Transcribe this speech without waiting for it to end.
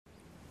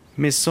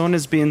My son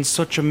is being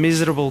such a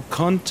miserable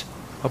cunt.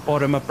 I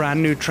bought him a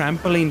brand new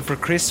trampoline for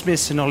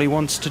Christmas and all he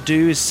wants to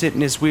do is sit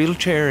in his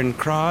wheelchair and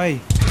cry.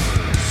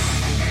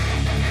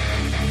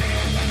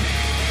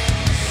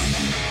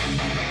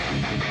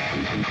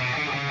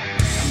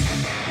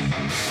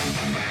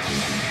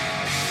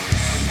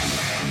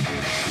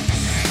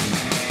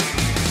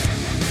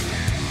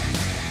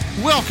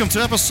 Welcome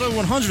to episode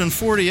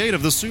 148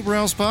 of the Super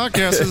House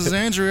Podcast. This is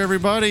Andrew,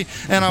 everybody,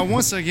 and I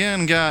once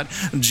again got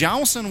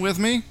Johnson with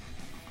me.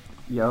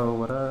 Yo,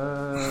 what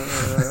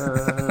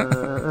up?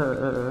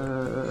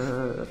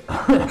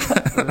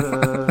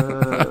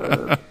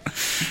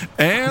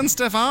 And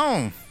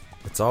Stefan.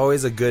 It's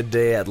always a good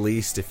day, at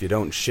least, if you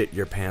don't shit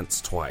your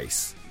pants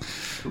twice.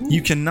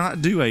 You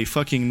cannot do a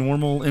fucking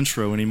normal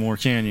intro anymore,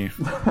 can you?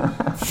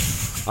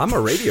 I'm a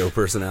radio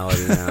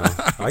personality now.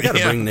 I gotta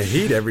bring the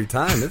heat every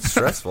time. It's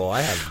stressful.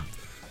 I have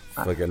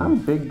fucking... I'm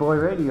big boy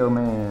radio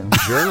man.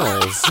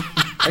 Journals.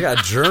 I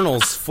got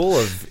journals full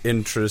of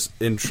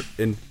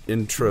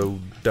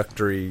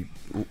introductory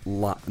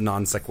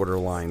non sequitur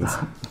lines.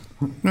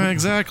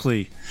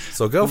 Exactly.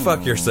 So go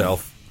fuck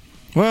yourself.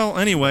 Well,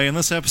 anyway, in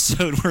this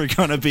episode, we're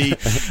going to be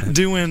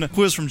doing a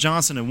quiz from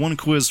Johnson and one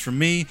quiz from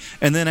me.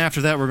 And then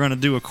after that, we're going to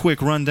do a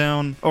quick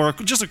rundown, or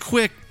just a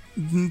quick,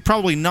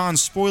 probably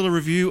non-spoiler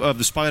review of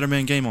the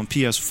Spider-Man game on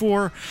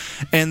PS4.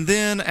 And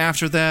then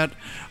after that,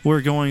 we're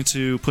going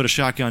to put a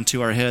shotgun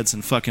to our heads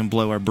and fucking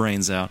blow our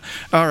brains out.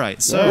 All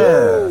right, so...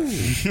 Yeah.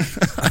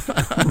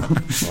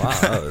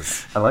 Wow, that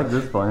was I like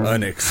this plan.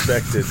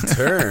 unexpected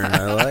turn.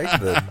 I like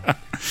the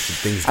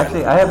things.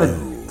 Actually, I have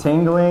a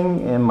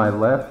tingling in my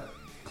left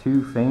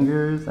 2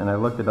 fingers, and I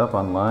looked it up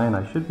online.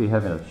 I should be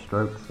having a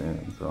stroke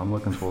soon, so I'm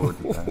looking forward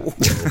to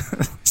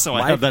that. So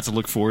I have that to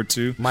look forward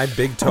to. My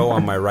big toe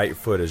on my right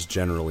foot is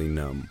generally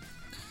numb.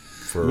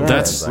 Yeah,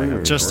 That's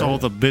weird, just right? all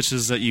the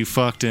bitches that you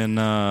fucked in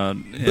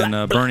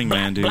Burning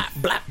Man, dude.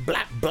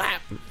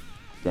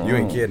 Dang. You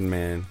ain't kidding,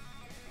 man.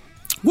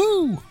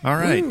 Woo! All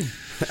right.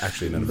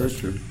 Actually, none of that's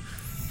true.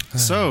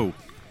 So,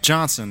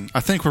 Johnson, I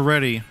think we're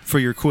ready for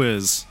your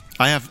quiz.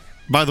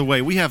 By the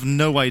way, we have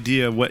no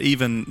idea what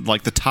even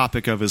like the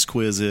topic of his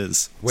quiz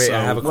is. Wait, So-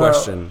 I have a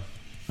question.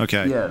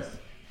 Okay. Yes.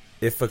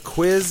 If a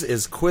quiz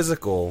is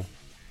quizzical,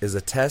 is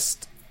a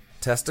test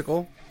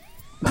testicle?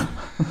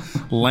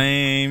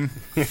 Lame.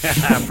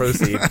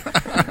 Proceed.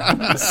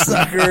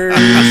 Suckers!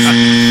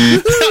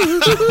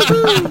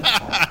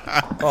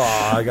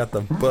 Oh, I got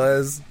the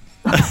buzz.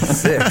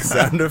 Sick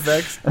sound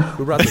effects.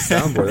 Who brought the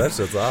soundboard? That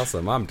shit's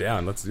awesome. I'm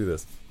down. Let's do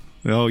this.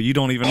 Oh, you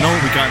don't even know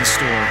what we got in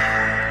store.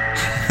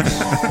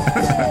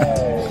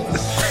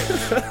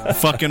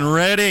 Fucking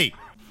ready.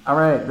 All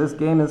right, this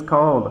game is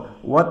called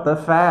What the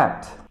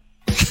Fact.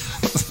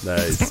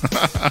 Nice.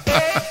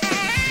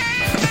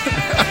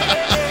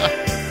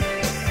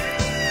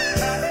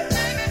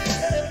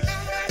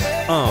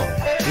 Oh.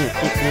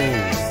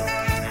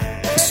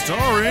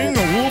 Starring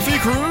Wolfie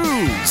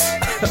Cruz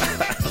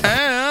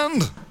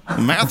and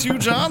Matthew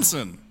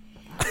Johnson,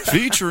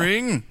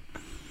 featuring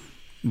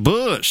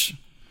Bush.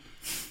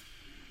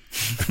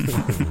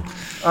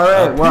 All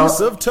right, well, Piece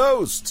of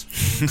toast.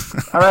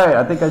 all right.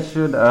 I think I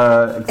should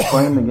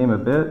explain the game a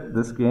bit.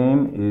 This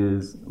game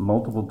is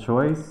multiple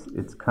choice.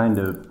 It's kind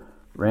of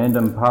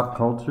random pop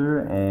culture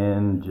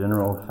and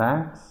general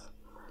facts.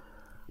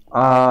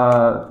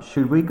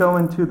 Should we go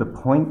into the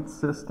point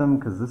system?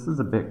 Because this is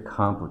a bit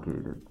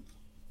complicated.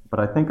 But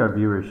I think our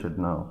viewers should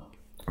know.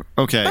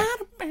 Okay,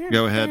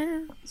 go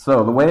ahead.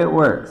 So the way it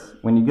works,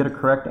 when you get a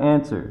correct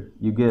answer,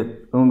 you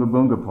get Oonga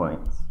Boonga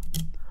points.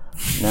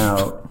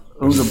 Now,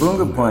 Oonga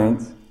Boonga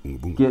points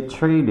get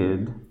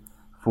traded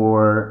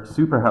for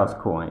Superhouse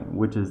coin,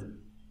 which is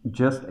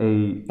just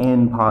a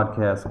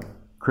in-podcast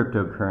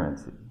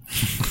cryptocurrency.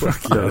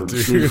 So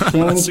the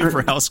exchange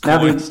Superhouse now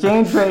the coin.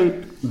 exchange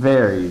rate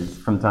varies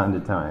from time to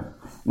time.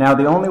 Now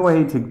the only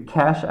way to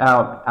cash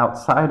out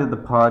outside of the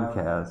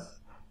podcast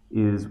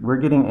is we're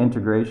getting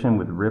integration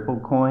with Ripple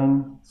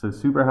coin. So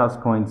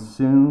Superhouse coin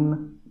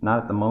soon, not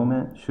at the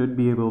moment, should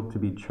be able to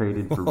be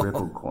traded for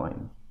Ripple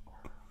coin.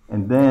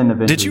 And then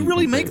eventually Did you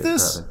really can make trade it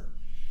this? for other-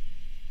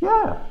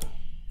 Yeah.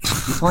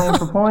 You're playing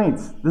for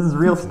points. This is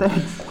real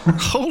stakes.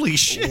 Holy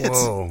shit.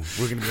 Whoa.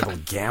 We're going to be able to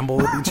gamble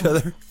with each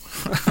other?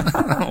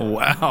 Oh,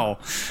 wow.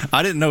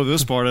 I didn't know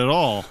this part at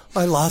all.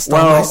 I lost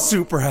all my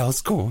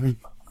Superhouse coin.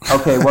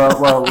 Okay,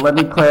 well, let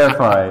me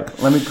clarify.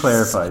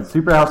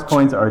 Superhouse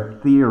coins are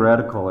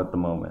theoretical at the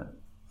moment.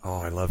 Oh,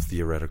 I love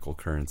theoretical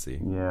currency.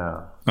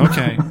 Yeah.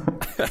 Okay.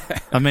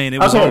 I mean, it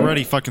was Okay.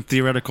 already fucking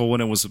theoretical when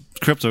it was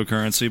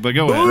cryptocurrency, but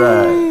go ahead.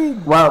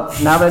 Right. Well,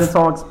 now that it's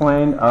all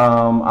explained,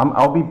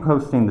 I'll be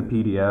posting the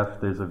PDF.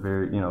 There's a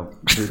very,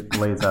 it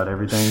lays out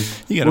everything.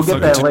 You got We'll a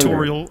get fucking that later.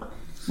 tutorial.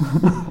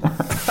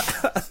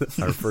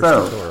 Our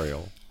first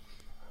tutorial.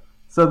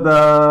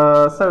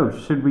 So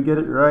should we get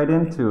it right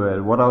into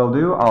it? What I'll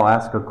do, I'll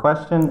ask a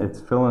question. It's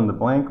fill in the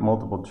blank,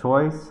 multiple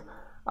choice.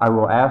 I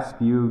will ask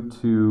you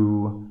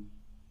to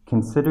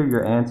consider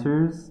your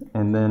answers,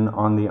 and then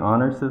on the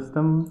honor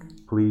system,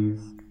 please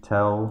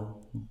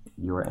tell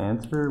your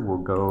answer. We'll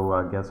go.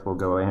 I guess we'll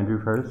go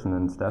Andrew first, and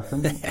then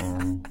Stefan.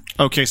 And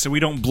Okay, so we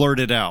don't blurt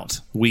it out.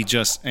 We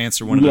just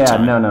answer one at a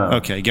time. no.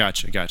 Okay,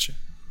 gotcha.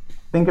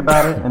 Think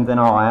about it, and then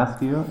I'll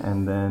ask you,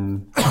 and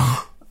then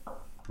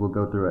we'll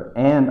go through it.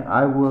 And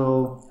I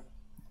will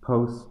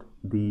post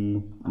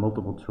the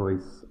multiple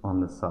choice on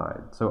the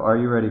side. So are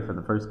you ready for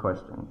the first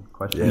question?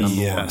 Question number one.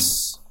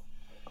 Yes.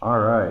 All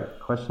right.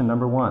 Question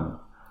number one.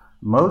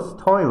 Most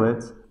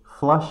toilets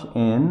flush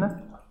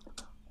in,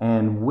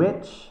 and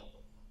which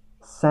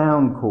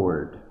sound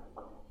cord?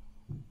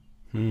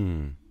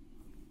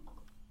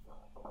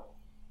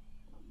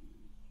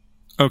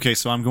 Okay,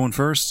 so I'm going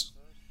first.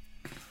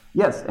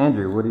 Yes,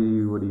 Andrew. What do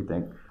you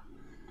think?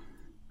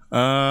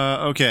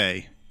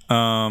 Okay.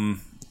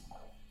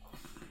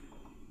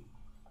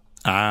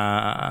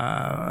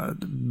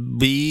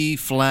 B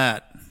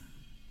flat.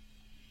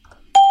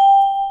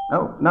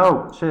 Oh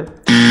no! Shit.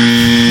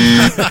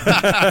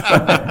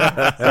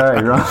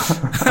 Sorry, wrong.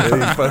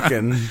 Really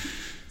fucking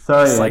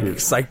Sorry, Andrew.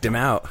 psyched him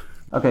out.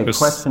 Okay, Yes.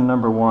 question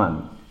number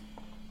one.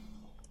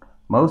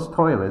 Most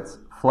toilets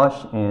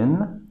flush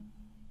in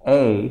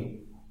A,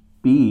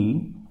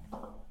 B,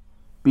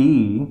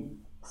 B,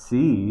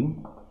 C,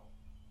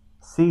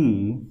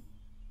 C,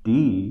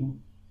 D,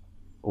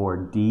 or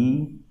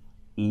D,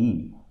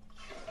 E.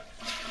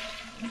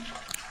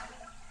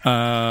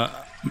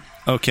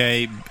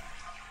 Okay,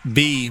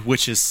 B,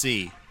 which is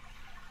C.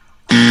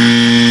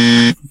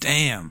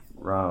 Damn.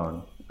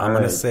 Wrong. I'm All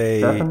gonna right, say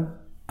Stefan?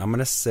 I'm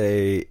gonna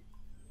say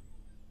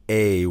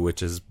A,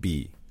 which is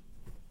B.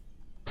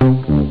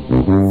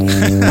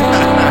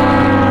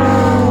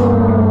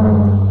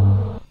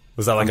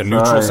 Was that like a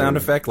neutral sorry. sound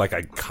effect? Like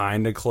I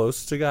kind of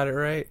close to got it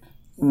right?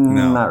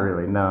 No. Not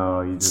really.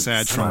 No, you just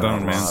Sad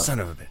trombone, man. Son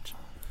of a bitch.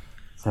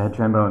 Sad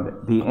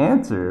trombone. The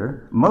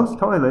answer: most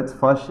toilets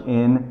flush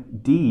in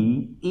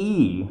D,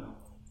 E.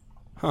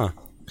 Huh.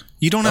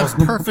 You don't have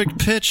perfect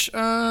pitch,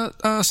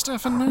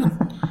 Stefan,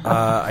 man?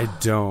 I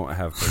don't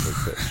have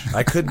perfect pitch.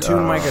 I could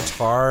tune my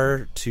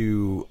guitar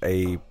to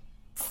a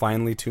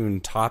finely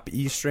tuned top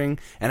E string,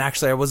 and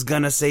actually I was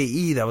gonna say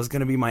E. That was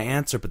gonna be my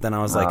answer, but then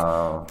I was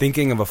like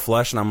thinking of a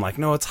flush, and I'm like,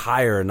 no, it's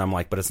higher, and I'm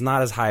like, but it's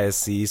not as high as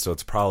C, so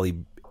it's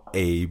probably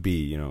A,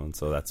 B, you know, and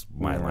so that's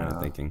my line of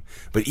thinking.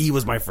 But E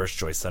was my first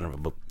choice, son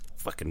of a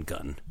fucking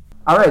gun.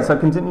 All right, so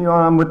continue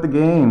on with the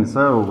game.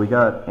 So we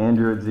got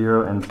Andrew at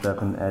 0 and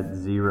Stefan at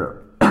 0.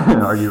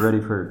 Are you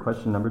ready for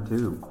question number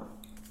 2?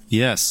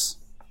 Yes.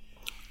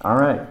 All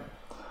right.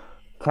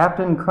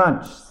 Captain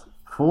Crunch's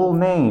full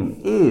name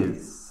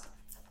is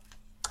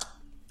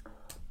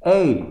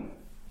A.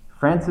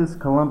 Francis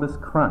Columbus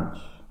Crunch,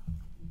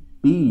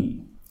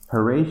 B.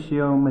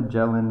 Horatio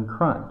Magellan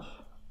Crunch,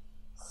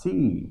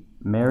 C.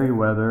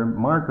 Meriwether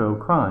Marco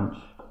Crunch,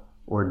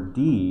 or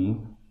D.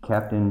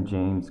 Captain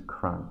James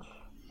Crunch.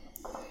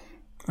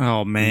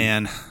 Oh,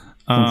 man.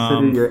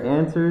 Consider your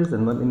answers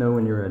and let me know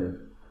when you're ready.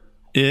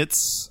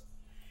 It's...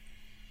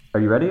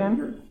 Are you ready,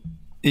 Andrew?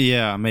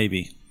 Yeah,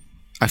 maybe.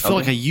 I feel Okay.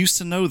 like I used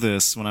to know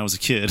this when I was a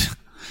kid.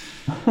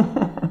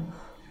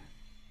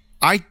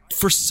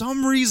 For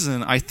some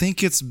reason, I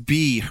think it's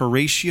B,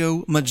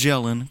 Horatio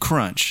Magellan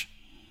Crunch.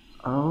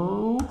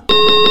 Oh,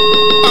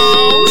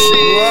 Oh,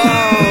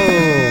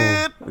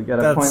 shit! we got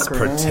a That's point for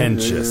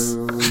pretentious.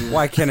 Andrew.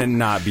 Why can it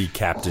not be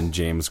Captain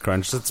James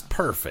Crunch? That's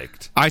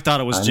perfect. I thought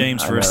it was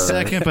James I for know, a right?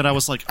 second, but I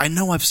was like, I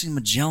know I've seen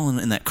Magellan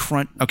in that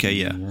Crunch. Okay,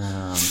 yeah.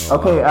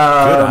 Okay, Good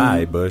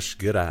eye, Bush.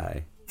 Good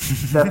eye.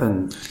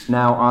 Stefan,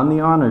 now on the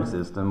honor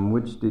system,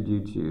 which did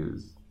you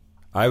choose?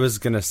 I was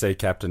gonna say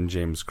Captain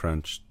James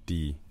Crunch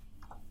D.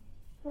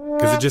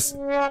 Because it just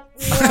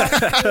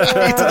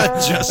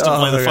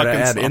Justify the I gotta fucking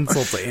add song.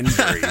 insult to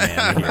injury,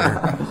 man.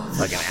 Here,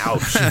 like an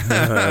ouch.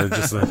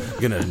 Just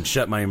gonna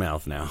shut my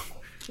mouth now.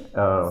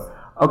 Oh,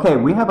 okay,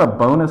 we have a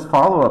bonus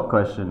follow-up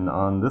question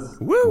on this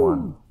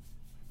one.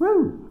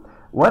 Woo!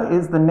 What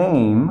is the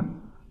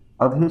name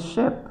of his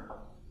ship?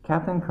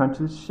 Captain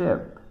Crunch's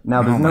ship.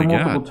 Now, there's Oh no my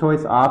God. multiple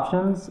choice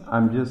options.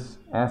 I'm just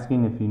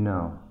asking if you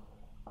know.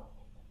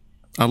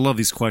 I love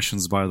these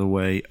questions, by the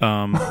way. They I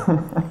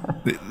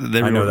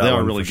know that are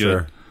one really for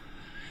good.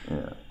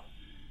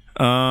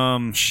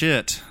 sure.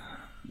 Shit.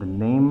 The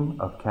name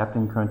of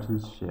Captain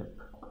Crunch's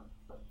ship.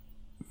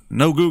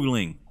 No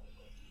Googling.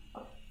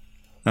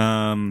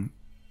 I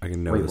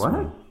can know Wait, this what?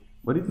 one.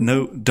 What did you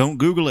No, don't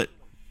Google it.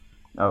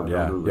 Oh,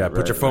 Yeah, Google yeah. it.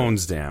 Put your Right,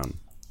 phones down.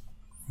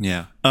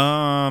 Yeah.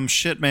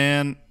 Shit,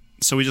 man.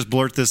 So we just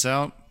blurt this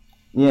out?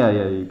 right.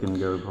 Yeah, you can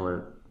go for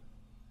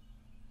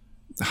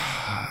it.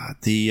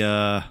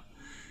 The,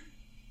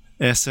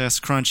 SS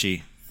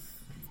Crunchy.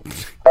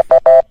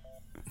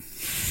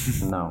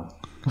 No.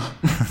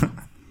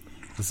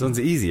 This one's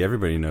easy.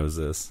 Everybody knows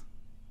this.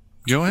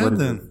 Go What ahead, is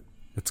then.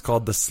 It's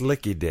called the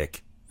Slicky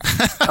Dick.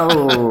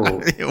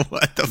 Oh,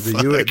 What the The,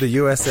 fuck? the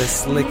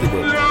USS Slicky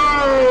Dick.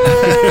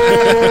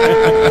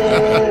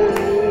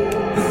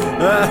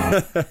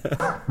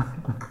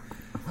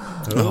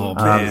 Oh,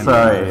 I'm man.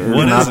 sorry. It's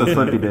What not is the it?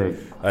 Slippy Dick.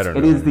 I don't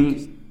It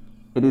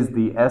know. is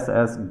the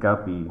SS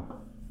Guppy.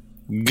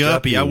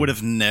 Guppy. I would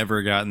have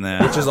never gotten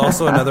that. Which is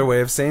also another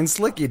way of saying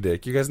slicky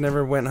dick. You guys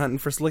never went hunting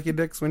for slicky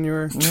dicks when you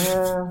were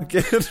a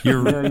kid?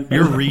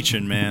 You're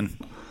reaching, man.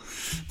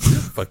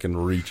 Fucking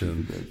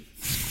reaching.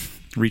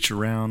 Reach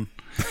around.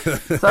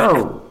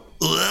 So,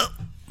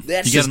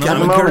 That's just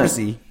common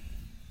courtesy.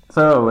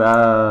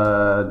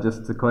 So,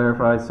 just to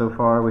clarify, so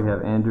far we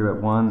have Andrew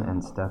at 1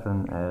 and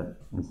Stefan at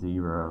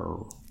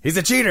 0. He's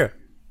a cheater.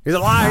 He's a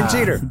lying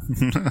cheater.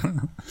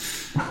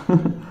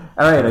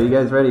 All right, are you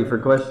guys ready for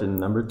question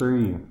number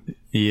 3?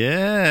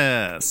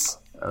 Yes.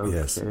 Okay,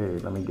 Yes.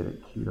 let me get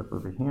it queued up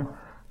over here.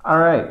 All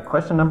right,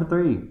 question number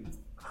 3.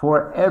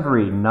 For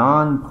every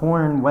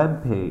non-porn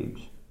web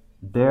page,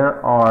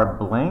 there are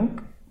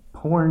blank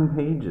porn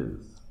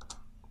pages.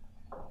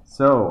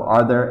 So,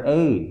 are there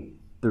A,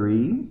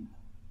 3,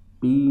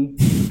 B,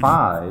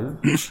 5,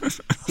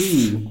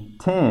 C,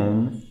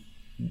 10,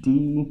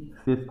 D,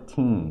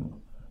 15?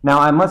 Now,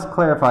 I must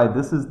clarify,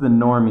 this is the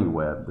normie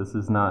web. This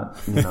is not,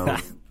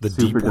 The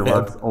super deep web.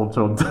 deluxe,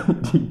 ultra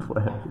deep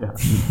web. Yeah.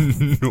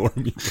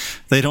 Normie.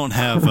 They don't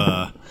have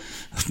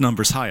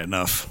numbers high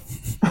enough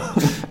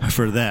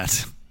for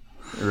that.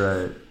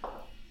 Right.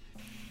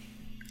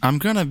 I'm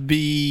going to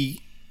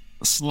be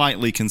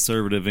slightly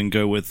conservative and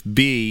go with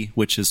B,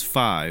 which is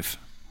 5.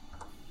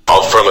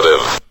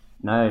 Affirmative.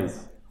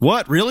 Nice.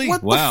 What? Really?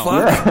 What wow.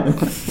 the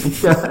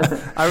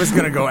fuck? I was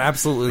going to go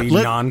absolutely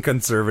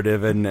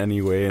non-conservative in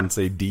any way and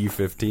say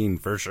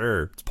D15 for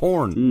sure. It's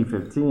porn.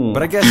 D15.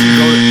 But I guess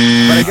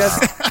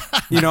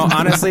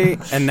honestly,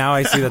 and now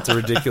I see that's a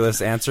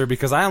ridiculous answer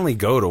because I only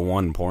go to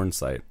one porn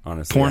site,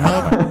 honestly.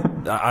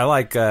 Pornhub? I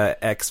like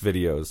X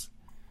videos.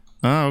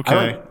 Oh,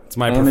 okay. It's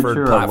my Amateur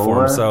preferred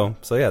platform, allure.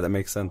 so yeah, that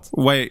makes sense.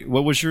 Wait,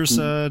 what was yours,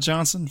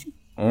 Johnson?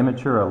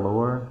 Amateur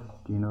Allure.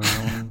 Do you know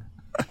that one?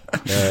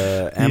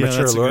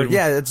 Amateur that's a allure. good one.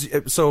 Yeah,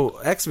 so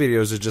X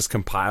videos, it just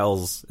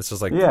compiles. It's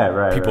just like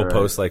people right.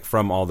 post like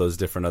from all those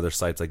different other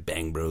sites, like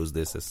Bang Bros,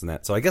 this and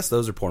that. So I guess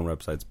those are porn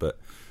websites, but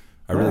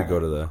I really go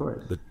to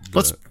the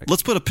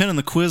Let's put a pin in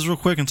the quiz real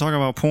quick and talk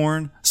about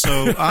porn.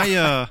 So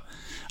I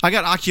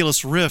got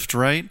Oculus Rift,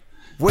 right?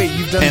 Wait,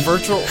 you've done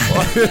virtual?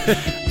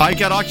 I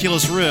got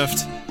Oculus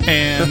Rift,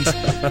 and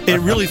it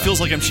really feels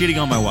like I'm cheating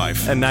on my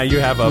wife. And now you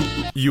have a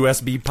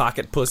USB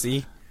pocket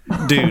pussy.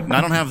 Dude,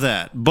 I don't have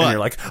that, but And you're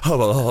like,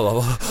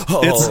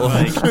 it's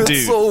like, dude,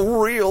 it's so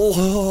real.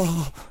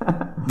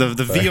 the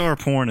VR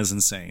porn is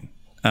insane.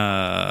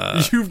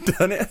 You've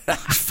done it.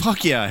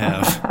 Fuck yeah, I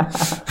have.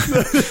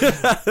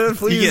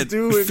 Please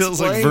do. It feels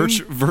like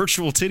explain.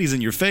 virtual titties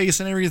in your face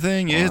and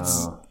everything.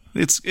 Wow.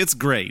 It's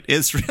great.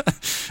 It's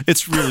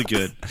really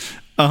good.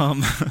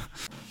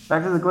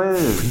 Back to the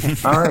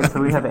quiz. All right,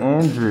 so we have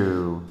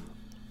Andrew.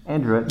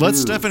 Andrew at 2. Let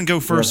Stefan go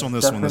first We have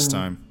on this one this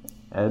Stefan time.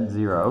 At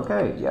 0.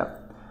 Okay, yep.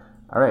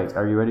 All right,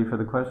 are you ready for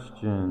the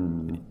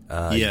question?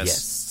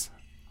 Yes.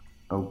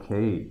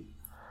 Okay.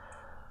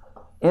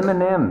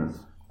 M&M's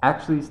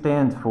actually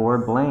stands for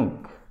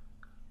blank.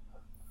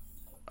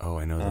 Oh,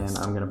 I know this.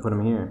 And I'm going to put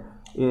them here.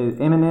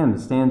 M&M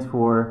stands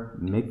for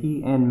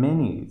Mickey and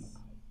Minnie's.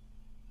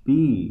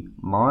 B,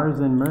 Mars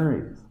and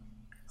Murray's.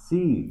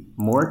 C,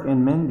 Mork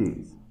and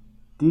Mindy's.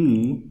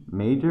 D,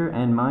 Major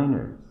and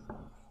Minors.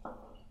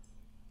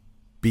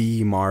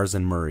 B, Mars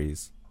and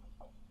Murray's.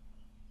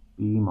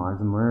 B, Mars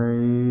and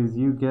Murray's.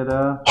 You get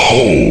a...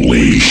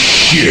 Holy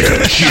shit.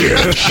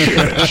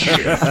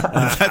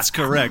 That's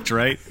correct,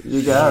 right?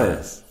 You got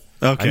it.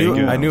 Okay,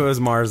 good. I knew it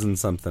was Mars and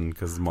something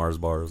because Mars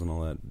bars and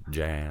all that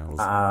jazz. Oh,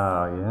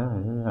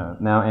 yeah.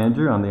 Now,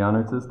 Andrew, on the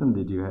honor system,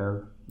 did you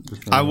have the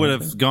same I would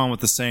answer? have gone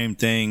with the same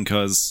thing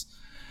because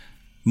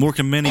Mork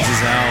and Minnie's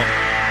is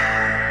out.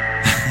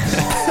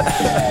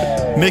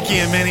 Mickey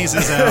and Minnie's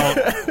is out.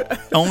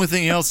 Only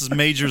thing else is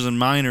Majors and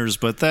Minors,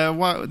 but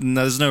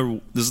there's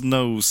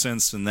no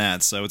sense in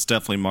that. So it's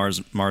definitely Mars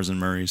and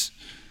Murray's.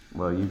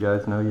 Well, you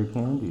guys know your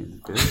candies.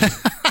 Good.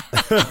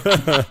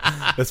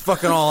 That's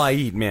fucking all I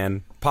eat,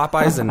 man.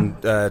 Popeyes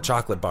and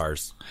chocolate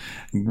bars.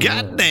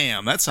 God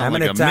damn, that I'm sounds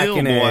gonna like a attack meal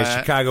in boy. a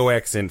Chicago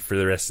accent for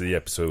the rest of the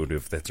episode,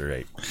 if that's all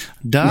right.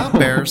 Da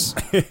Bears.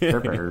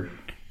 They're better.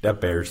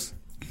 That bears.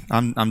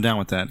 I'm down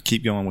with that.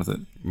 Keep going with it.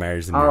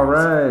 Mars and All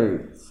Mars.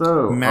 right.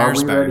 So, Mars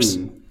are we bears.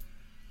 ready?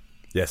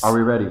 Yes. Are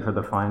we ready for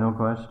the final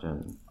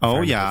question?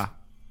 Oh yeah.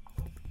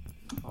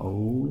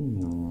 Oh,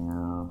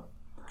 yeah.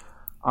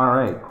 All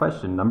right.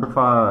 Question number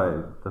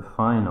 5. The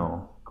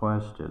final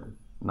question.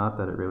 Not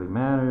that it really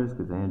matters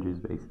because Andrew's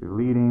basically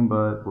leading,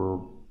 but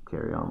we'll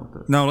carry on with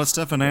this. No, let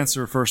Stefan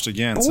answer first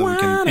again so we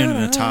can end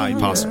in a tie,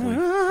 possibly.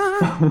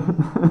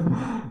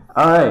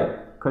 All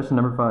right. Question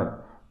number 5.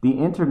 The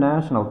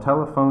international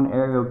telephone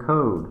area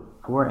code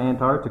for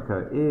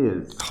Antarctica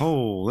is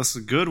Oh, that's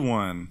a good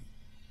one.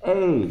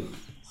 A,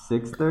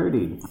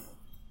 630,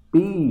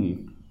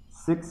 B,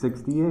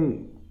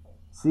 668,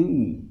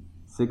 C,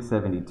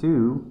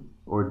 672,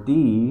 or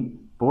D,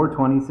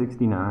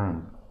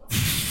 42069.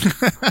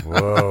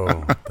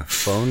 Whoa. The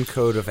phone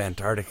code of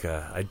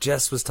Antarctica. I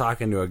just was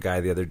talking to a guy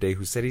the other day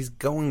who said he's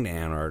going to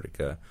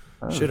Antarctica.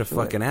 Should have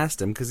fucking asked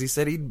him because he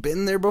said he'd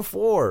been there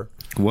before.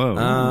 Whoa.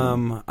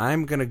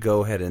 I'm going to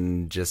go ahead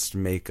and just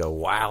make a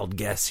wild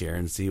guess here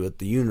and see what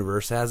the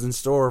universe has in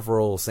store for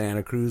old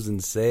Santa Cruz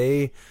and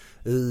say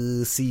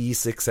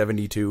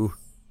C672.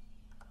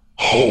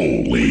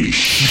 Holy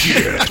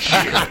shit.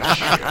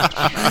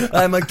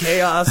 I'm a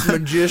chaos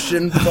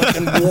magician,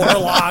 fucking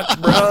warlock,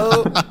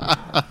 bro.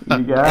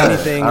 You got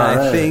Anything it. All I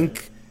right.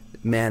 think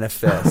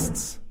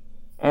manifests.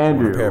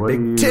 Andrew, pair of what big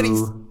do you...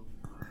 titties.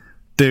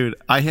 Dude,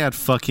 I had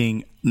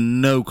fucking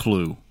no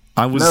clue.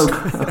 I was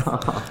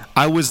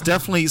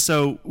definitely,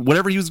 so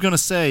whatever he was going to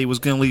say was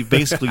going to leave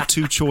basically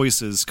two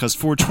choices because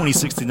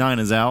 42069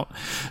 is out.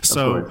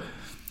 So,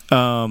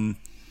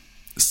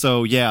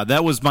 so yeah,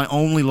 that was my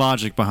only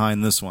logic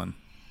behind this one.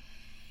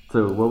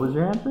 So what was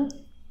your answer?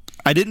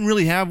 I didn't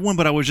really have one,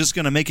 but I was just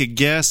going to make a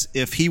guess.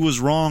 If he was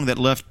wrong,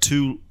 only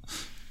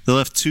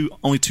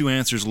two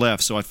answers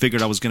left, so I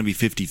figured I was going to be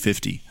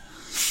 50-50.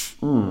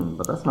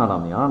 But that's not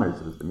on the honor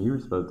system. You were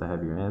supposed to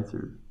have your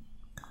answer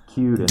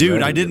queued. And Dude,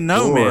 ready I didn't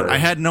know, before. man. I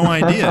had no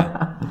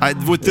idea.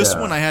 With this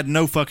one, I had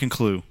no fucking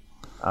clue.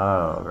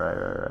 Oh,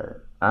 right.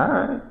 All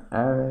right.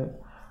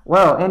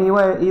 Well,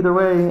 anyway, either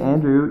way,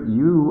 Andrew,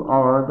 you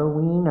are the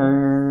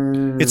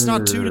winner. It's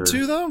not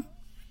 2-2, though?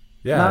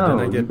 Yeah, No, didn't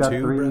I you get got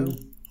 2, three. bro?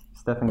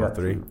 Stephen got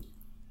 3. 2.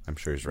 I'm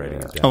sure he's writing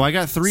it down. Oh, I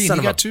got 3 Son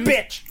and he of got a 2?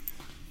 bitch!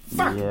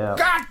 Fuck. Yeah.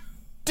 God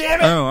damn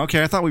it! Oh,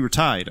 okay. I thought we were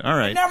tied. All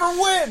right. Never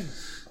win!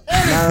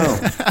 No.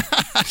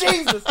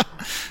 Jesus!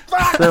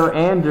 So,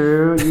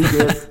 Andrew, you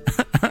get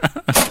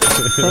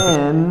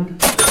 10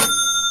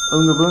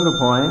 Oonga Boonga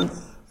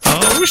points.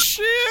 Oh,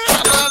 shit.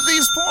 I love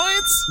these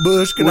points.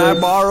 Bush, can I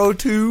borrow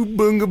 2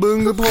 Boonga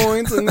Boonga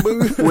points? Oonga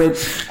Boonga?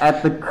 Which,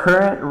 at the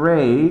current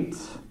rate,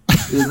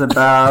 is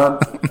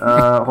about...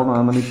 hold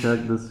on, let me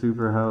check the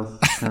Superhouse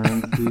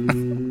currency.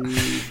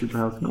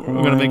 Superhouse coin. I'm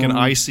going to make an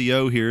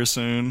ICO here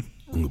soon.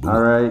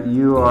 All right,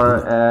 you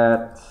are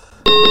at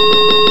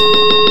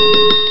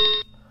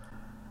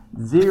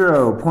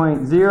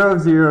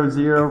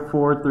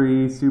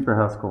 0.00043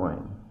 Superhouse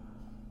coin.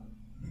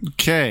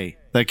 Okay.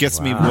 That gets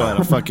me, what,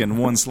 a fucking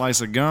one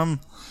slice of gum?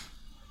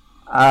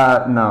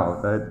 No,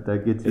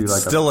 that gets you It's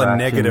like still a fraction.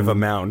 negative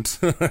amount.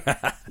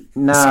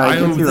 No, I it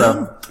gets owe you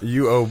them?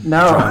 You owe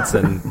No.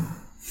 Johnson.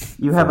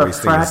 You have a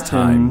wasting his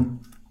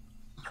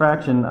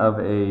fraction of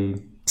a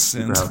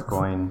Cent. Superhouse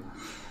coin,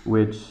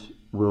 which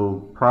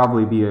will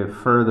probably be a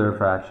further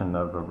fraction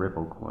of a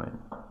Ripple coin.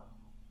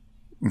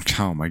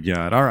 Oh, my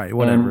God. All right.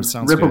 Whatever. And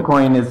Sounds Ripple good.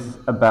 coin is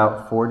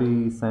about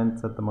 40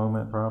 cents at the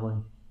moment, probably.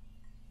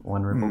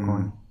 One Ripple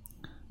coin.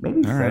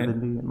 Maybe All right.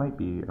 70. It might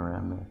be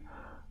around there.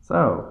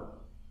 So,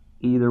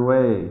 either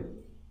way,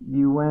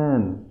 you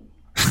win.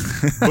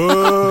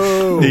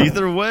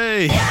 Either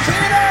way.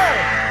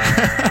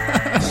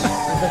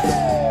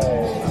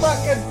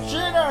 Fucking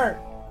cheater!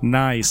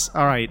 Nice.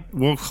 All right.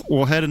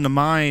 We'll head into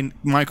my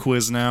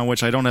quiz now,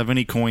 which I don't have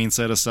any coins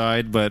set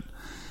aside, but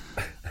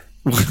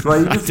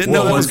Well, you just, didn't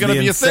know that was going to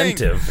be a thing.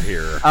 here?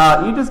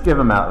 you just give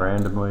them out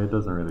randomly. It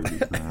doesn't really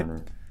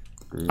matter.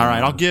 All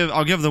right. I'll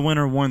give the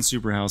winner one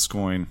Superhouse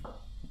coin.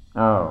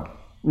 Oh.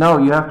 No,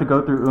 you have to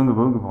go through Oonga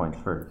Boonga points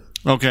first.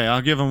 Okay.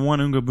 I'll give them one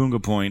Oonga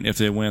Boonga point if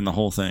they win the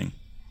whole thing.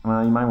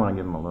 Well, you might want to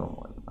give them a little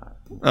more than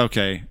that.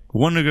 Okay.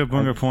 One Oonga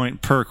Boonga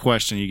point per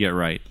question you get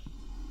right.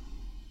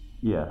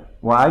 Yeah.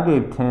 Well, I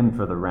gave 10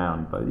 for the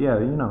round, but yeah,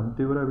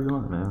 do whatever you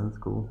want, man. That's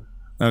cool.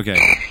 Okay.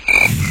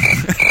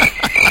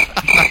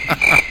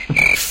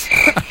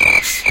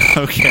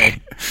 Okay.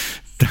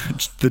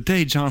 The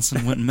day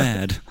Johnson went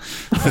mad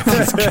with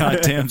these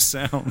goddamn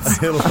sounds.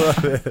 I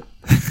love it.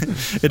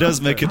 It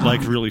does make it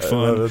like really I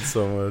fun. love it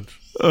so much.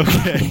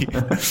 Okay.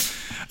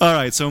 All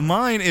right. So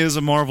mine is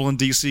a Marvel and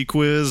DC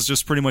quiz,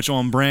 just pretty much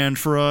on brand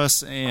for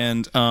us,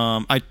 and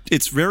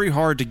it's very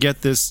hard to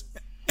get this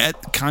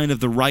at kind of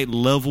the right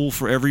level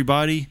for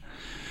everybody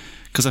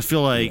because I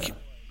feel like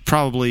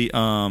probably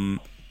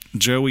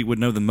Joey would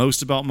know the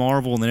most about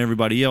Marvel, and then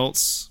everybody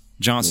else.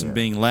 Johnson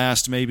being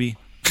last, maybe.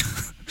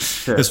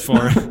 Sure. As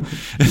far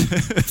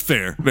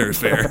fair, very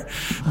fair,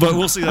 but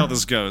we'll see how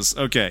this goes.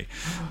 Okay.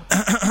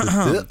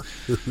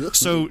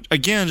 So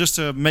again, just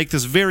to make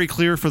this very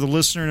clear for the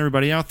listener and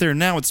everybody out there,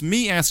 now it's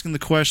me asking the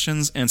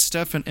questions, and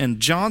Stefan and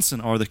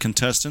Johnson are the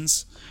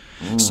contestants.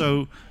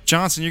 So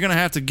Johnson, you're going to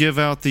have to give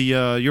out the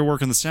your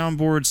work on the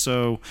soundboard.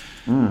 So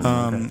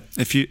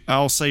if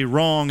I'll say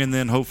wrong, and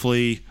then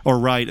hopefully or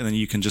right, and then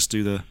you can just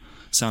do the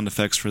sound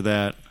effects for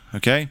that.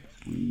 Okay.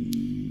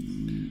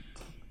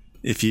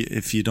 If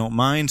you don't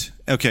mind.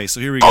 Okay, so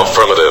here we go.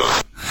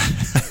 Affirmative.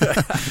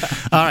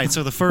 All right,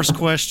 so the first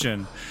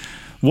question.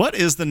 What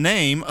is the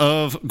name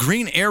of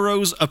Green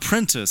Arrow's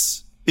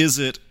apprentice? Is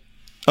it...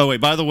 Oh,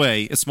 wait, by the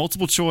way, it's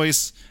multiple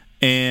choice,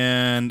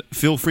 and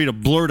feel free to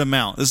blurt them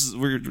out.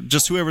 We're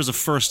just whoever's the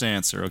first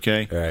answer,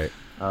 okay? All right.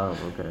 Oh,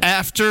 okay.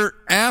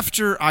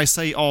 After I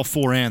say all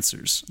 4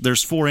 answers.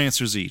 There's 4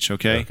 answers each,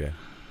 okay? Okay.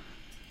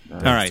 All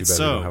right, Too bad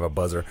we don't have a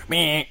buzzer.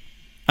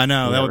 I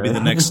know, that would be the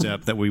next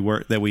step that we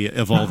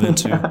evolve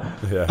into.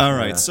 Yeah. All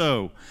right,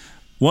 so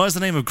what is the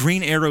name of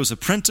Green Arrow's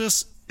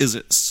apprentice? Is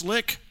it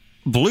Slick,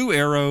 Blue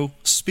Arrow,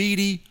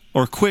 Speedy,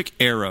 or Quick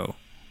Arrow?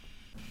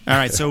 All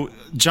right, so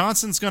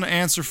Johnson's going to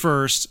answer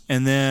first,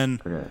 and then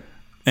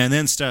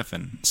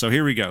Stefan. So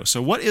here we go.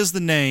 So what is the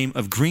name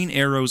of Green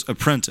Arrow's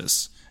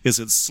apprentice? Is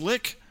it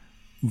Slick,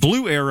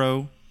 Blue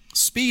Arrow,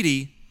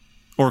 Speedy,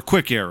 or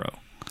Quick Arrow?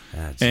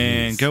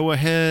 And go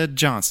ahead,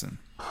 Johnson.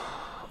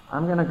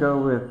 I'm going to go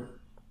with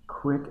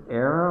Quick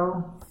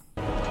Arrow.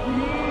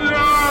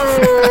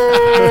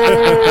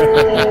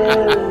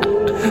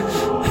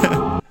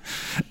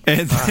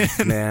 And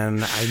then,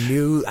 Man,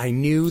 I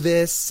knew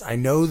this. I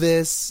know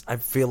this. I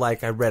feel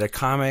like I read a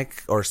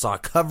comic or saw a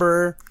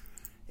cover.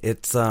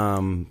 It's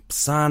son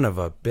of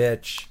a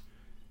bitch.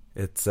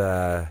 It's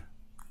I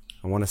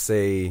want to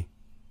say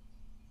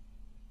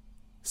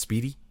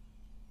Speedy.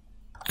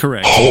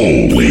 correct.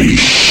 Holy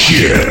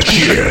shit.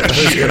 I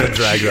was gonna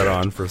drag that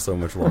on for so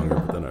much longer,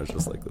 but then I was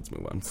just like, let's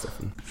move on,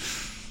 Stefan.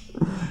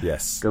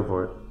 Yes. Go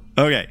for it.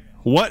 Okay,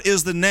 what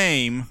is the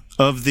name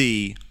of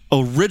the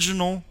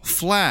original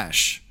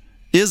Flash?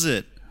 Is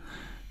it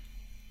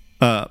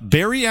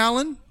Barry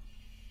Allen,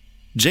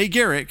 Jay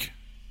Garrick,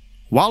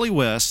 Wally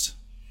West,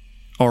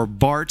 or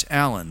Bart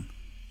Allen?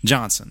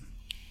 Johnson.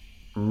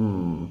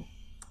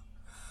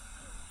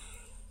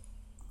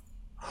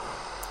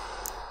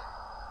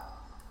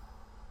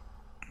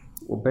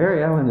 Well,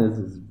 Barry Allen is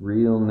his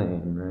real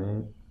name,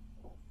 right?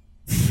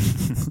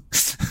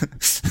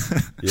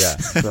 Yeah.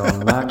 So I'm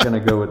not going to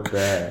go with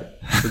that.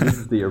 So this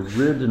is the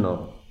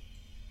original.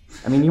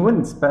 I mean, you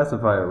wouldn't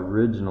specify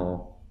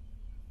original.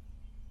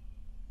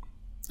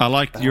 I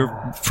like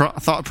your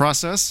thought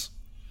process.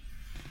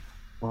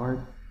 Bart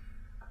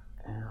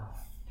L.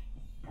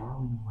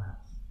 Wally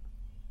West.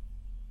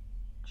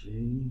 J.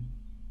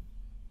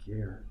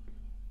 Garrick.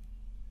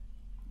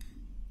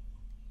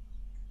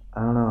 I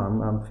don't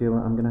know. I'm feeling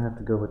I'm going to have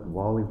to go with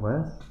Wally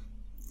West.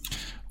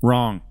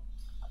 Wrong.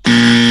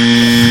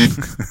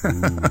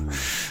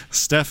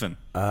 Stefan.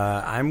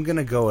 I'm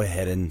gonna go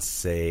ahead and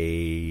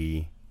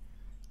say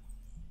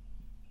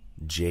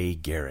Jay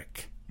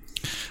Garrick.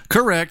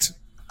 Correct.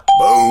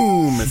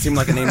 Boom! It seemed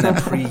like a name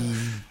that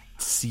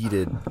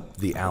preceded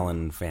the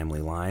Allen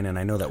family line, and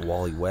I know that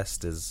Wally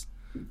West is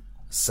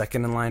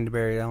second in line to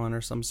Barry Allen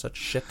or some such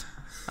shit.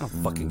 I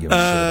don't fucking give a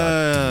shit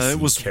about DC It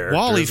was characters.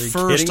 Wally Are you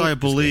first, kidding? I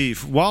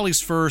believe.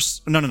 Wally's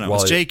first. No. It was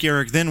Wally- Jay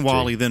Garrick, then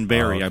Wally, then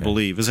Barry, okay. I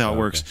believe, is how it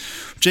works.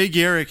 Jay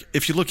Garrick,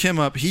 if you look him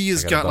up, he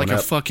has got like bone a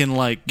up. fucking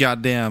like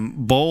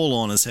goddamn bowl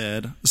on his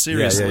head.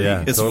 Seriously.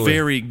 yeah, It's totally.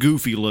 very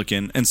goofy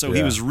looking. And so he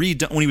Yeah. was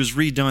redone. When he was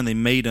redone, they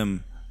made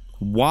him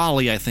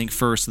Wally, I think,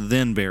 first,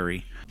 then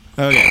Barry.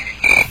 Okay.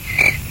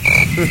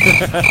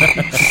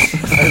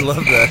 I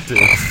love that too.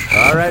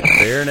 All right,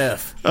 fair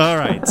enough. All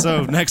right,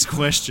 so next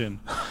question.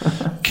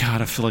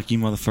 God, I feel like you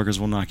motherfuckers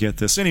will not get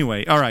this.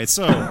 Anyway, all right,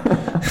 so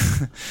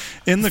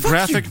in the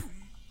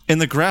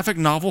graphic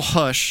novel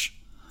Hush,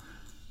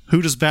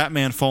 who does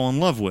Batman fall in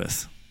love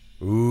with?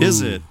 Ooh.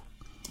 Is it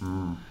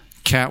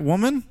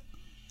Catwoman,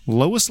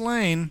 Lois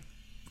Lane,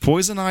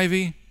 Poison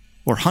Ivy,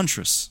 or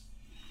Huntress?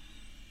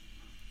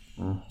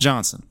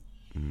 Johnson.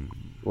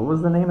 What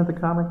was the name of the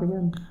comic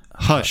again?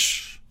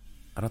 Hush.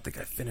 I don't think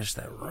I finished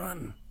that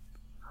run.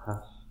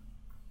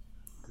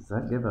 Does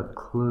that give a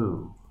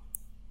clue?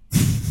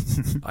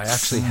 I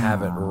actually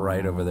have it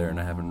right over there, and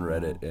I haven't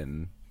read it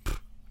in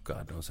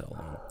God knows how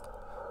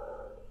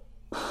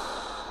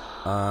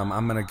long.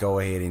 I'm gonna go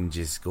ahead and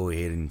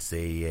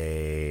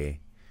say.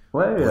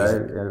 Wait,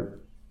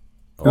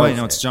 Wait,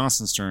 no, it's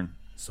Johnson's turn.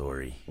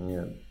 Sorry.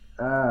 yeah.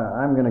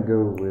 I'm gonna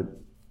go with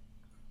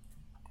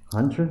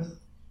Huntress.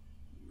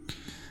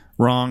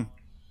 Wrong.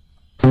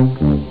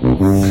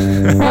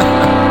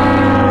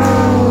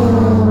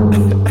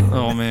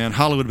 Oh man,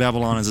 Hollywood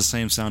Babylon is the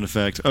same sound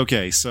effect.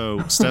 Okay,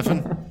 so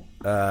Stefan?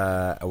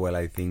 Well,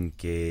 I think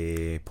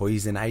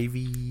Poison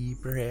Ivy,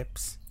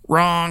 perhaps.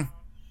 Wrong.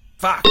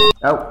 Fuck.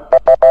 Oh,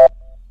 I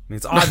mean,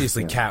 it's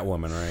obviously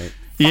Catwoman, right?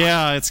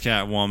 Yeah, it's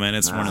Catwoman.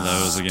 It's one of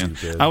those again.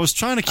 Stupid. I was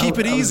trying to keep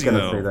it I was easy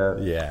gonna say though.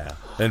 that. Yeah.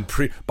 And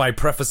by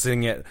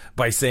prefacing it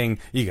by saying,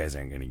 "You guys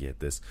aren't gonna get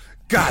this."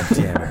 God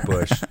damn it,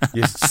 Bush!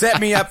 You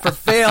set me up for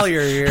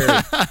failure here.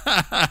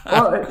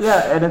 Well,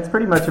 yeah, and it's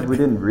pretty much if we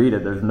didn't read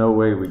it, there's no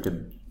way we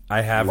could.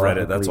 I have read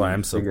it. That's why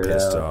I'm so Figure it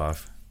pissed out.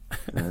 off.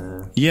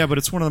 Yeah, but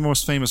it's one of the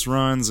most famous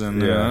runs, and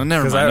never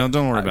mind. No,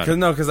 don't worry about it.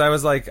 No, because I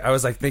was like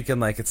thinking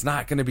like it's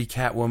not going to be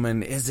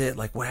Catwoman, is it?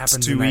 Like what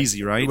happens? too in that,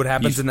 easy, right? What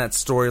happens in that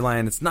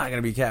storyline? It's not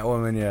going to be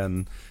Catwoman, yeah.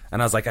 And I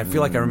was like, I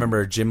feel like I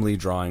remember a Jim Lee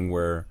drawing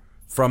where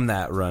from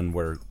that run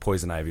where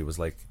Poison Ivy was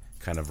like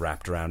kind of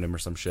wrapped around him or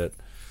some shit.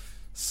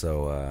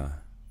 So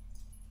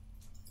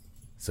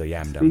yeah,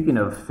 I'm done. Speaking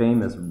of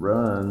famous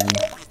runs,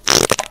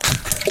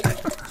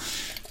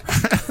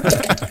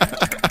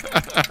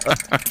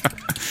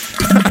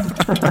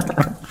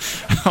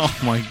 Oh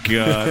my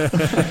god.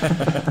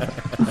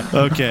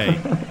 Okay.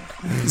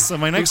 So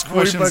my next We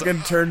question is,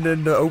 fucking turned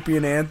into Opie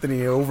and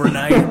Anthony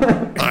overnight.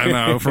 I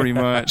know, pretty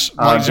much.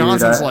 Oh, Mike dude,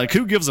 Johnson's like,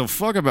 who gives a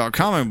fuck about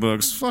comic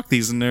books? Fuck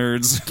these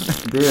nerds.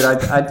 Dude,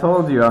 I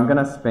told you I'm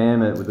gonna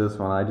spam it with this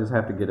one. I just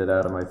have to get it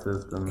out of my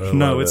system.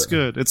 No, it's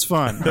good. It's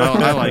fun.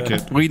 I like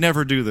it. We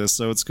never do this,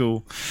 so it's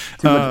cool.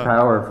 Too much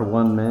power for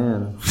one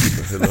man.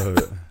 I love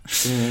it.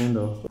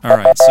 Handle. All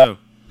right, so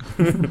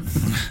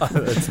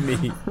That's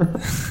me.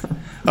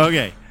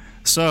 okay,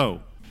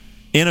 so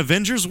in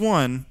Avengers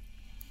 1,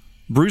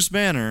 Bruce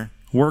Banner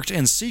worked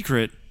in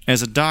secret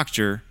as a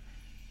doctor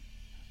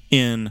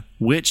in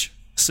which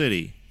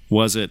city?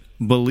 Was it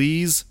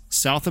Belize,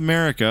 South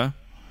America,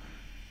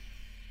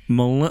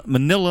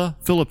 Manila,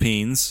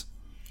 Philippines,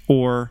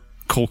 or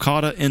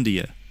Kolkata,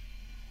 India?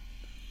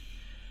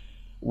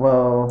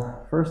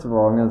 Well, first of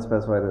all, I'm going to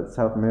specify that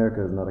South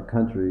America is not a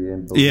country,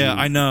 and Belize Yeah,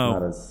 I know.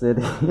 is not a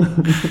city.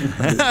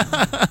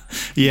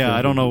 Yeah,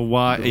 I don't know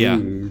why. Yeah.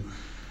 Belize.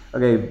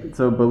 Okay,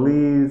 so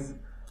Belize,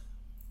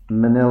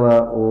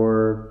 Manila,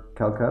 or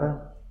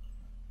Calcutta?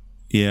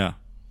 Yeah.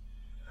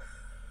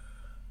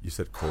 You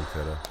said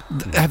Kolkata.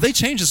 Have they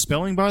changed the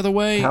spelling, by the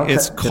way?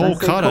 It's Did I say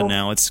Kolkata Kol?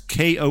 now. It's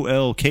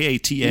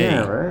Kolkata.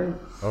 Yeah, right?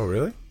 Oh,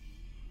 really?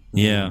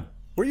 Yeah.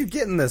 Where are you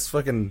getting this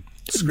fucking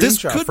This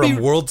screenshot could from?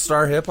 be- World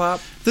Star Hip Hop?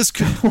 This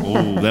could.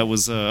 Oh, that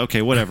was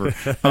okay. Whatever.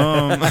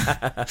 All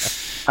right,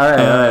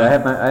 I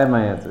have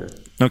my answer.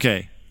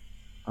 Okay.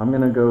 I'm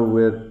going to go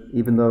with,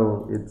 even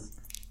though it's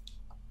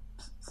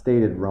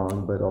stated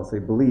wrong, but I'll say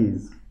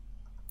Belize.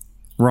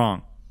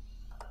 Wrong.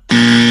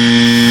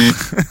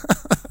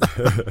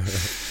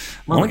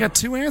 Only got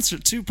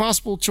two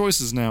possible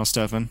choices now,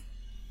 Stefan.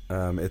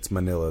 It's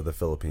Manila, the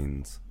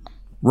Philippines.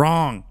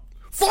 Wrong.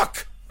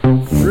 Fuck!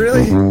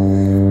 Really?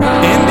 India,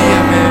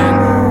 man.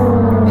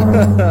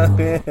 I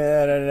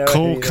don't know.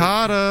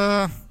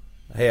 Kolkata.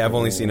 Hey, I've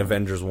only seen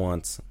Avengers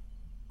once.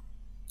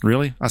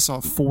 Really? I saw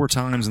it 4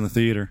 times in the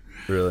theater.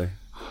 Really?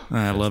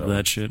 I love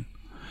that shit.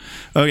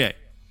 Okay.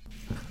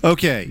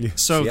 Okay.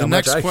 So See the how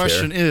much next I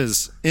question care.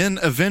 is, in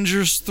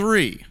Avengers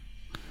 3,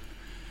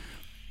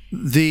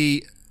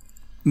 the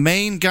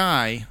main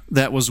guy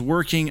that was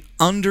working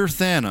under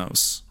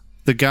Thanos,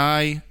 the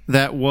guy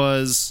that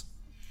was,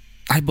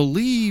 I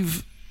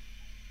believe,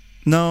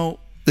 no,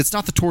 it's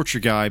not the torture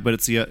guy, but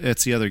it's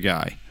the other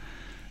guy.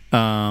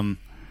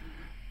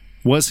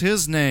 Was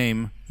his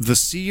name the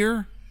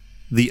Seer,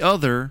 the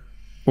Other,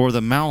 or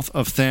the Mouth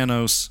of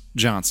Thanos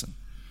Johnson?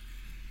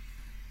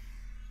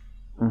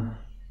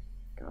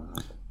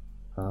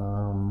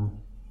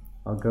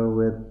 I'll go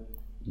with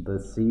the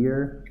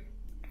Seer.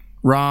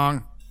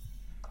 Wrong.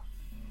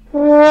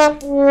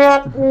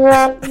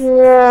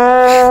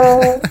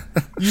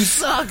 You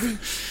suck!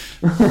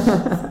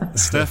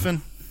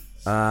 Stefan?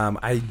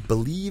 I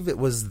believe it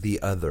was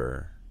the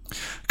other.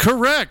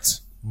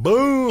 Correct.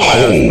 Boom!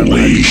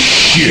 Holy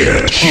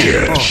shit.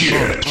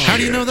 How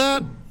do you know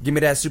that? Give me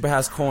that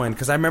Superhouse coin,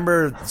 because I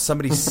remember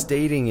somebody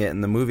stating it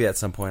in the movie at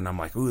some point, and I'm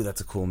like, ooh,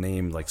 that's a cool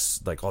name, like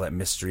all that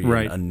mystery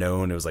Right. and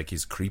unknown. It was like,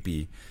 he's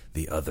creepy,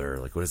 the other.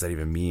 Like, what does that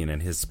even mean?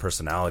 And his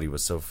personality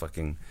was so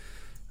fucking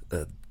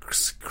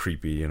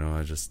creepy, you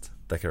know.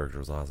 That character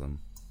was awesome.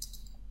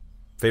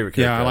 Favorite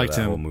character Yeah, I out of liked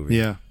that him. whole movie.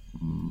 Yeah.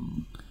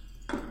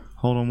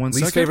 Hold on one Least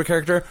second. favorite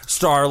character?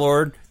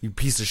 Star-Lord, you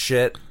piece of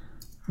shit.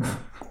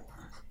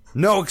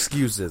 No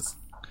excuses.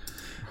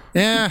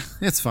 Yeah,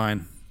 it's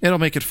fine. It'll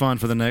make it fun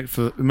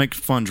make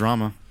fun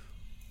drama.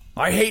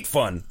 I hate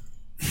fun.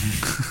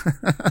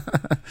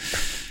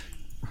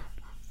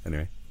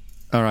 Anyway.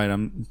 All right,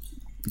 I'm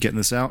getting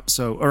this out.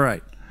 So, all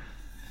right.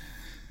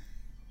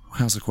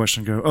 How's the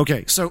question go?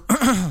 Okay, so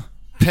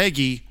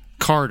Peggy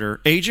Carter,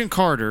 Agent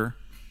Carter,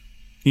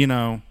 you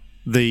know,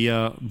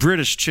 the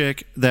British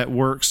chick that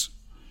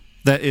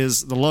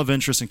is the love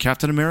interest in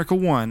Captain America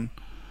 1,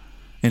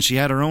 and she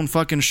had her own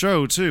fucking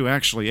show too,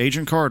 actually,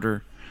 Agent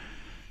Carter.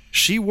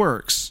 She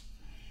works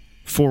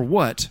for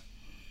what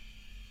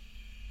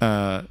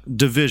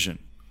division?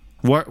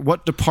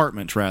 What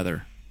department,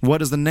 rather?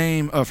 What is the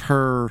name of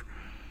her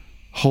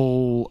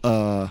whole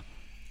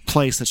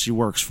place that she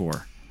works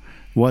for?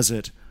 Was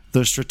it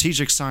the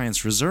Strategic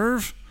Science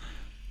Reserve,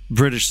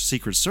 British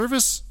Secret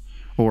Service,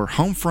 or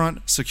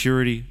Homefront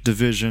Security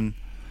Division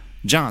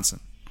Johnson?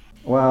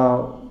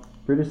 Well,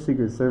 British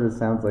Secret Service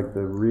sounds like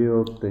the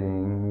real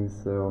thing,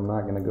 so I'm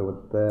not going to go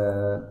with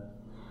that.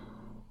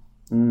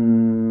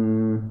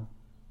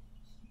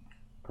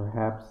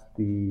 Perhaps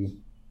the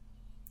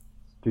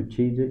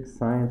Strategic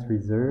Science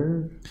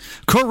Reserve?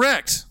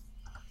 Correct!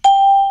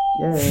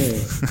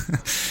 Yay!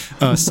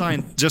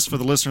 Just for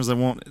the listeners that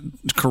won't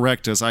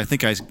correct us, I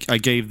think I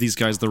gave these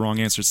guys the wrong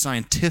answer.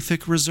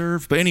 Scientific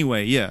Reserve? But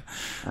anyway, yeah.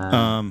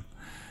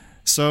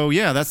 So,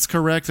 yeah, that's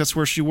correct. That's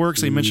where she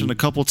works. They mentioned a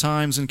couple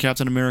times in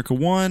Captain America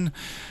 1.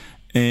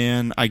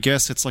 And I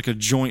guess it's like a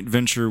joint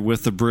venture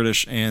with the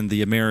British and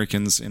the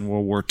Americans in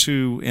World War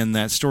II in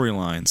that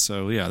storyline.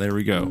 So, yeah, there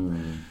we go.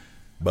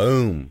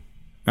 Boom.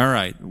 All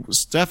right.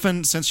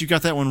 Stefan, since you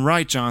got that one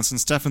right, Johnson,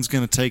 Stefan's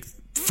going to take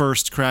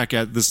first crack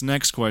at this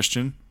next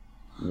question.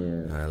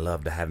 Yeah. I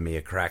love to have me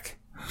a crack.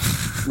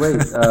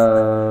 Wait,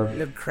 A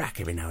little crack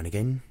every now and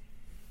again.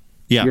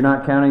 Yeah. you're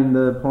not counting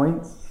the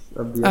points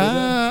of the other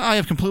guy? I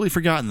have completely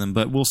forgotten them,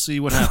 but we'll see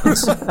what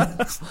happens.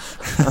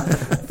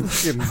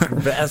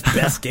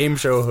 best game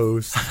show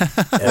host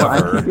Well,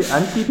 ever.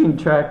 I'm keeping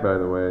track, by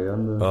the way.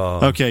 On the...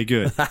 Okay,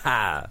 good.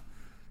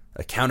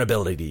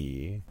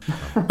 Accountability.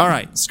 All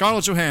right.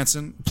 Scarlett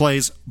Johansson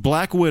plays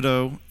Black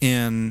Widow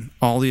in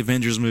all the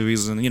Avengers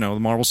movies and, the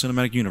Marvel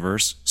Cinematic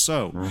Universe.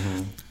 So,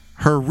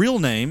 her real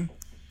name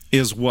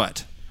is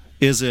what?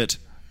 Is it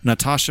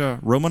Natasha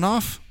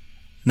Romanoff,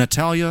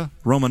 Natalia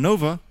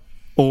Romanova,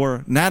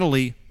 or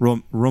Natalie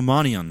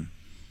Romanian?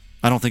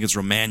 I don't think it's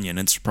Romanian.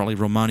 It's probably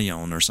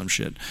Romanion or some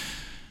shit.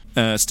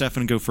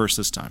 Stefan, go first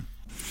this time.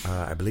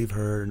 I believe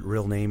her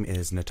real name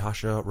is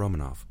Natasha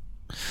Romanoff.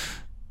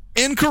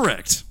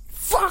 Incorrect.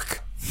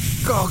 Fuck!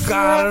 Oh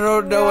God, I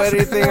don't know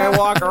anything. I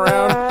walk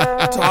around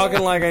talking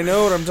like I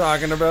know what I'm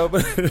talking about,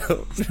 but I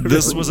don't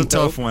This was a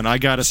tough one, I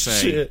gotta say.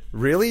 Shit.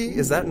 Really?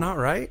 Is that not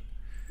right?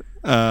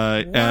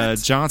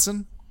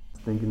 Johnson?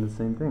 Thinking the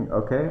same thing.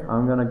 Okay,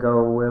 I'm gonna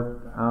go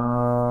with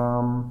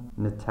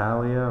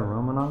Natalia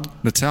Romanov.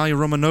 Natalia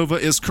Romanova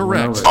is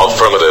correct.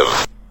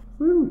 Affirmative.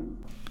 Woo.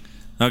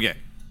 Okay.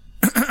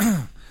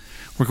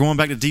 We're going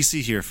back to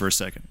DC here for a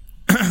second.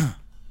 All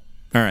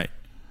right.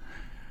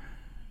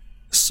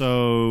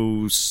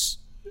 So,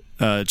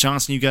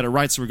 Johnson, you got it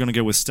right, so we're going to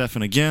go with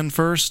Stefan again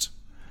first.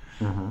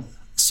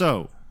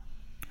 So,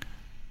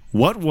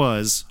 what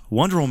was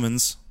Wonder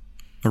Woman's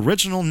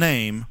original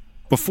name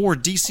before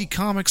DC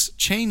Comics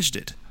changed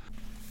it?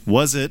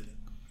 Was it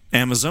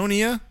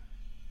Amazonia,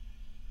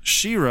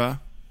 She-Ra,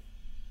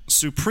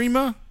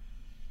 Suprema,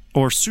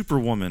 or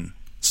Superwoman?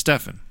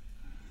 Stefan.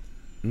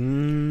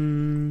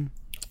 I'm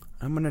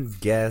gonna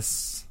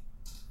guess.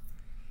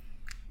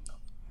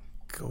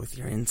 Go with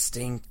your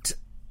instinct.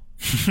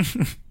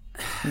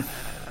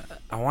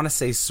 I want to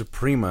say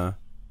Suprema.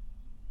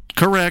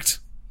 Correct.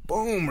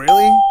 Boom!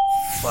 Really?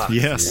 Fuck.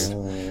 Yes.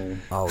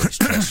 Always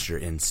trust your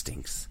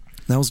instincts.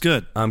 That was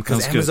good.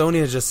 Because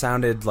Amazonia just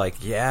sounded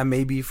like,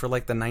 maybe for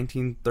like the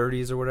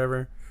 1930s or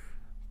whatever.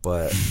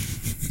 But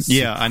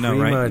yeah, I know,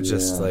 right? Suprema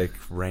just like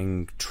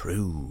rang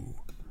true.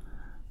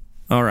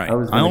 All right.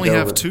 I only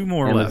have two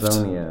more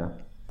Amazonia. left.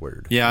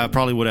 Word. Yeah, I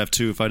probably would have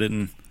two if I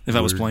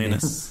was playing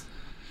it.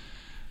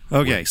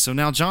 Okay, so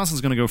now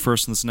Johnson's going to go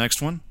first in this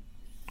next one.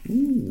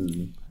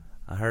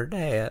 I heard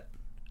that.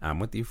 I'm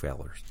with you,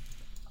 fellers.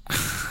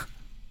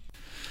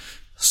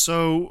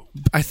 So,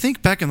 I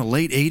think back in the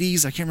late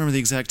 80s, I can't remember the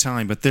exact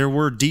time, but there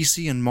were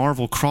DC and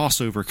Marvel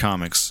crossover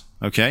comics,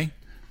 okay?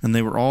 And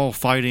they were all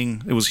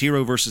fighting. It was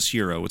hero versus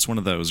hero. It's one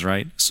of those,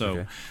 right?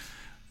 So,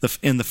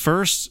 in the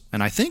first,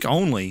 and I think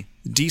only,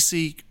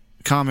 DC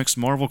Comics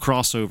Marvel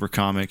crossover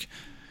comic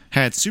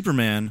had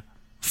Superman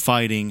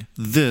fighting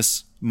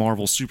this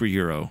Marvel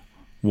superhero.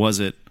 Was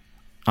it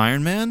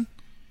Iron Man,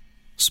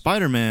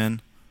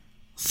 Spider-Man,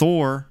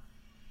 Thor,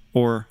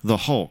 or the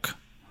Hulk?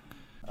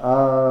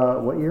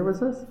 What year was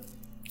this?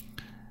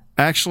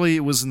 Actually,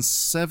 it was in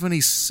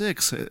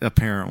 76,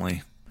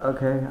 apparently.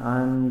 Okay,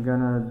 I'm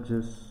gonna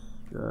just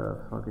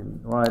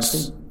fucking. Well, I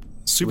think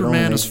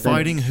Superman is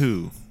fighting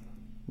who?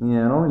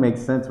 Yeah, it only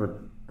makes sense with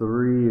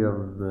three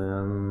of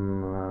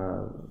them.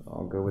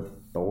 I'll go with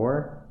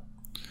Thor.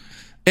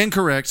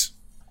 Incorrect.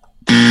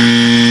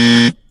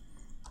 That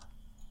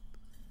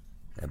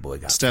boy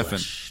got Stefan.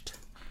 flushed.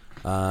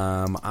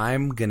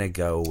 I'm gonna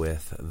go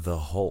with the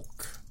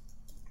Hulk.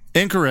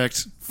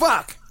 Incorrect.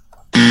 Fuck.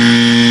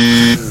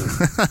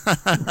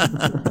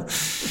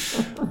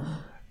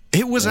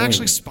 It was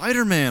actually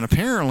Spider-Man,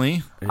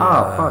 apparently.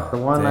 Oh fuck, the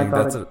one Dang,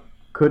 I thought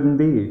couldn't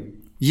be.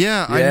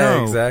 Yeah, I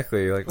know.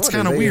 Exactly. Like, It's what,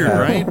 kind do of they weird, have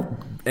right?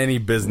 Any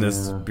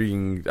business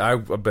being? I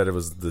bet it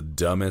was the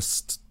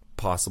dumbest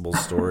possible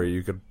story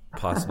you could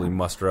possibly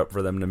muster up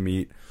for them to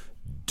meet.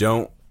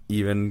 Don't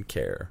even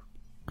care.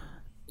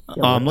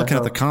 I'm looking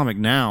at the comic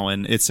now,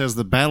 and it says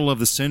the Battle of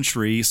the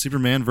Century,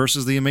 Superman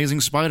versus the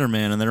Amazing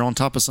Spider-Man, and they're on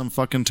top of some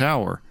fucking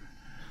tower.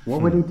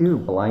 What would he do?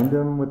 Blind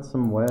him with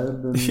some web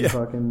and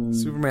fucking...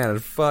 Superman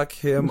would fuck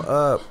him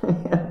up.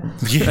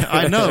 Yeah,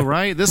 I know,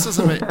 right? This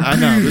isn't... I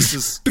know, this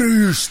is...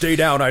 Stay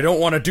down. I don't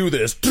want to do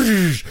this.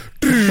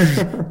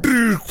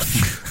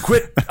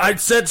 Quit. I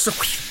said so.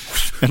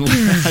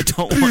 I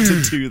don't want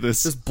to do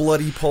this. This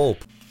bloody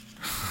pulp.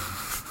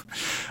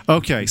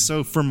 Okay,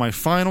 so for my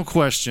final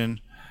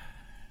question,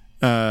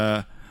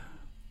 what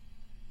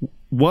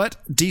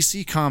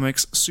DC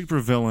Comics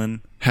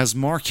supervillain has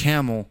Mark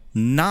Hamill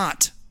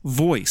not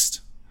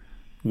voiced?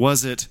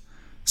 Was it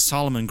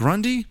Solomon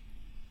Grundy,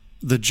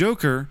 the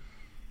Joker,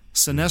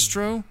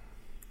 Sinestro,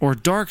 or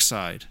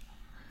Darkseid?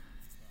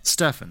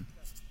 Stefan.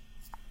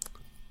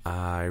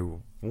 I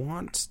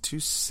want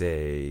to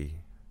say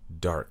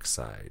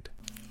Darkseid.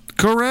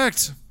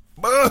 Correct.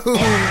 Boom,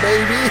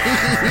 baby!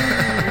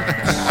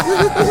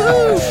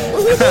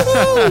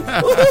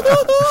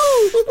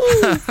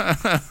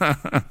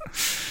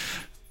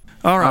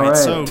 All right. All right.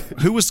 So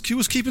who was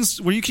keeping?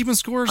 Were you keeping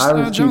scores, I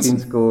was Johnson?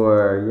 keeping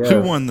score, yes.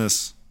 Who won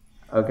this?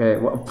 Okay,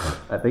 well,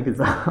 I think it's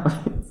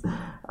obvious.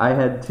 I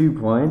had 2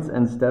 points,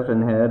 and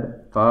Stefan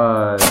had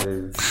 5.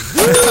 I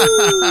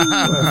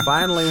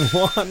finally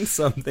won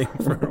something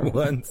for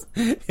once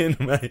in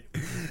my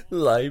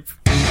life.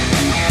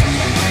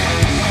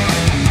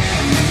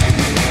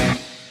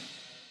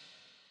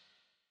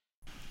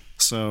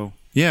 So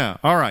yeah,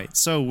 all right.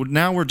 So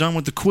now we're done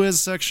with the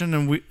quiz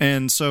section,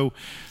 and so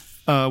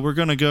we're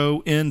gonna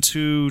go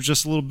into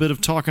just a little bit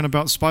of talking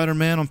about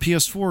Spider-Man on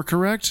PS4.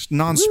 Correct?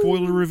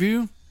 Non-spoiler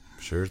review.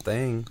 Sure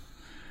thing.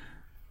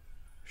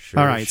 Sure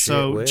all right. shit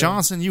So will.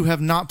 Johnson, you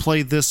have not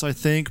played this, I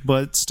think,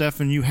 but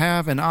Stefan, you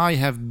have, and I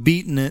have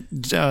beaten it.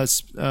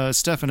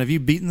 Stefan, have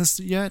you beaten this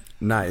yet?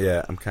 Not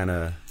yet. I'm kind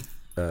of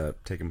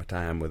taking my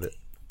time with it.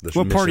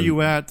 What part are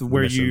you at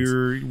where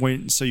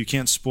so you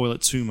can't spoil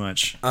it too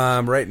much?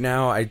 Right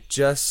now, I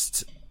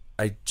just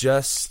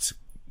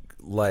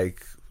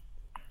like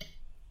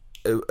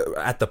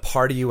at the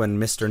party when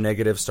Mr.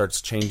 Negative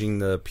starts changing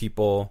the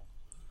people.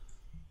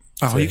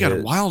 Oh, you got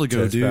a while to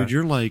go, dude.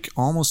 You're like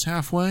almost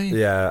halfway.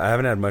 Yeah, I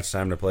haven't had much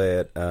time to play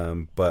it,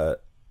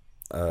 but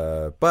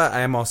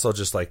I am also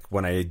just like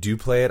when I do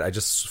play it, I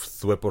just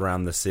thwip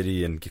around the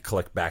city and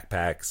collect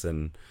backpacks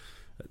and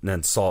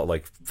then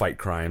fight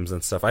crimes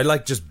and stuff. I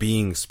like just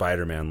being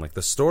Spider-Man. Like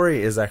the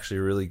story is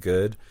actually really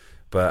good,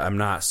 but I'm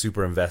not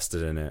super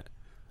invested in it.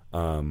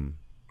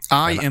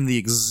 I am the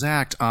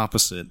exact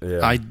opposite.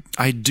 Yeah.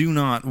 I do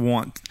not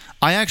want.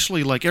 I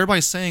actually like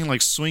everybody's saying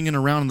like swinging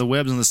around in the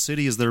webs in the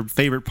city is their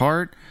favorite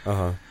part.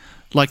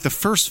 Like the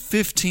first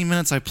 15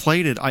 minutes I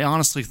played it, I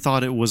honestly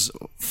thought it was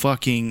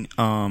fucking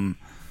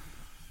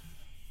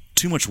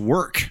too much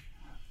work.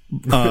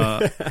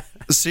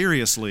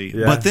 Seriously.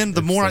 Yeah, but then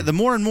the more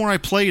and more I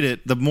played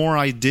it, the more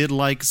I did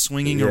like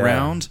swinging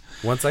around.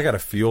 Once I got a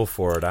feel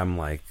for it, I'm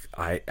like,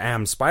 I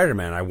am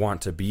Spider-Man. I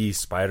want to be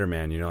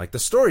Spider-Man. You know, like the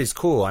story's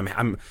cool.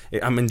 I'm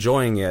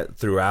enjoying it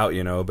throughout.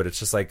 You know, but it's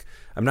just like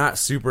I'm not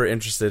super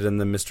interested in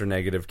the Mr.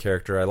 Negative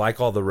character. I like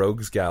all the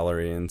rogues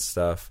gallery and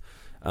stuff.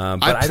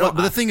 But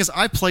the thing is,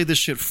 I play this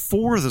shit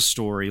for the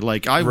story.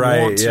 Like I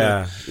want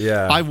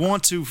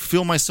to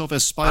feel myself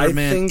as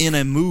Spider-Man in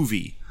a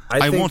movie.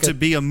 I want to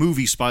be a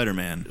movie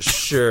Spider-Man.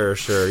 Sure,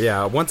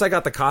 yeah. Once I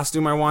got the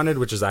costume I wanted,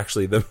 which is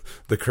actually the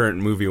current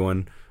movie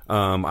one,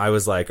 I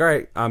was like, all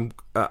right,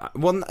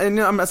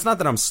 it's not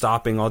that I'm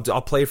stopping.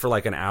 I'll play for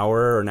like an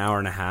hour or an hour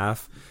and a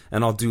half,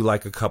 and I'll do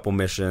like a couple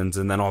missions,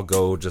 and then I'll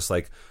go just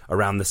like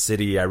around the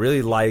city. I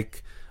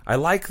like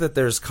that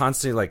there's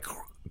constantly like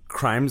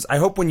crimes. I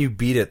hope when you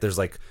beat it, there's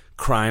like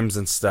crimes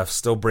and stuff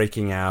still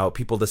breaking out,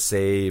 people to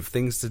save,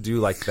 things to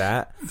do like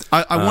that.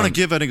 I want to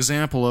give an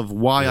example of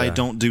why I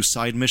don't do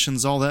side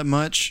missions all that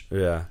much.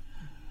 Yeah.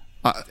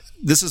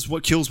 This is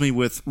what kills me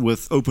with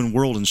open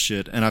world and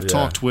shit, and I've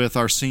talked with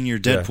our senior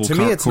Deadpool to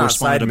me, it's not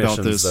side about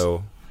missions, this.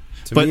 Though.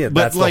 To me,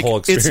 that's like, the whole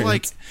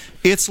experience.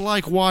 It's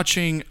like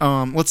watching,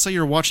 let's say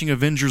you're watching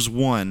Avengers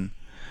 1,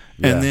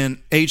 and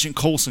then Agent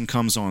Coulson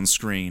comes on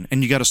screen,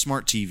 and you got a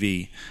smart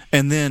TV,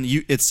 and then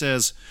it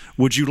says,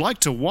 "Would you like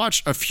to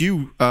watch a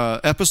few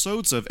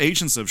episodes of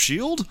Agents of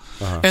S.H.I.E.L.D.?"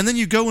 And then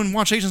you go and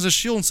watch Agents of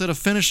S.H.I.E.L.D. instead of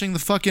finishing the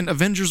fucking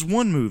Avengers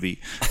 1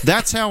 movie.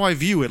 That's how I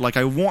view it. Like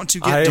I want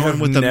to get done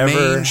with the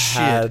main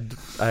shit.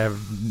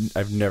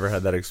 I've never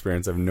had that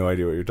experience. I have no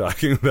idea what you're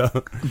talking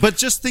about. But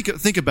just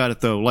think about it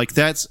though. Like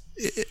that's.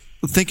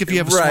 Think if you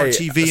have a smart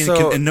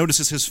TV and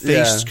notices his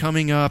face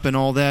coming up and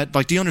all that.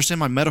 Like, do you understand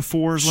my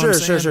metaphors? Sure.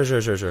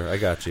 I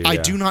got you. I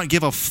do not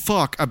give a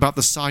fuck about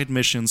the side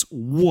missions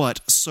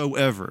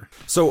whatsoever.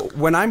 So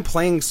when I'm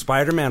playing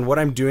Spider-Man, what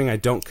I'm doing I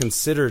don't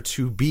consider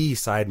to be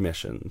side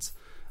missions.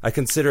 I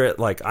consider it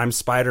like I'm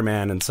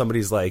Spider-Man and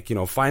somebody's like, you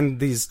know,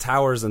 find these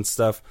towers and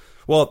stuff.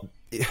 Well,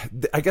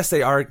 I guess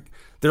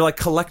they're like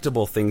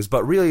collectible things,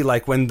 but really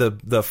like when the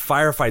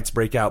firefights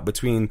break out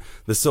between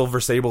the Silver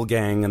Sable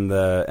gang and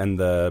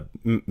the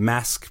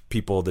mask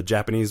people, the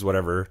Japanese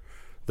whatever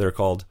they're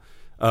called,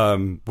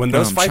 when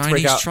those fights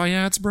break out, Chinese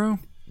triads, bro.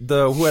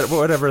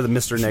 Whatever the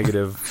Mr.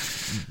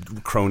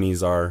 Negative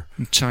cronies are,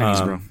 Chinese,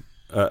 bro.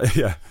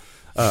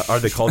 Are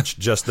they called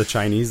just the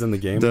Chinese in the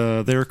game?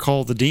 They're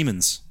called the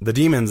demons. The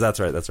demons. That's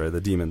right.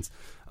 The demons.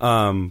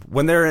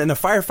 When they're in a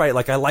firefight,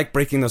 like I like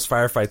breaking those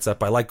firefights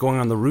up. I like going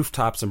on the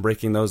rooftops and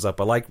breaking those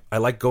up. I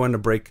like going to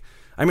break.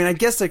 I mean, I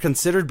guess they're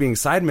considered being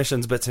side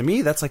missions, but to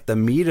me, that's like the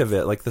meat of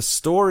it. Like the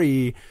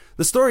story's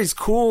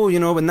cool, you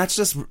know, and that's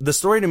just the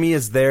story to me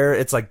is there.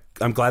 It's like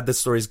I'm glad this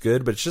story's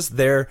good, but it's just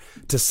there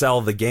to sell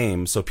the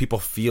game, so people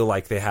feel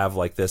like they have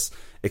like this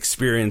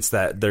experience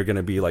that they're going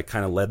to be like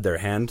kind of led their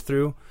hand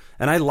through.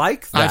 And I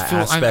like that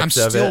aspect of it. I'm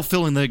still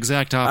feeling the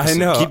exact opposite.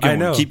 I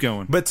know. Keep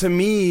going. But to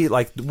me,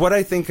 like what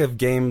I think of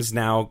games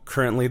now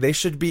currently, you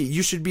should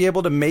be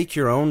able to make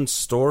your own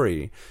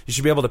story. You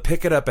should be able to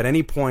pick it up at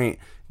any point,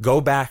 go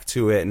back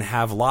to it, and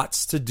have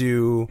lots to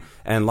do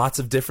and lots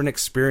of different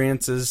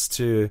experiences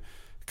to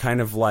kind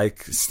of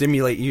like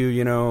stimulate you,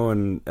 you know,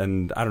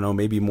 and I don't know,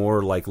 maybe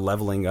more like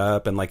leveling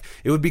up, and like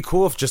it would be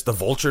cool if just the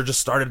Vulture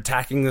just started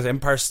attacking the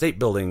Empire State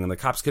Building and the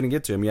cops couldn't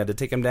get to him. You had to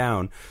take him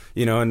down,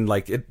 you know, and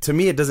like to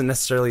me, it doesn't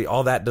necessarily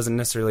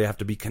have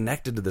to be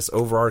connected to this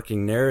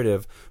overarching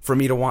narrative for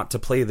me to want to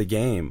play the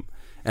game.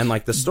 And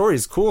like the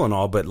story's cool and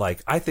all, but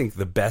like I think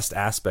the best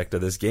aspect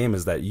of this game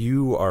is that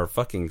you are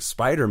fucking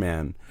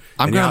Spider-Man.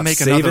 I'm gonna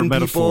make another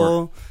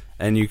metaphor.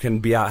 And you can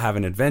be out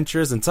having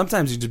adventures, and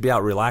sometimes you just be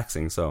out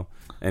relaxing. So,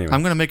 anyway.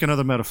 I'm going to make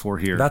another metaphor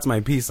here. That's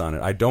my piece on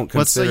it. I don't consider...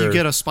 Let's say you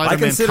get a Spider-Man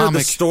comic... I consider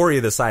the story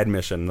the side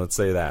mission, let's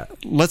say that.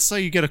 Let's say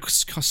you get a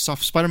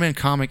Spider-Man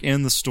comic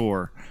in the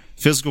store,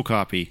 physical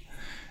copy,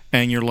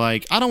 and you're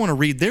like, I don't want to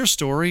read their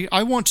story.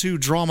 I want to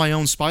draw my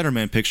own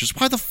Spider-Man pictures.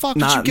 Why the fuck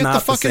did you get the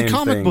fucking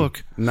comic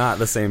book? Not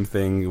the same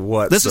thing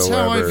whatsoever. This is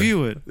how I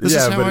view it. This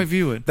is how I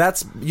view it.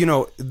 That's, you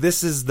know,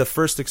 this is the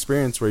first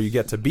experience where you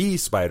get to be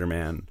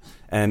Spider-Man.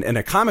 And in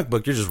a comic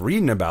book, you're just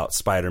reading about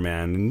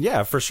Spider-Man. And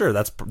yeah, for sure,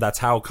 that's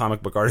how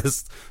comic book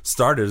artists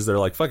started. Is they're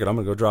like, fuck it, I'm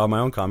going to go draw my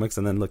own comics.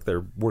 And then look,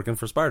 they're working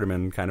for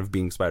Spider-Man and kind of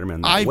being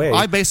Spider-Man that way.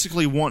 I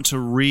basically want to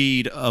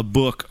read a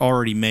book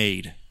already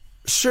made.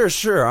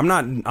 Sure. I'm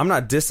not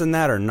dissing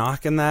that or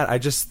knocking that. I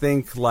just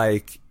think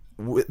like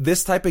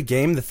this type of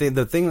game, the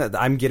thing that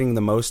I'm getting the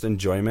most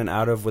enjoyment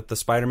out of with the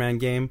Spider-Man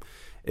game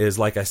is,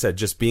 like I said,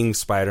 just being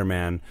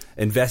Spider-Man,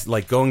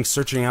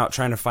 searching out,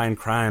 trying to find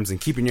crimes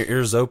and keeping your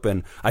ears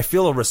open. I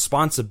feel a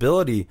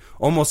responsibility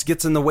almost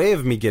gets in the way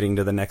of me getting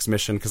to the next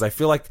mission, because I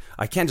feel like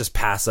I can't just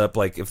pass up,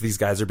 like, if these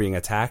guys are being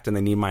attacked and they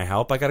need my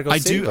help, I gotta go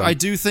save them. I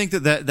do think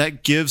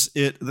that gives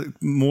it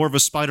more of a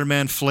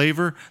Spider-Man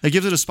flavor. It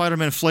gives it a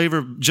Spider-Man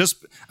flavor.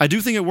 I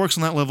do think it works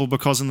on that level,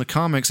 because in the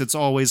comics, it's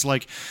always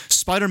like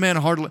Spider-Man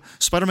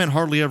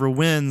hardly ever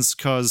wins,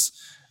 because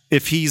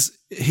if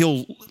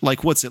he'll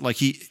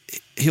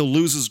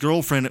lose his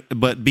girlfriend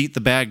but beat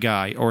the bad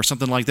guy or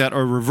something like that,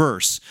 or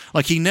reverse.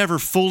 Like, he never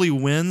fully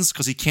wins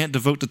because he can't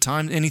devote the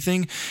time to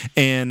anything,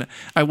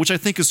 which I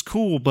think is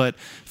cool. But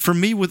for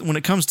me, when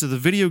it comes to the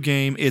video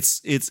game,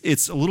 it's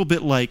a little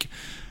bit like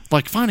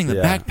finding the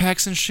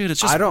backpacks and shit.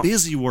 It's just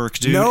busy work,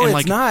 dude. No, and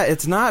it's not.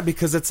 It's not,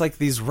 because it's like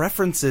these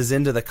references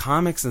into the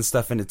comics and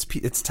stuff, and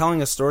it's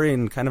telling a story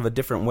in kind of a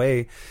different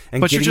way.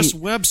 But you're just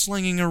web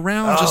slinging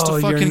around just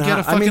to fucking get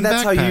a fucking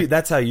backpack.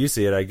 That's how you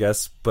see it, I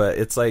guess. But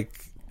it's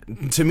like,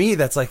 to me,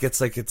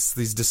 it's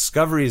these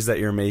discoveries that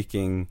you're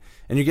making,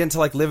 and you're getting to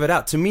like live it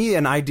out. To me,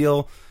 an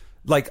ideal.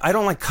 Like, I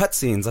don't like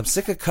cutscenes. I'm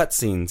sick of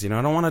cutscenes. You know,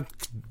 I don't want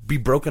to be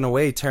broken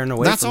away, tearing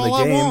away from the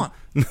game.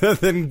 That's all I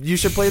want. Then you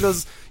should play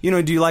those. You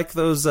know, do you like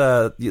those?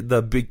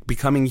 The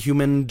Becoming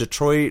Human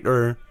Detroit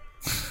or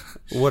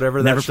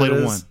whatever that shit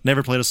is?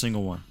 Never played a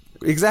single one.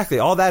 Exactly.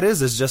 All that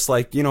is just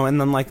like, you know, and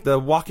then like the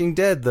Walking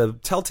Dead, the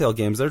Telltale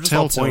games. They're just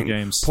all point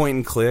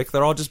and click.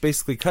 They're all just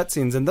basically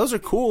cutscenes, and those are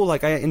cool.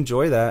 Like, I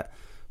enjoy that.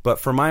 But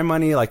for my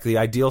money, like, the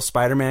ideal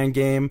Spider-Man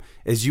game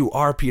is you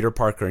are Peter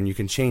Parker, and you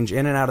can change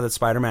in and out of the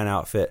Spider-Man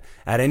outfit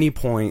at any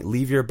point,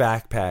 leave your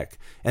backpack,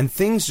 and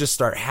things just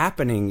start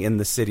happening in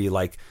the city.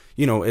 Like,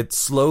 you know, it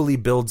slowly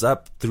builds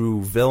up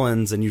through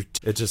villains, and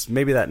it just,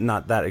 maybe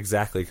not that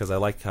exactly, because I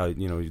like how,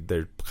 you know,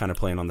 they're kind of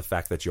playing on the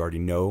fact that you already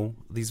know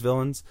these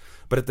villains.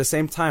 But at the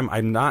same time,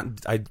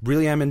 I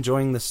really am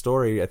enjoying the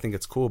story. I think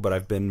it's cool, but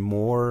I've been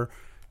more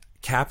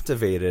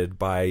captivated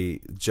by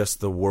just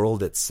the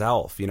world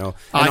itself, you know.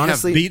 And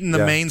honestly, have beaten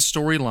the main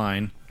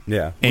storyline.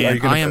 Yeah,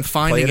 and I am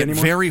finding it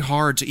very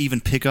hard to even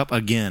pick up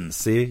again.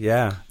 See,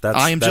 yeah,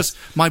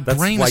 my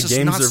brain is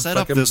just not set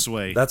up this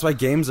way. That's why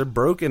games are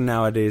broken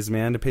nowadays,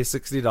 man. To pay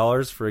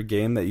 $60 for a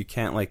game that you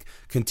can't like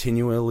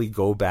continually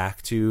go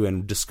back to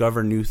and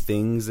discover new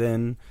things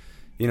in.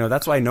 You know,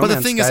 that's why No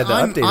Man's Sky, the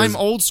update is I'm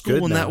old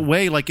school in that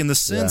way. Like, in the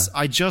sense,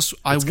 I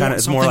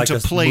want something to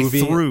play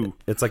through.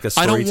 It's like a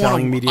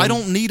storytelling medium. I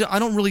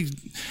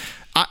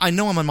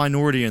know I'm a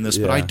minority in this,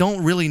 but I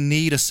don't really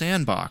need a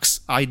sandbox.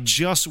 I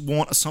just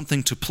want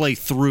something to play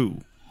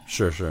through.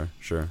 Sure.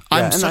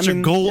 I'm such a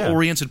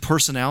goal-oriented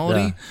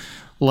personality. Yeah.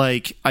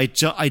 Like, I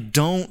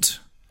don't...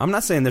 I'm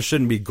not saying there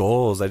shouldn't be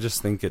goals. I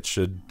just think it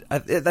should... I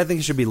think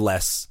it should be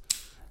less...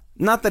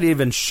 Not that it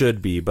even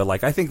should be, but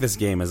like, I think this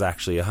game is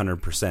actually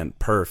 100%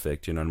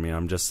 perfect. You know what I mean?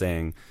 I'm just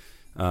saying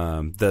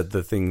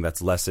the thing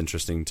that's less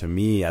interesting to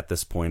me at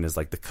this point is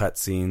like the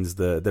cutscenes.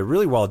 They're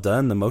really well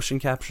done. The motion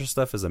capture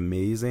stuff is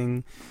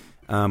amazing.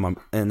 I'm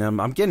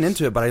getting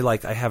into it, but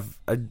I have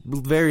a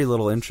very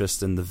little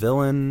interest in the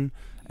villain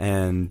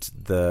and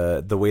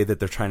the way that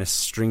they're trying to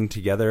string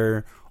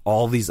together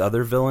all these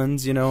other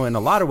villains. You know, in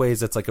a lot of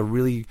ways, it's like a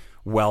really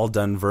well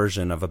done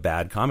version of a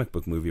bad comic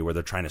book movie where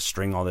they're trying to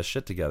string all this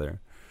shit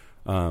together.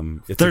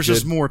 There's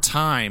just more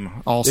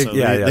time. Also,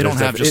 they don't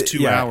have just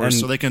 2 hours,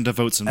 so they can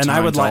devote some time.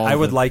 And I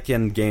would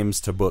liken games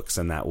to books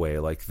in that way.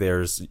 Like,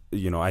 there's,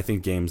 you know, I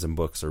think games and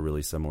books are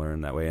really similar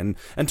in that way. And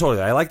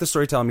totally, I like the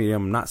storytelling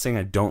medium. I'm not saying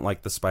I don't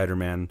like the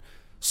Spider-Man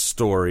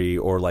story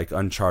or like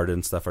Uncharted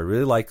and stuff. I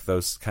really like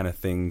those kind of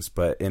things,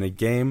 but in a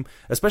game,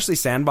 especially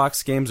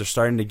sandbox games, are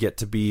starting to get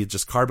to be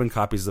just carbon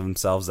copies of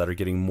themselves that are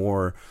getting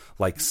more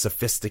like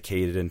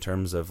sophisticated in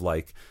terms of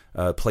like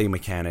play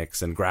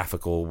mechanics and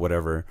graphical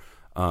whatever,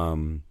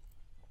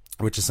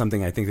 which is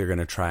something I think they're going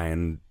to try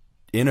and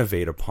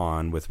innovate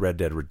upon with Red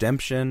Dead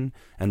Redemption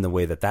and the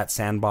way that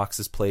sandbox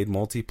is played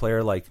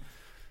multiplayer. Like,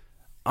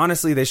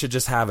 honestly, they should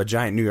just have a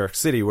giant New York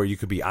City where you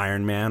could be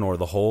Iron Man or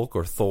the Hulk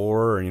or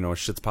Thor, or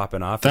shit's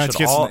popping off. That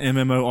gets an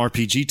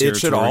MMORPG territory. It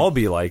should all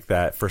be like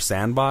that for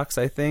sandbox,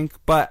 I think.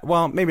 But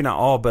well, maybe not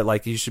all, but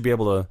like you should be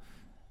able to.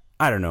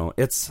 I don't know.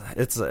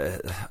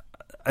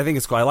 I think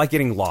it's cool. I like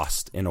getting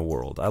lost in a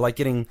world. I like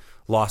getting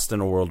lost in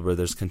a world where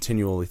there's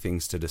continually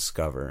things to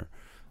discover.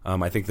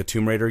 I think the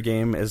Tomb Raider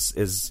game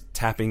is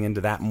tapping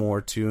into that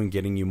more too, and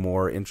getting you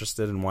more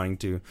interested in wanting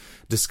to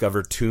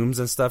discover tombs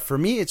and stuff. For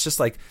me, it's just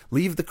like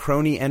leave the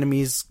crony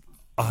enemies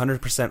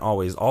 100%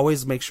 always.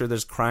 Always make sure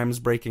there's crimes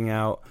breaking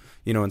out.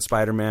 In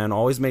Spider-Man,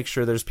 always make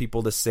sure there's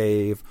people to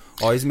save.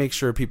 Always make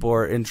sure people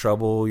are in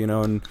trouble.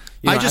 And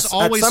I just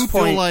always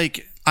feel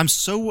like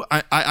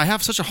I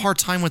have such a hard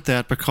time with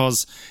that,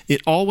 because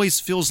it always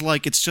feels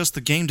like it's just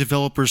the game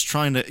developers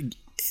trying to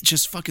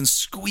just fucking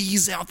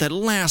squeeze out that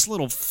last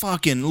little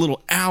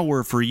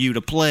hour for you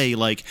to play.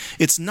 Like,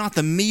 it's not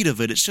the meat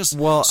of it. It's just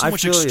so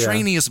much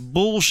extraneous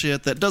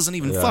bullshit that doesn't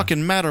even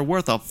fucking matter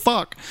worth a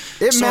fuck.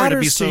 It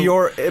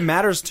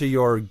matters to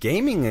your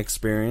gaming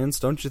experience,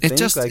 don't you think?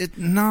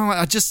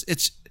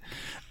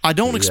 I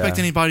don't expect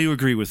anybody to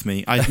agree with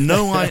me. I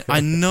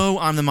know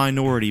I'm the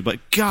minority, but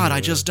God,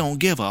 I just don't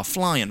give a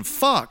flying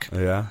fuck.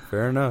 Yeah,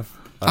 fair enough.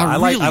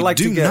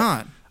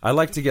 I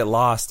like to get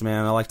lost,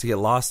 man. I like to get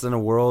lost in a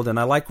world, and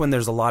I like when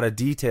there's a lot of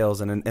details.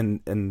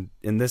 And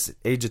in this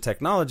age of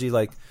technology,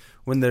 like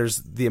when there's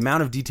the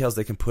amount of details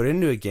they can put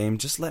into a game,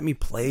 just let me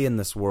play in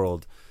this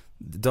world.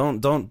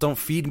 Don't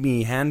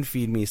hand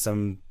feed me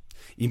some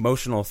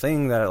emotional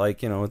thing that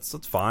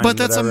it's fine. But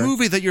that's whatever. A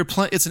movie that you're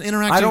playing. It's an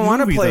interactive movie. I don't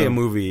want to play a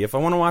movie. If I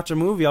want to watch a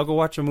movie, I'll go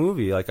watch a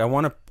movie. Like I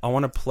want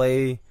to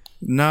play.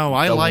 No,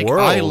 I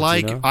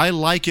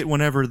like it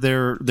whenever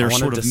they're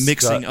sort of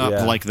mixing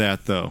up like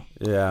that, though.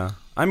 Yeah.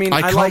 I mean,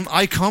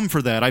 I come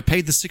for that. I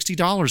paid the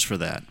 $60 for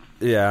that.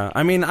 Yeah,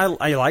 I mean, I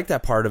like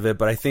that part of it,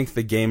 but I think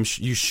the game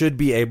you should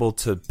be able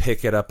to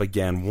pick it up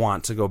again,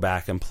 want to go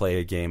back and play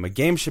a game. A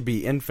game should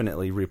be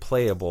infinitely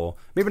replayable.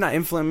 Maybe not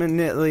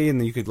infinitely, and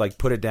then you could like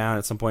put it down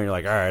at some point. You're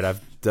like, all right,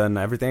 I've done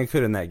everything I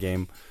could in that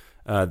game.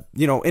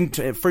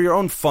 For your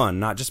own fun,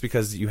 not just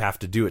because you have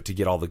to do it to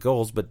get all the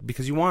goals, but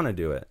because you want to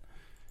do it.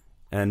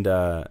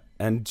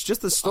 And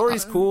just the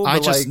story's cool. I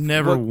just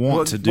never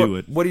want to do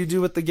it. What do you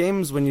do with the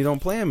games when you don't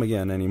play them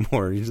again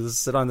anymore? You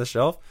just sit on the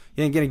shelf.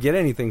 You ain't gonna get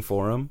anything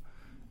for them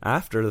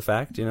after the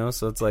fact,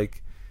 So it's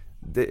like,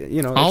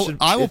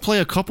 I will play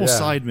a couple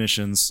side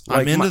missions. Like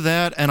I'm into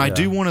that, and I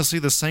do want to see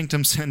the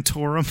Sanctum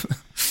Sanctorum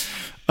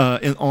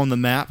on the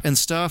map and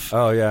stuff.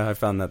 Oh yeah, I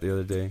found that the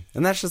other day,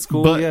 and that's just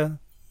cool.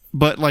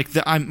 But like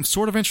I'm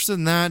sort of interested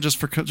in that just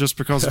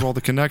because of all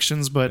the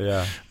connections. But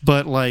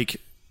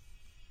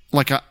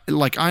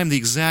Like I'm the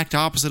exact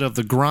opposite of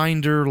the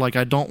grinder. Like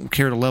I don't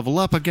care to level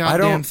up a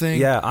goddamn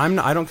thing. Yeah,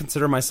 I don't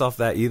consider myself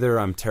that either.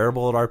 I'm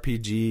terrible at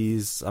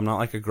RPGs. I'm not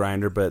like a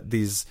grinder, but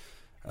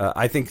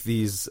I think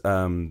these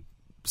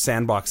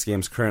sandbox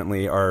games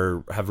currently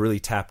have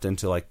really tapped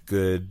into like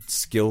good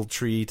skill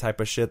tree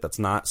type of shit that's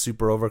not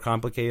super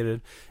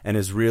overcomplicated and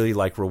is really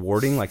like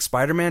rewarding. Like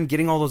Spider-Man,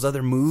 getting all those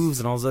other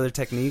moves and all those other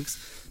techniques,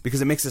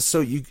 because it makes it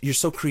so you're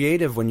so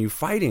creative when you're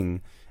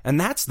fighting. And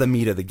that's the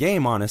meat of the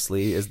game,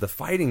 honestly, is the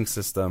fighting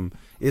system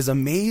is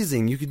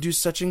amazing. You could do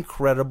such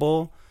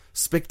incredible,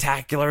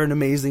 spectacular, and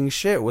amazing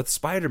shit with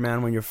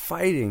Spider-Man when you're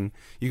fighting.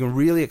 You can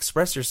really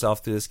express yourself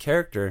through this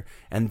character,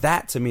 and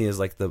that, to me, is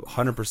like the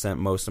 100%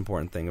 most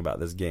important thing about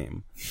this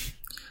game.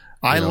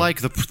 I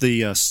like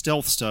the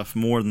stealth stuff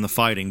more than the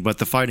fighting, but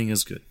the fighting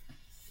is good.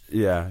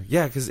 Yeah,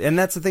 and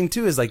that's the thing,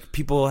 too, is like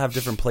people have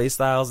different play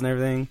styles and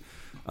everything.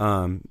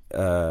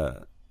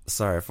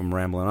 Sorry if I'm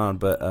rambling on,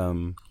 but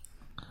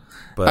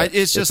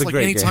it's just like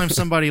anytime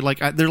somebody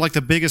they're like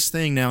the biggest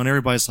thing now, and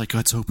everybody's like, oh,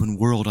 it's open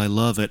world, I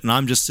love it, and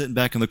I'm just sitting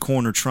back in the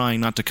corner trying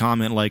not to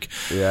comment. Like,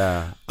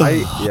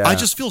 I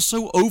just feel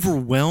so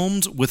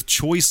overwhelmed with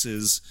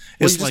choices.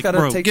 It's like,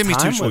 bro, give me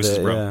two choices,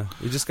 bro. Yeah.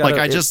 You just got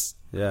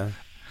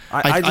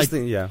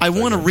I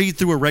want to read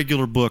through a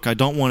regular book. I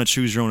don't want to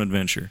choose your own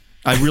adventure.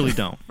 I really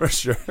don't. For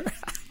sure.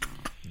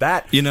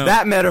 That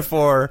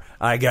metaphor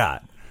I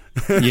got.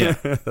 Yeah,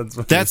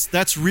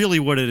 that's really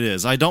what it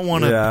is. I don't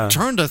want to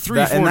turn to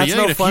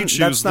 348 if you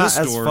choose this door. That's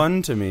not as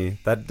fun to me.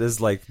 That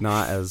is like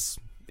not as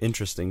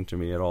interesting to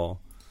me at all.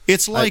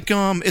 It's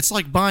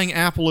like buying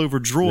Apple over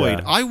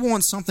Droid. Yeah. I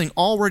want something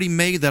already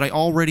made that I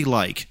already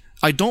like.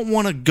 I don't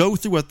want to go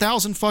through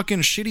 1,000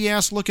 fucking shitty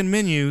ass looking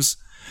menus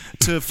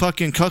to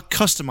fucking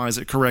customize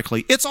it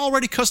correctly. It's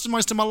already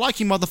customized to my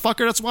liking,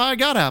 motherfucker. That's why I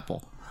got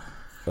Apple.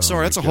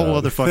 Sorry, that's a whole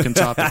other fucking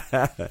topic.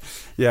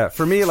 Yeah,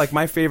 for me, like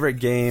my favorite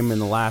game in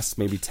the last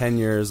maybe 10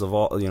 years of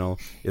all,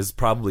 is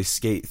probably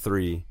Skate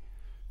 3.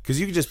 Because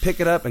you could just pick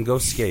it up and go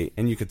skate,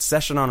 and you could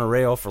session on a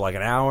rail for like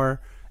an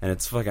hour, and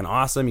it's fucking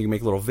awesome. You can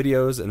make little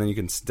videos, and then you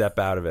can step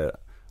out of it.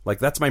 Like,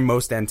 that's my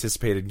most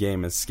anticipated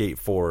game is Skate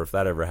 4, if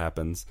that ever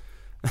happens.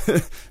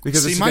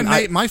 Because see,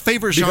 my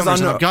favorite genre,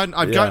 and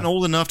I've gotten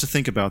old enough to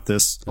think about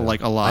this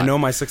like a lot. I know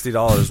my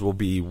 $60 will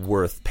be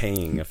worth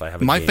paying if I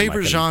have a my game.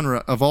 favorite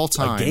genre of all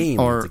time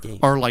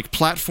are like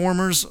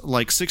platformers,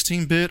 like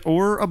 16-bit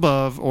or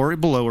above or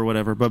below or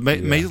whatever, but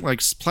like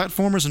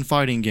platformers and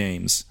fighting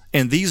games.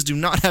 And these do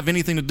not have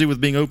anything to do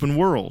with being open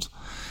world.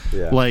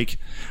 Yeah. Like,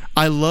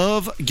 I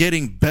love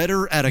getting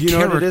better at a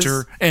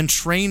character and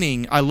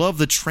training. I love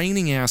the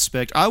training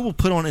aspect. I will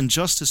put on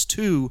Injustice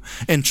 2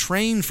 and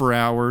train for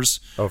hours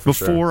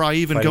before I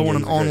even go on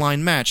an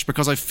online match,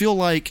 because I feel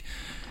like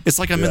it's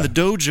like I'm in the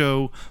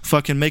dojo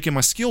fucking making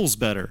my skills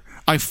better.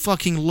 I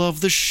fucking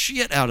love the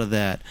shit out of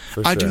that.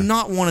 I do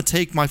not want to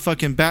take my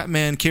fucking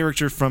Batman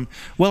character from...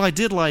 Well, I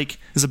did like...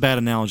 It's a bad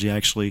analogy,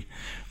 actually.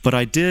 But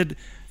I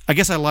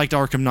guess I liked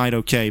Arkham Knight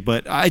okay,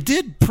 but I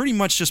did pretty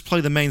much just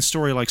play the main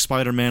story like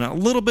Spider-Man. A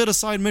little bit of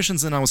side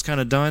missions and I was kind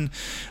of done.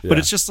 But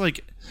it's just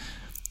like...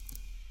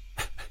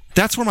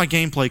 That's where my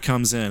gameplay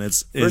comes in.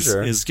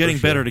 Is getting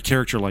better at a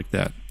character like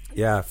that.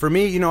 Yeah, for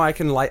me, I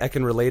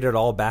can relate it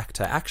all back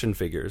to action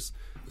figures.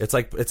 It's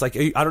like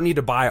I don't need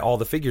to buy all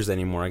the figures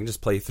anymore. I can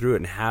just play through it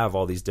and have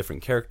all these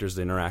different characters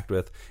to interact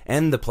with,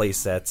 and the play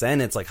sets,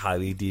 and it's like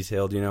highly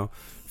detailed.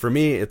 For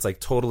me, it's like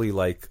totally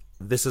like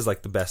this is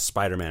like the best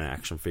Spider-Man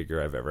action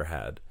figure I've ever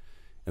had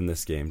in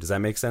this game. Does that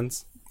make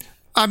sense?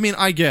 I mean,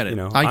 I get it.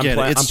 I get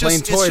it. I'm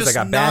playing toys. I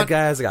got bad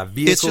guys. I got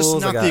vehicles. It's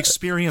just not the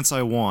experience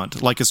I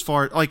want. Like, as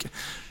far like.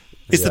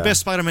 It's the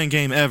best Spider-Man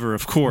game ever,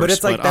 of course. But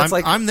it's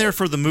like I'm there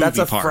for the movie part.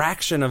 That's a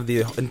fraction of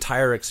the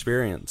entire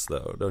experience,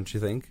 though, don't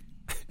you think?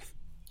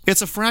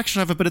 It's a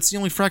fraction of it, but it's the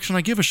only fraction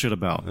I give a shit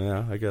about.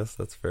 Yeah, I guess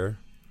that's fair.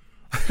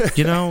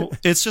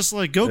 It's just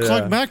like, go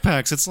collect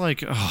backpacks. It's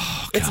like,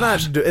 oh,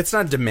 God. It's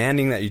not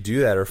demanding that you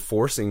do that or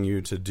forcing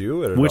you to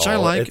do it at Which all. I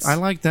like. I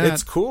like that.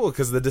 It's cool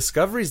because the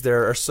discoveries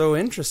there are so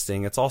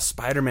interesting. It's all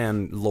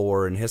Spider-Man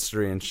lore and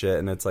history and shit,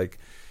 and it's like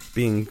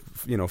being,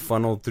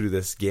 funneled through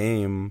this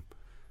game.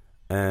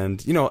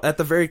 And, at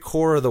the very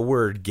core of the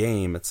word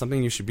game, it's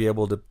something you should be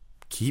able to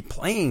keep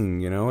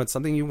playing, It's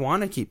something you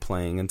want to keep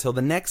playing until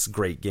the next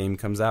great game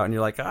comes out and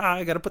you're like,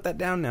 I got to put that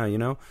down now,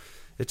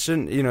 It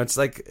shouldn't, it's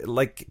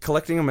like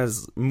collecting them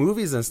as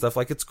movies and stuff.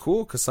 Like, it's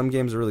cool because some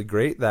games are really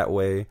great that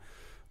way.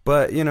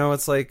 But,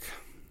 it's like,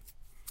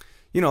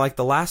 like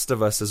The Last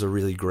of Us is a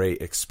really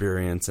great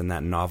experience in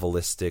that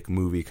novelistic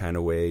movie kind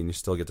of way, and you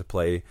still get to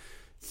play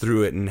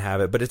through it and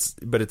have it,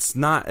 but it's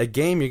not a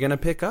game you're gonna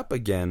pick up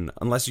again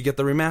unless you get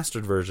the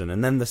remastered version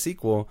and then the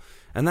sequel.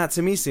 And that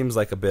to me seems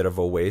like a bit of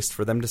a waste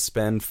for them to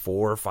spend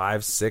 4,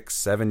 5, 6,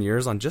 7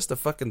 years on just a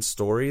fucking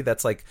story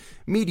that's like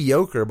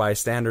mediocre by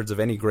standards of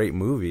any great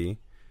movie.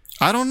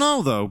 I don't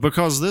know though,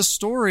 because this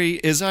story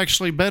is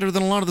actually better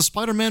than a lot of the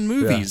Spider-Man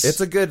movies. Yeah,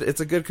 it's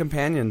a good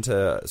companion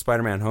to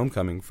Spider-Man: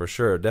 Homecoming for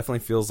sure. It definitely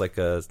feels like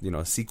a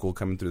sequel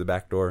coming through the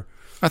back door.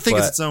 I think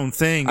it's its own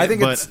thing. I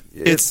think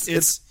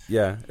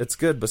it's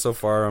good, but so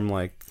far I'm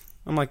like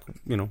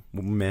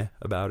meh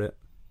about it.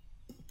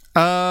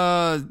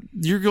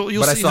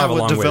 You'll see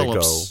how it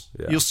develops.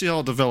 Yeah. You'll see how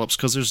it develops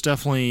because there's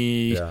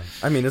definitely. Yeah,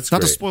 I mean it's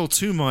not great. To spoil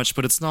too much,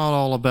 but it's not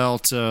all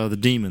about the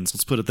demons.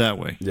 Let's put it that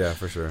way. Yeah,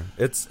 for sure.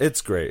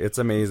 It's great. It's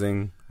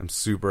amazing. I'm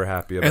super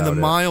happy about it. And the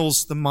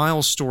Miles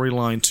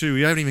storyline too.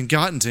 You haven't even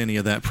gotten to any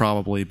of that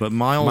probably, but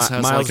Miles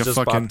has Miles like a just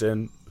fucking. Popped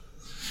in.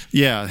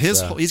 Yeah,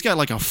 he's got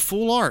like a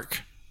full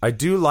arc. I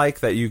do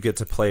like that you get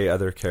to play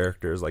other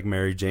characters, like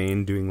Mary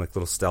Jane doing like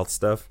little stealth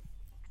stuff.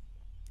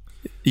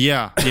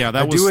 Yeah, that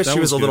I was. do wish she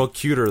was good. a little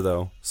cuter,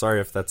 though.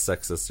 Sorry if that's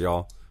sexist,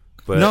 y'all.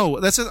 But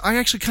no, I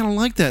actually kind of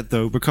like that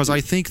though, because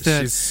I think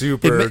that she's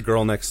super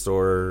girl next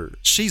door.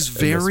 She's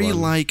very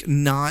like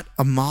not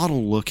a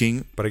model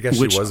looking, but I guess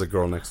she was a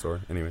girl next door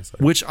anyway.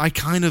 Sorry. Which I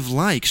kind of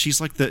like. She's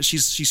like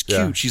she's cute.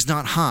 Yeah. She's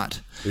not hot.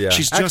 Yeah.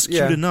 She's just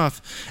cute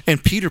enough.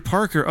 And Peter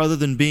Parker, other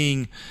than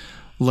being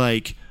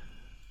like.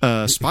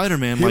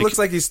 Spider-Man. He looks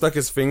like he stuck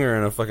his finger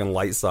in a fucking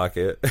light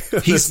socket.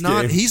 He's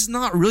not. He's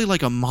not really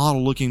like a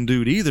model-looking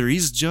dude either.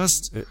 He's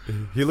just.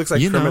 He looks like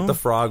Kermit the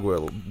Frog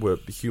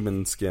with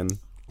human skin.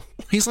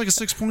 He's like a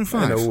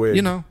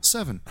 6.5.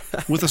 7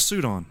 with a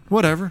suit on.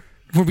 Whatever.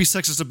 We'll be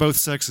sexist to both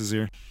sexes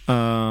here.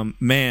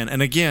 Man,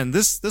 and again,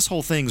 this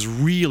whole thing's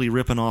really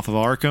ripping off of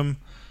Arkham.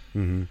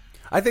 Mm-hmm.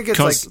 I think it's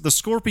like the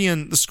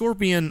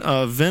Scorpion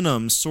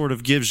Venom sort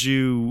of gives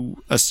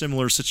you a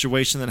similar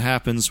situation that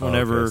happens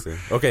whenever.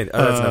 Okay,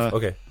 that's enough.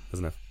 Okay, that's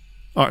enough.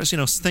 All right,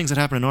 so, things that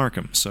happen in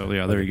Arkham. So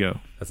yeah, there you go.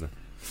 That's enough.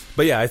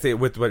 But yeah, I think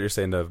with what you're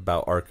saying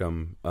about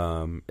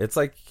Arkham, it's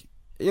like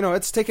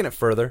it's taking it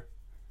further.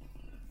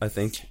 I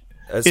think,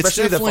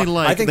 especially it's definitely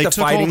I think they the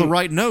took fighting, all the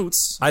right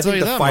notes. I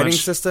think the fighting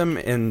system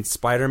in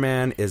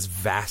Spider-Man is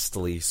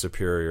vastly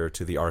superior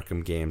to the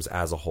Arkham games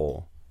as a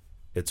whole.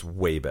 It's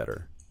way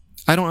better.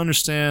 I don't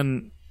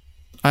understand.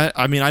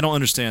 I mean, I don't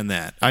understand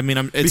that. I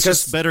mean, it's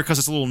just better because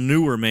it's a little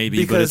newer,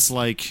 maybe. But it's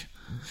like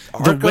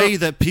the way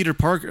that Peter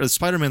Parker,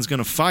 Spider-Man's going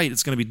to fight,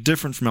 it's going to be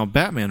different from how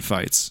Batman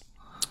fights.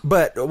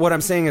 But what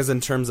I'm saying is,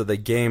 in terms of the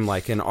game,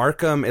 like in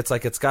Arkham, it's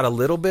like it's got a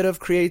little bit of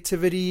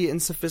creativity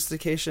and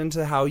sophistication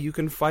to how you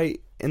can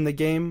fight in the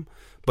game,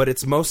 but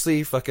it's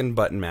mostly fucking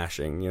button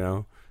mashing, you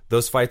know?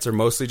 Those fights are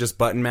mostly just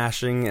button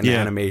mashing and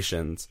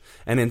animations.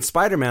 And in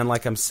Spider-Man,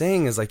 like I'm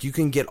saying, is like you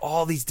can get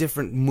all these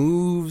different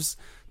moves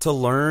to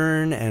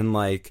learn, and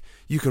like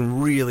you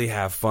can really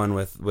have fun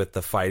with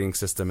the fighting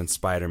system in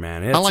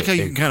Spider-Man. I like how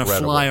you can kind of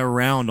fly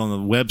around on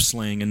the web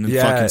sling and then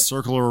fucking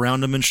circle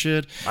around them and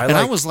shit.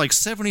 I was like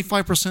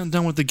 75%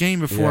 done with the game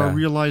before I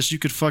realized you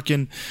could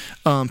fucking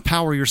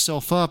power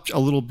yourself up a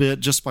little bit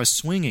just by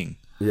swinging.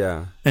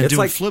 Yeah. And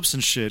doing flips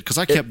and shit, because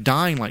I kept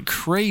dying like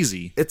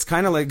crazy. It's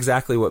kind of like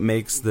exactly what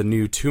makes the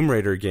new Tomb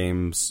Raider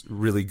games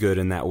really good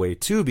in that way,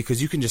 too,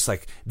 because you can just,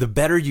 like, the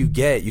better you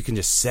get, you can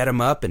just set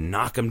them up and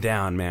knock them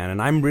down, man.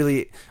 And I'm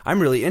really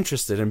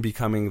interested in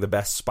becoming the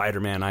best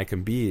Spider-Man I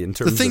can be in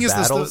terms of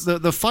battles.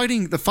 The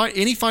thing is,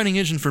 any fighting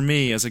engine for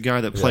me, as a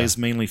guy that plays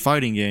mainly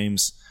fighting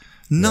games,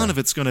 none of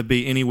it's going to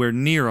be anywhere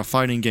near a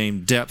fighting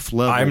game depth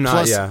level. I'm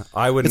not,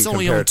 I wouldn't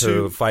compare it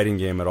to a fighting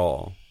game at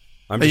all.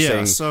 I'm just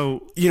saying,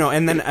 so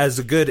and then as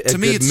a good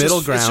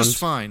middle ground, it's just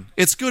fine.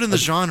 It's good in the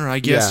genre, I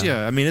guess.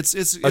 Yeah, I mean, it's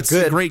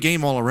a great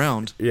game all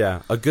around.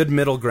 Yeah, a good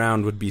middle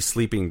ground would be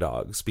Sleeping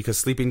Dogs, because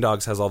Sleeping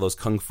Dogs has all those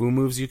kung fu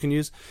moves you can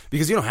use.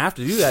 Because you don't have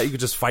to do that. You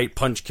could just fight,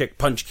 punch,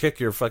 kick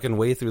your fucking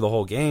way through the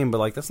whole game. But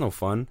like that's no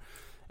fun.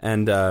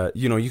 And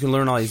you can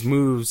learn all these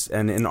moves.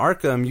 And in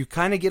Arkham, you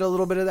kind of get a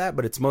little bit of that,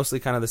 but it's mostly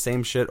kind of the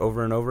same shit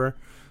over and over.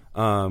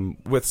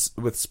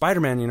 With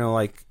Spider-Man,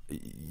 like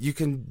you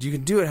can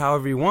do it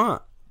however you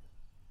want.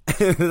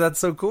 That's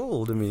so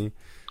cool to me.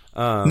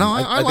 I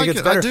think like it's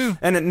it. better. I do.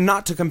 And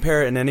not to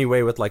compare it in any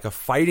way with like a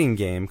fighting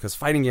game, because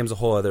fighting game's a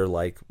whole other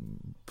like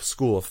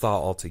school of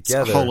thought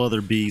altogether. It's a whole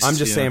other beast. I'm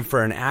just saying,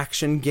 for an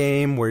action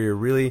game where you're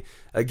really,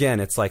 again,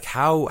 it's like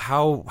how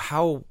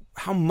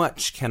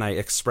much can I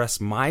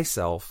express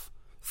myself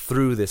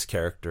through this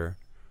character?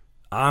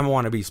 I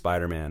want to be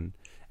Spider-Man,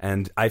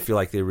 and I feel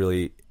like they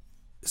really,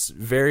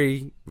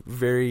 very,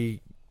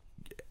 very,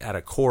 at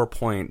a core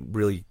point,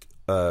 really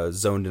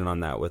zoned in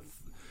on that with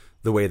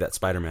the way that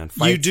Spider-Man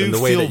fights. You do and the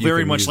way feel that you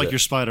very can much use like it. you're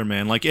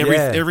Spider-Man. Like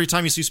every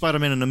time you see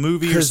Spider-Man in a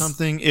movie or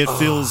something,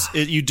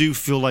 you do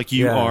feel like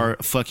you are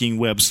fucking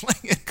web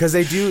slinging. Because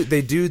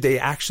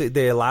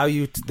they allow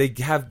you to, they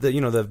have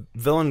the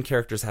villain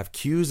characters have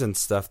cues and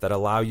stuff that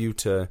allow you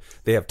to,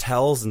 they have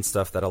tells and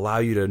stuff that allow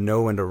you to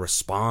know when to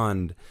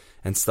respond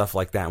and stuff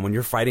like that. And when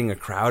you're fighting a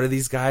crowd of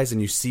these guys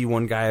and you see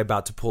one guy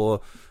about to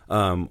pull,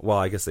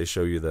 I guess they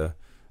show you that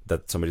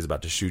somebody's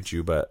about to shoot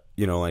you, but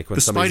like when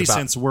the somebody's Spidey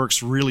sense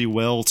works really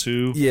well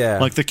too. Yeah,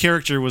 like the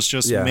character was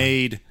just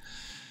made.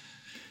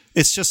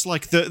 It's just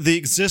like the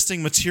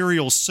existing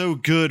material's so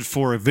good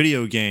for a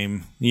video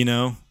game,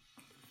 it's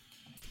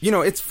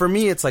for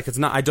me. It's like it's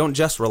not. I don't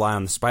just rely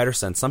on the spider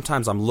sense.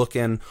 Sometimes I'm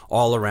looking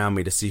all around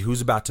me to see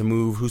who's about to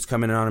move, who's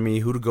coming on me,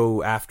 who to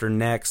go after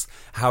next,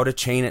 how to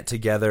chain it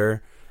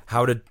together,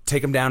 how to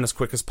take them down as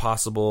quick as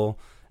possible,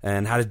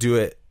 and how to do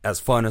it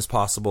as fun as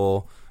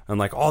possible. And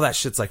like all that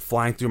shit's like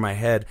flying through my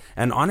head.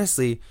 And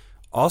honestly,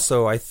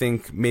 also I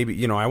think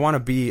maybe, I want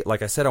to be,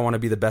 like I said, I want to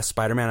be the best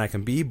Spider-Man I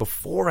can be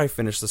before I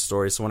finish the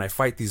story. So when I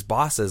fight these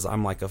bosses,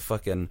 I'm like a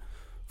fucking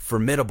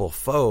formidable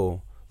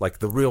foe, like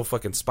the real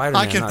fucking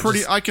Spider-Man.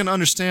 I can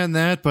understand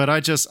that, but I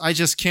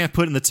just can't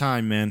put in the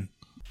time, man.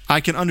 I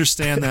can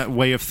understand that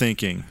way of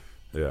thinking.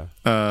 Yeah.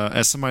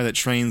 As somebody that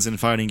trains in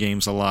fighting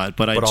games a lot,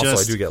 but also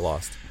I do get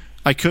lost.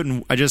 I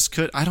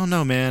don't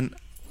know, man.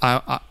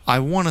 I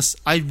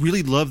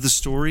really love the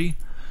story.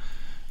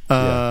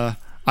 I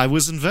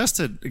was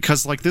invested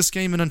because like this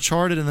game and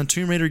Uncharted and the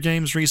Tomb Raider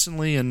games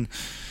recently, and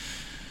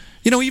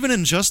even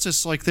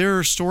Injustice, like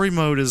their story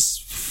mode is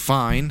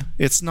fine.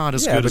 It's not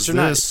as good as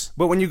this.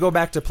 But when you go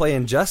back to play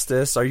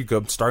Injustice, are you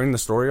starting the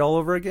story all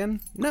over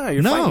again? No,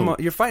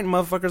 you're fighting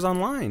motherfuckers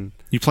online.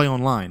 You play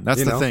online.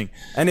 That's the thing.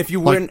 And if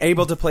you weren't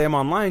able to play them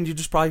online, you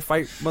just probably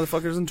fight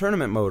motherfuckers in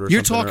tournament mode or something.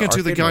 You're talking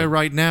to the guy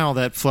right now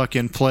that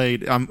fucking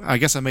played. I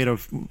guess I made a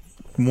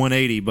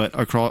 180, but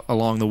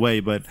along the way.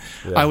 But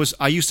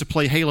I used to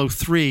play Halo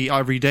 3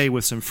 every day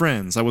with some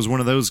friends. I was one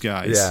of those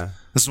guys. Yeah.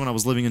 This is when I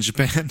was living in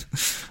Japan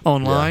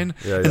online.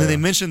 And then they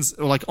mentioned,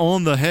 like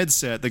on the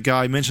headset, the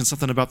guy mentioned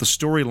something about the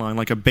storyline,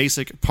 like a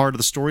basic part of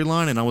the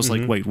storyline. And I was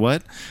like, wait,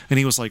 what? And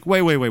he was like,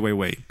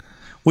 wait.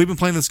 We've been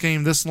playing this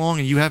game this long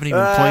and you haven't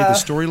even played the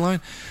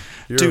storyline?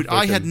 Dude,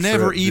 I had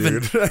never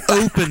even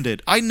opened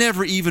it. I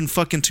never even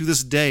fucking, to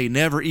this day,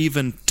 never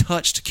even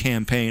touched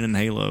campaign in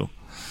Halo.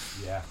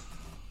 Yeah.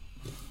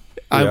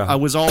 I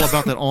was all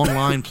about that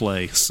online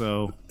play,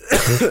 so...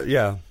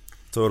 Yeah,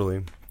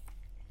 totally.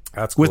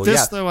 That's cool. With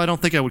this, though, I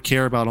don't think I would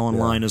care about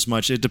online as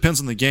much. It depends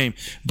on the game,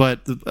 but...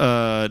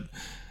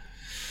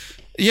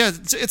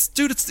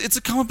 it's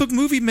a comic book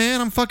movie,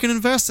 man. I'm fucking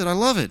invested. I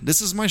love it. This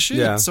is my shit.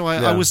 Yeah, so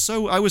I was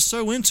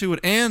so into it,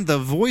 and the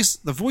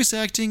voice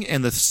acting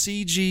and the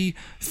CG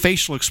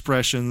facial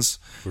expressions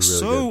really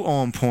so good.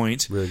 on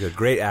point. Really good.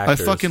 Great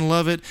actors. I fucking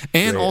love it.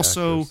 And Great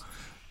also actors.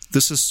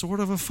 this is sort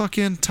of a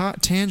fucking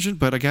tangent,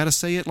 but I gotta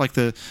say it. Like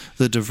the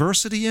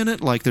diversity in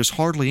it, like there's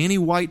hardly any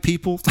white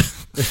people.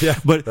 Yeah,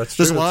 but that's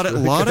there's true. a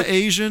lot of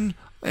Asian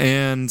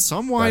and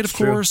some white, That's of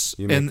true. course,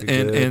 You make and a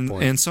good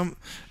point.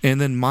 and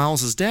then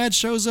Miles's dad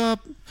shows up,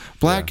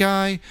 black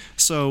guy.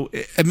 So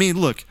I mean,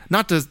 look,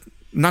 not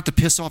to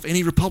piss off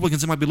any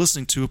Republicans that might be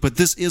listening to it, but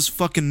this is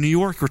fucking New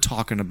York we're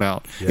talking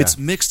about. Yeah. It's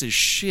mixed as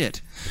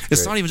shit. great.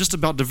 It's not even just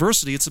about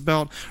diversity. It's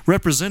about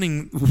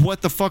representing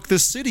what the fuck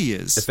this city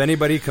is. If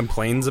anybody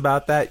complains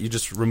about that, you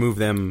just remove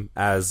them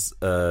as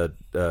a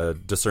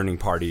discerning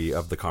party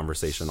of the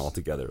conversation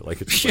altogether.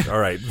 Like, it's like, all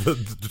right,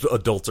 the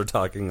adults are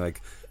talking,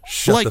 like,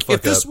 shut like the fuck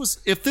if this up. was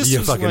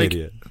you fucking like,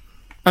 idiot.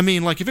 I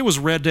mean, like if it was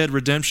Red Dead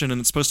Redemption and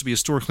it's supposed to be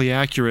historically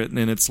accurate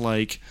and it's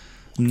like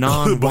A bunch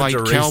non-white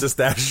of racist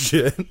ass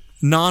shit.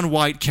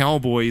 non-white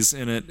cowboys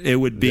in it, it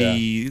would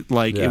be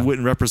it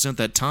wouldn't represent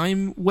that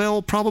time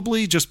well,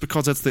 probably, just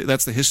because that's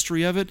the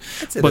history of it.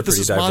 But this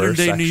is modern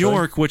day New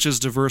York, which is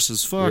diverse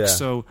as fuck. Yeah,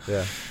 So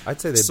yeah,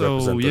 I'd say they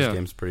represent those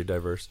games pretty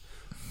diverse.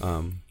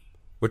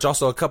 Which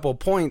also a couple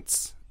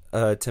points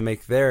to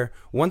make there.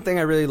 One thing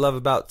I really love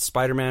about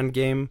Spider-Man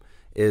game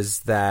is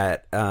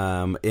that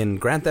in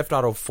Grand Theft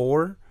Auto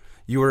 4,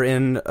 you were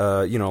in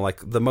like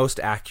the most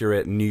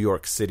accurate New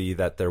York City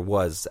that there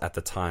was at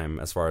the time,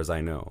 as far as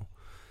I know.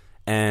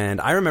 And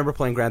I remember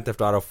playing Grand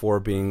Theft Auto 4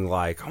 being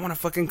like, I want to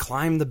fucking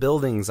climb the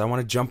buildings. I want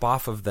to jump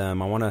off of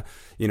them. I want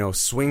to,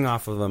 swing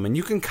off of them. And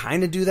you can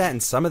kind of do that in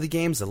some of the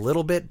games a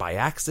little bit by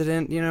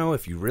accident,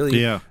 if you really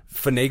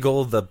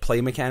finagle the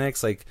play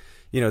mechanics. Like,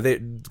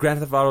 Grand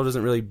Theft Auto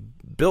doesn't really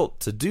built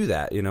to do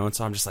that, and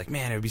so I'm just like,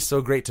 man, it would be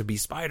so great to be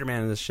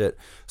Spider-Man in this shit.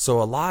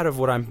 So a lot of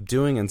what I'm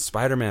doing in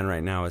Spider-Man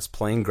right now is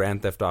playing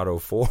Grand Theft Auto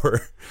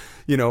 4.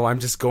 I'm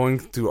just going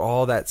through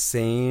all that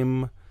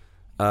same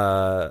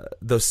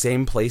those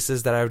same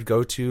places that I would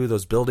go to,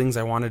 those buildings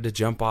I wanted to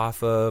jump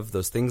off of,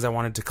 those things I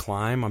wanted to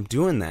climb. I'm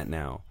doing that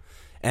now.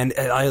 And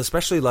I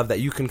especially love that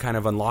you can kind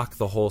of unlock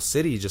the whole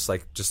city, just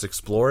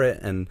explore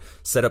it and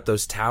set up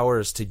those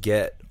towers to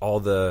get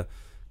all the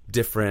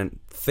different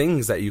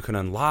things that you can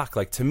unlock.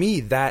 Like, to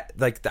me, that,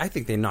 like, I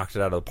think they knocked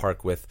it out of the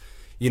park with,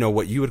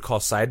 what you would call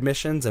side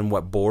missions and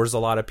what bores a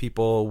lot of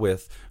people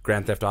with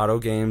Grand Theft Auto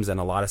games and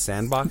a lot of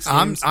sandbox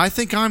games. I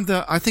think I'm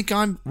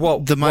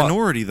the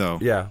minority, though.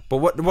 Yeah, but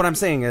what I'm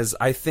saying is,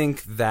 I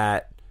think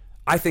that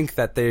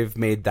they've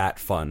made that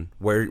fun,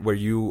 where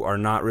you are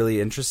not really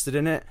interested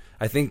in it.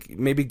 I think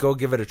maybe go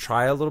give it a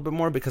try a little bit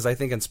more, because I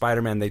think in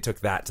Spider-Man they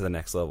took that to the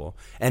next level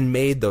and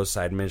made those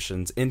side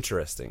missions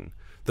interesting.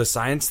 The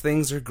science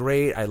things are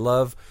great. I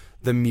love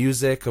the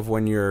music of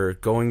when you're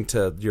going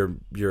to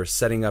you're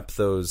setting up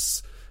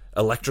those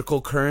electrical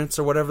currents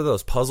or whatever,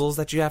 those puzzles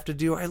that you have to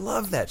do. I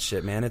love that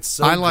shit, man. It's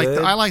so good.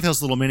 I like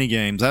those little mini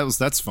games.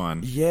 That's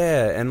fun.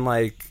 Yeah, and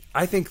like,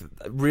 I think,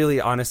 really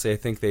honestly, I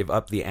think they've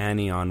upped the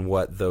ante on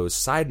what those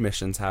side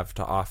missions have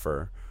to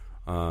offer.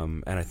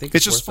 And I think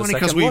it's just funny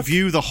because we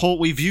view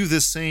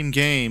this same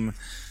game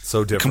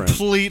so different,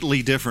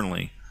 completely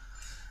differently.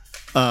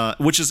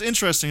 Which is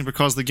interesting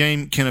because the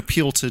game can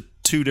appeal to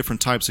two different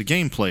types of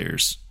game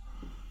players.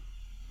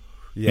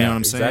 Yeah, you know what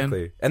I'm saying?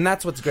 Exactly. And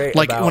that's what's great.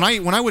 Like, about...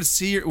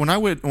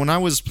 when I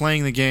was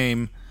playing the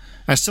game,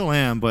 I still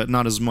am, but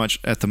not as much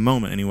at the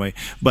moment anyway.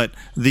 But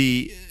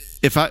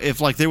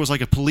if like there was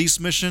like a police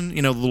mission,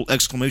 the little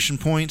exclamation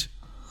point.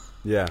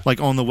 Yeah.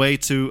 Like on the way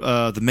to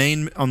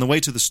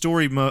the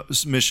story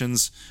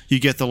missions, you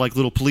get the like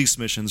little police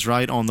missions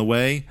right on the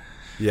way.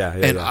 Yeah.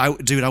 I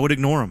would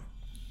ignore them.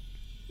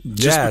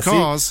 Just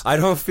because see, I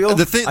don't feel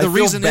the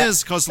reason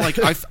is because like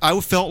I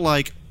felt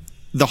like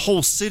the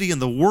whole city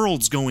and the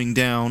world's going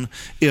down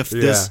if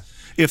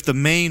the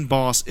main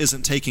boss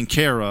isn't taken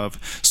care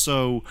of.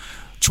 So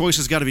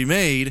choices got to be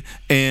made,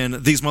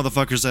 and these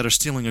motherfuckers that are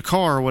stealing a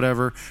car or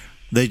whatever,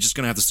 they just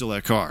gonna have to steal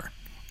that car.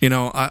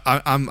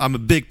 I'm a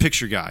big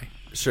picture guy.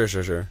 Sure.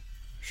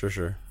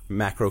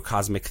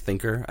 Macrocosmic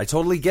thinker. I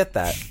totally get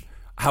that.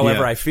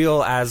 However, I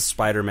feel as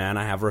Spider-Man,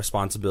 I have a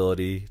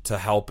responsibility to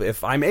help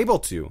if I'm able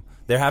to.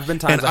 There have been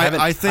times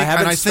I think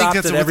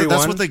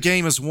that's what the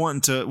game is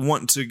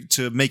wanting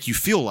to make you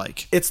feel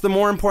like. It's the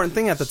more important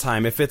thing at the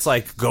time. If it's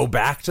like, go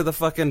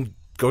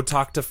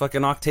talk to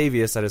fucking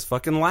Octavius at his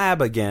fucking lab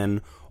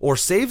again, or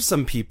save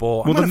some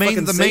people. Well,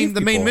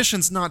 the main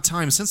mission's not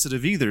time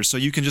sensitive either, so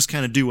you can just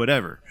kind of do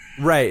whatever.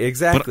 Right,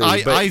 exactly.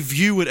 But I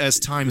view it as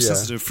time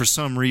sensitive for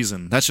some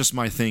reason. That's just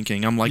my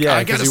thinking. I'm like,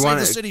 I gotta save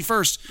the city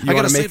first. I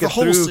gotta save the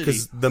whole city,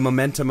 because the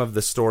momentum of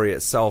the story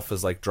itself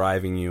is like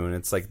driving you, and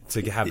it's like,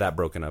 to have that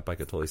broken up, I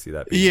could totally see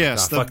that.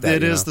 Yes, like,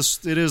 it is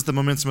the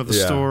momentum of the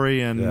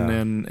story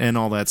and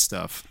all that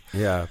stuff.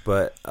 Yeah,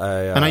 but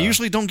I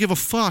usually don't give a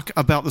fuck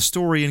about the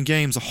story in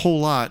games a whole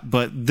lot,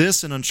 but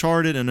this and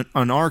Uncharted and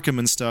Arkham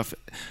and stuff,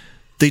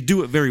 they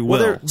do it very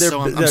well. I'm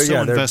so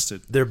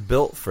invested. They're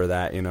built for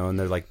that, and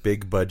they're like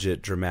big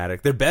budget,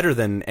 dramatic. They're better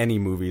than any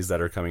movies that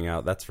are coming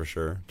out. That's for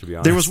sure. To be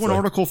honest, there was one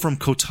article from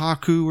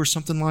Kotaku or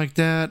something like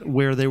that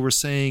where they were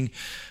saying,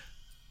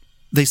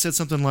 they said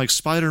something like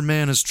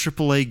Spider-Man is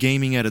AAA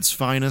gaming at its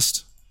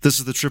finest. This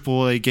is the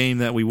AAA game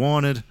that we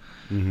wanted.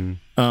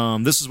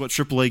 This is what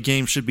AAA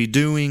games should be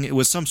doing. It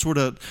was some sort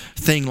of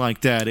thing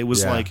like that. It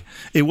was like,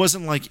 it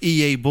wasn't like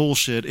EA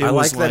bullshit. It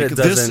was like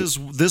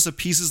this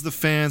appeases the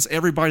fans.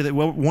 Everybody that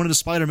wanted a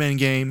Spider-Man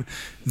game,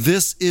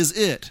 this is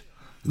it.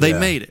 They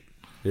made it.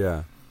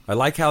 Yeah. I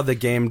like how the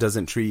game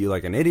doesn't treat you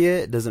like an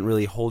idiot. It doesn't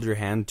really hold your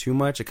hand too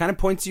much. It kind of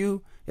points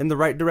you in the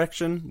right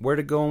direction, where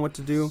to go and what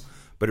to do,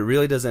 but it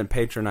really doesn't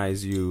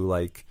patronize you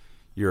like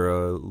you're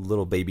a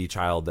little baby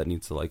child that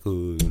needs to like,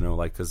 ooh, you know,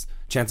 like, because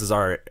chances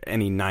are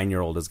any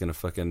 9-year-old is going to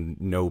fucking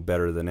know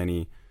better than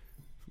any,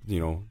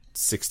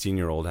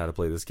 16-year-old how to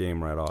play this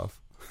game right off.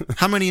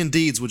 How many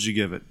Indeeds would you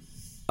give it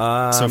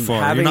so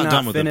far? You're not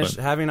done with it.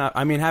 Having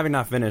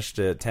not finished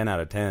it, 10 out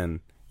of 10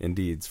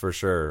 Indeeds for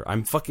sure.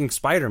 I'm fucking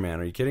Spider-Man.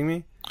 Are you kidding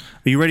me?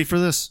 Are you ready for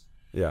this?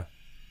 Yeah.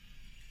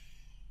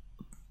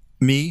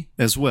 Me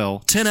as well.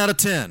 10 out of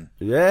 10.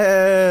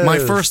 Yeah. My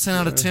first 10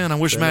 out of 10. I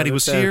wish Maddie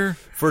was here.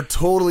 For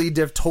totally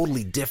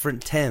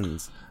different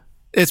 10s.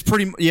 It's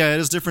it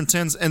is different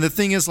 10s. And the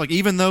thing is, like,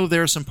 even though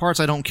there are some parts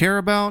I don't care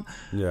about,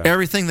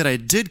 everything that I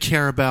did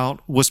care about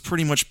was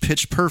pretty much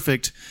pitch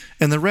perfect.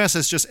 And the rest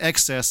is just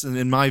excess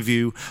in my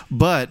view.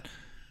 But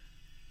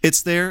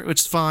it's there.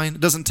 It's fine.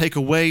 It doesn't take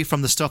away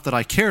from the stuff that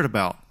I cared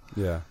about.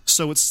 Yeah.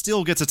 So it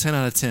still gets a 10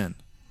 out of 10.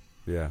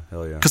 Yeah,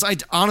 hell yeah. Because I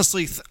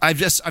honestly,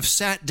 I've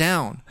sat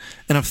down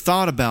and I've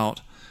thought about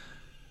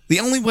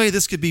the only way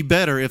this could be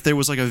better if there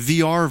was like a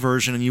VR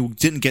version and you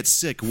didn't get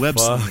sick web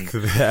slinging.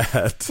 Fuck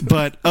that.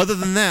 But other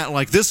than that,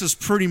 like, this is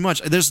pretty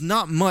much, there's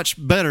not much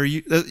better.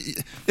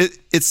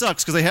 It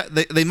sucks because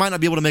they might not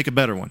be able to make a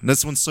better one.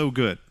 This one's so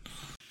good.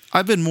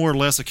 I've been more or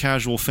less a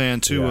casual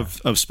fan, too,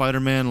 of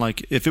Spider-Man.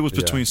 Like, if it was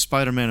between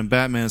Spider-Man and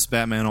Batman, it's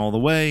Batman all the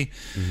way.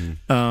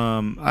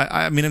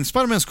 I mean, and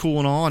Spider-Man's cool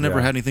and all. I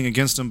never had anything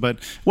against him, but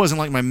it wasn't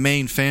like my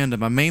main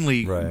fandom. I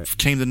mainly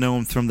came to know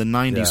him from the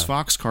 90s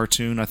Fox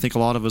cartoon. I think a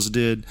lot of us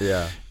did.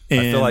 Yeah.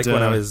 And, I feel like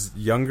when I was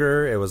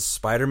younger, it was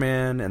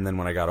Spider-Man, and then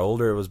when I got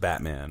older, it was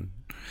Batman.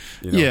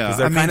 Yeah,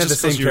 they're kind of the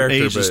same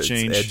character, but it's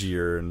changed.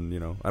 edgier,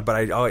 and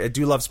But I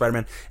do love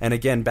Spider-Man. And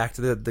again, back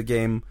to the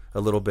game a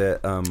little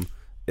bit.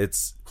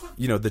 It's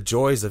the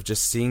joys of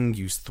just seeing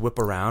you thwip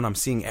around. I'm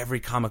seeing every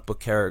comic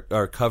book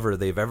cover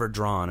they've ever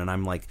drawn, and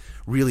I'm like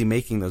really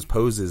making those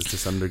poses to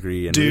some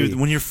degree. And dude,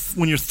 when you're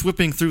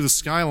thwipping through the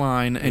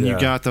skyline and you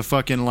got the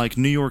fucking like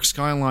New York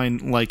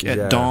skyline like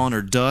at dawn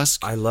or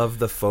dusk, I love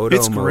the photo.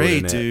 It's mode great,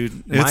 in it.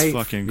 dude. It's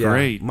fucking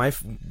great.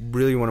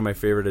 Really one of my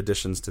favorite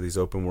additions to these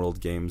open world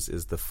games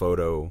is the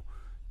photo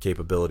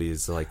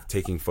capabilities, like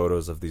taking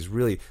photos of these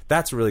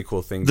that's a really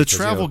cool thing. The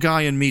travel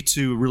guy in me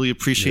too really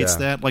appreciates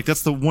that. Like,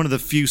 that's one of the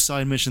few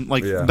side missions.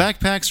 Like,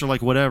 backpacks are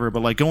like whatever,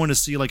 but like going to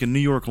see like a New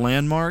York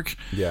landmark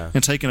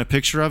and taking a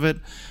picture of it,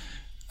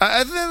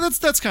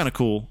 that's kind of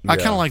cool. I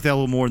kind of like that a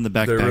little more than the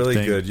backpack. They're really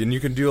thing. good, and you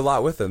can do a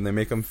lot with them. They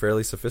make them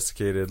fairly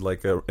sophisticated,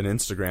 like an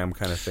Instagram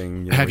kind of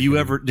thing.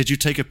 Did you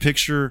take a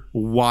picture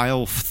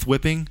while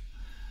thwipping?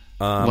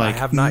 I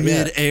have not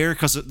mid-air,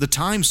 because the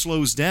time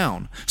slows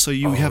down, so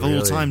you have a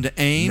little time to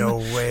aim. No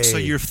way. So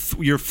you're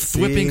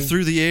thwipping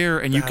through the air,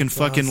 and you can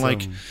fucking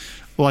awesome.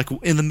 like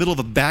in the middle of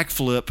a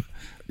backflip,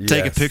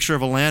 take a picture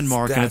of a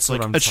landmark, and it's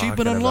like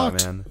achievement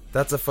unlocked. Man.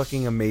 That's a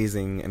fucking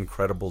amazing,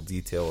 incredible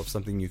detail of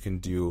something you can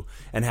do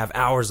and have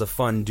hours of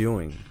fun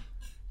doing.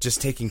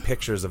 Just taking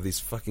pictures of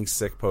these fucking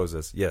sick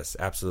poses. Yes,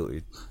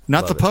 absolutely.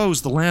 Not the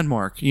pose, the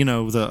landmark.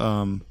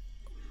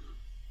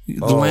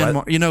 The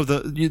landmark,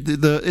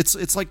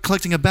 it's like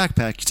collecting a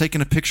backpack. You're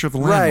taking a picture of the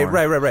landmark.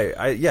 Right.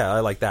 I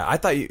like that.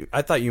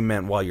 I thought you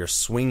meant while you're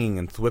swinging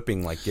and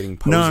thwipping, like getting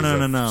poses.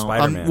 No.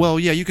 Spider-Man. Well,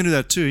 yeah, you can do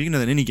that too. You can do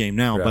that in any game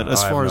now. But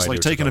as far as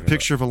like taking a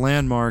picture of a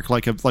landmark,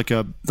 like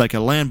a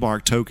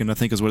landmark token, I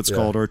think is what it's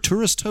called, or a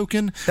tourist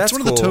token. That's one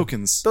of the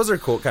tokens. Those are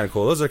kind of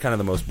cool. Those are kind of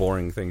the most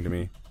boring thing to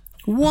me.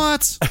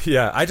 What?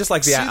 Yeah, I just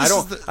like I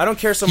don't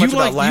care so much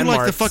about landmarks.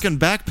 You like the fucking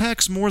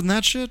backpacks more than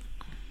that shit?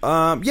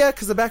 Yeah,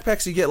 because the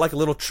backpacks, you get like a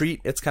little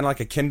treat. It's kind of like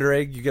a Kinder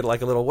Egg. You get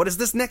like a little, what is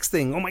this next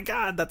thing? Oh my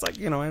god, that's like,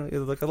 like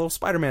a little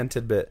Spider-Man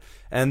tidbit.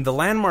 And the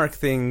landmark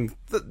thing,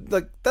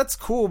 that's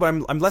cool, but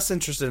I'm less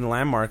interested in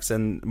landmarks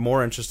and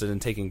more interested in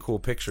taking cool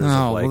pictures.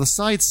 Oh, well, the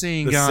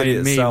sightseeing guy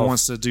in me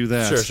wants to do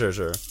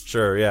that.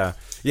 Sure, yeah.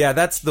 Yeah,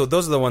 those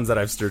are the ones that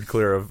I've steered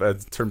clear of in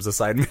terms of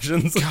side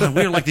missions. God,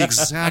 we're like the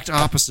exact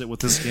opposite with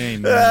this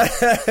game, man.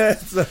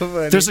 So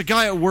funny. There's a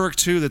guy at work,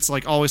 too, that's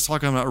like always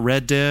talking about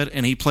Red Dead,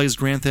 and he plays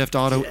Grand Theft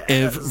Auto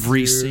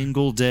every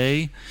single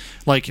day.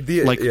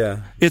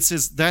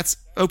 That's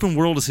open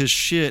world is his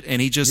shit,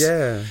 and he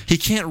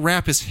can't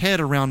wrap his head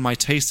around my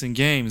taste in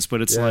games,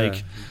 but it's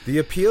like the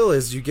appeal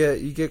is you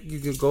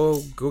can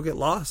go get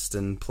lost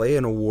and play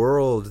in a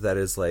world that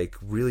is like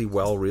really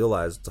well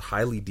realized,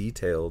 highly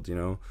detailed,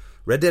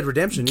 Red Dead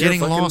Redemption. Getting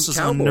lost is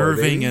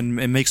unnerving and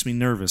it makes me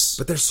nervous.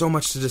 But there's so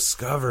much to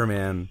discover,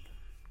 man.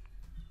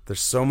 There's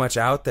so much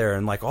out there,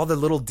 and like all the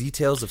little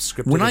details of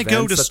scripted when I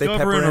go events that they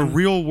discover pepper in a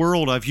real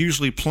world, I've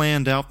usually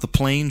planned out the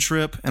plane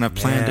trip, and I've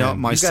planned out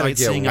my you gotta get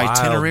sightseeing wild,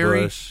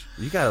 itinerary. Bush.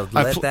 You gotta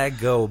let that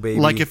go,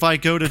 baby. Like if I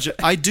go to,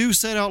 I do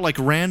set out like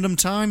random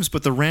times,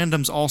 but the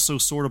random's also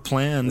sort of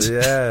planned.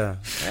 Yeah,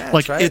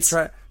 like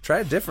try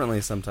it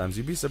differently sometimes.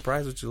 You'd be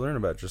surprised what you learn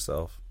about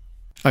yourself.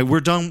 All right, we're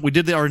done. We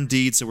did the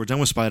R&D, so we're done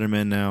with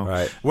Spider-Man now. All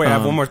right. Wait, I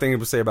have one more thing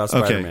to say about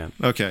Spider-Man.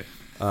 Okay.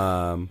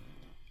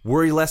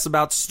 Worry less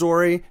about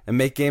story and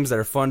make games that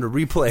are fun to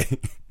replay.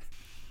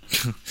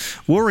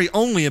 Worry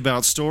only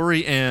about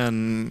story,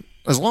 and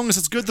as long as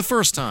it's good the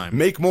first time.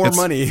 Make more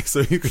money so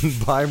you can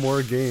buy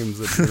more games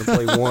that you're going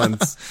to play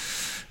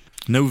once.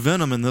 No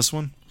Venom in this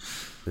one.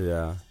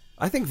 Yeah.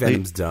 I think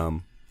Venom's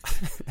dumb.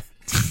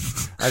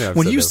 I know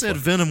when you said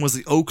Venom was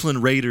the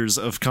Oakland Raiders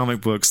of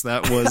comic books,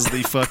 that was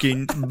the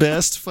fucking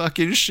best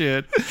fucking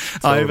shit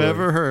I've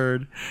ever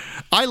heard.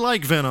 I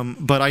like Venom,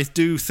 but I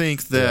do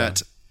think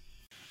that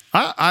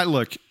I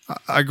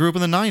grew up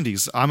in the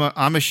 90s.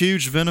 I'm a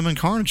huge Venom and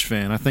Carnage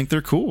fan. I think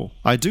they're cool.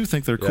 I do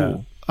think they're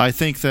cool. I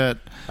think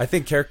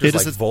characters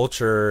like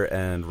Vulture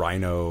and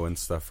Rhino and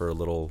stuff are a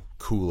little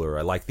cooler.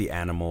 I like the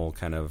animal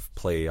kind of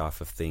play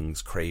off of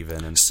things,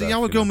 Kraven and stuff. See, I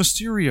would go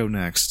Mysterio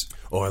next.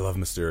 Oh, I love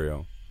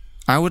Mysterio.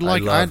 I would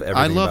like.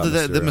 I love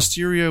that Mysterio.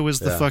 Mysterio is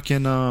the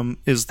fucking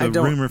is the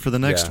rumor for the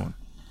next one.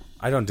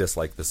 I don't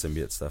dislike the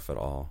symbiote stuff at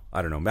all.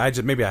 I don't know.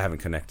 Maybe I haven't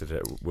connected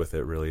it with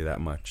it really that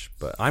much.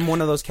 But I'm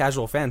one of those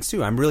casual fans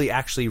too. I'm really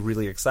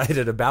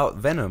excited about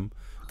Venom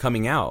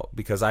coming out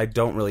because I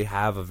don't really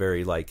have a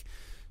very like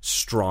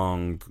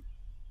strong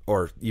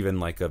or even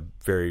like a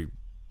very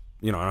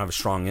I don't have a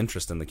strong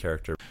interest in the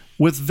character.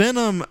 With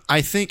Venom,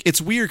 I think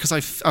it's weird because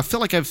I feel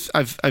like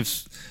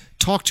I've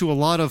talked to a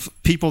lot of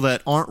people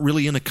that aren't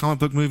really into comic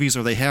book movies,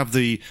 or they have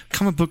the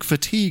comic book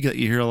fatigue that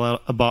you hear a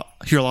lot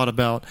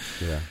about.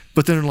 Yeah.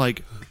 But then they're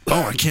like,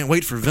 "Oh, I can't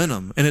wait for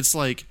Venom," and it's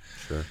like,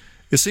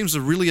 it seems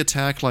to really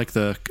attack like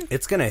the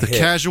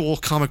casual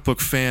comic book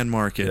fan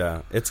market.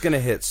 Yeah, it's gonna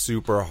hit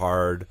super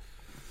hard,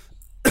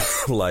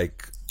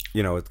 like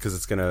because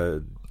it's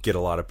gonna get a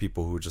lot of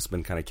people who just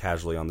been kind of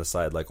casually on the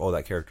side, like, "Oh,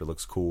 that character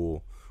looks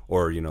cool,"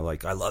 or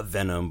like, "I love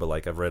Venom, but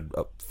like I've read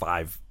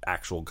 5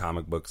 actual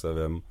comic books of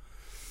him."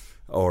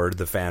 Or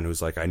the fan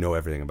who's like, I know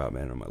everything about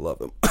Venom. I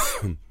love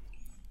him.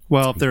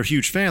 Well, if they're a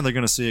huge fan, they're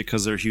going to see it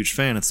because they're a huge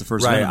fan. It's the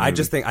first right. Venom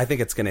movie. I think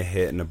it's going to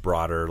hit in a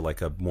broader,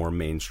 like a more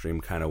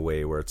mainstream kind of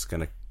way, where it's going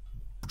to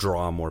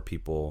draw more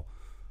people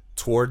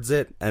towards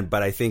it.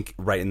 But I think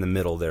right in the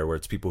middle there, where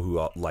it's people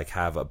who like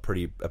have a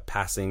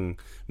passing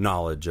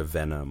knowledge of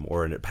Venom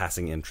or a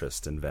passing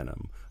interest in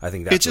Venom. I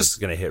think that's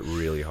just going to hit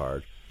really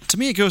hard. To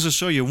me, it goes to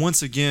show you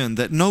once again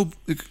that no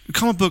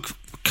comic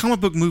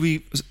book movie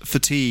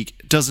fatigue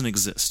doesn't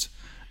exist.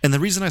 And the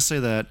reason I say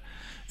that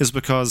is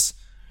because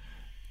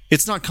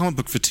it's not comic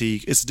book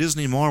fatigue, it's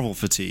Disney Marvel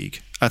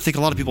fatigue. I think a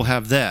lot of people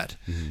have that.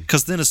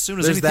 Because then as soon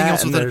as anything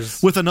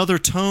else with another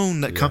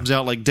tone that comes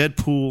out, like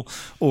Deadpool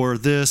or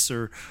this,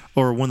 or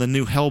when the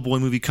new Hellboy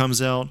movie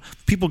comes out,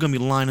 people are going to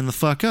be lining the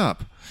fuck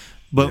up.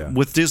 But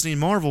with Disney and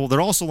Marvel,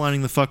 they're also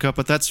lining the fuck up,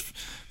 but that's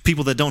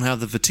people that don't have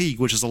the fatigue,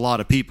 which is a lot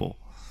of people.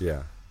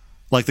 Yeah.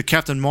 Like the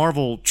Captain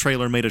Marvel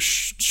trailer made a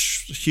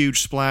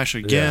huge splash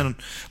again.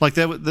 Yeah. Like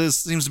that, there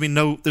seems to be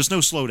there's no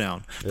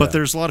slowdown. But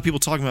there's a lot of people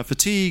talking about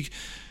fatigue.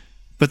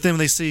 But then when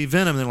they see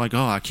Venom, they're like,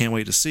 "Oh, I can't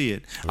wait to see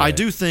it." Right. I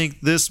do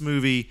think this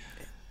movie.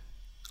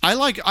 I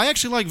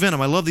actually like Venom.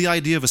 I love the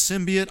idea of a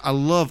symbiote. I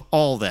love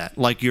all that,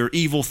 like your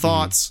evil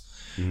thoughts.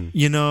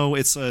 Mm-hmm.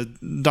 It's a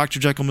Dr.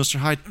 Jekyll, Mr.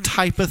 Hyde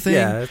type of thing.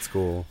 Yeah, that's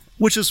cool.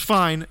 Which is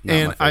fine,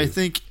 and I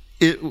think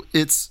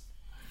it's.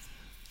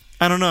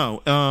 I don't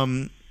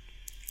know.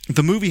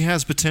 The movie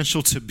has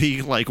potential to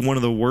be like one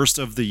of the worst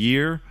of the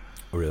year.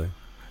 Oh, really?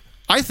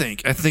 I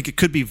think it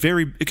could be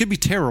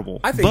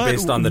terrible. I think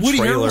based on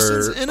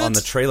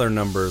the trailer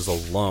numbers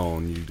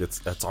alone,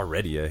 that's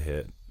already a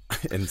hit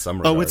in some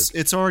regards. Oh,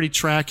 it's already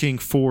tracking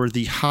for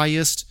the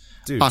highest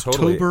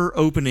October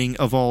opening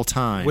of all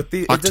time. With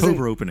the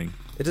October opening.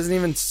 It doesn't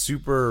even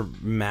super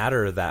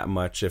matter that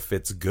much if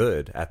it's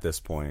good at this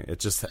point.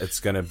 It's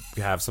gonna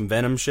have some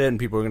Venom shit, and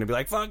people are gonna be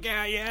like, "Fuck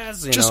yeah,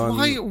 yes!"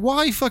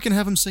 Why fucking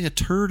have him say a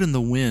turd in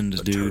the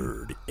wind, dude?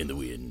 Turd in the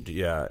wind.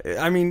 Yeah,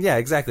 I mean, yeah,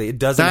 exactly. It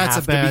doesn't. That's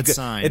have a bad to be good.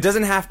 Sign. It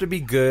doesn't have to be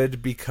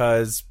good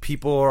because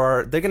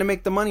they're gonna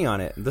make the money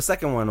on it. The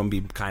second one will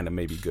be kind of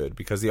maybe good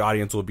because the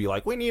audience will be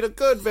like, "We need a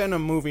good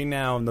Venom movie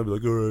now," and they'll be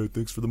like, "All right,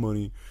 thanks for the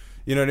money."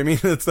 You know what I mean?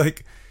 It's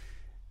like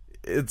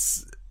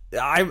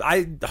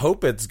I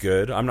hope it's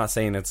good. I'm not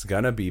saying it's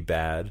gonna be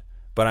bad,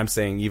 but I'm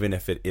saying even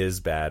if it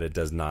is bad, it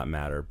does not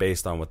matter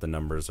based on what the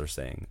numbers are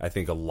saying. I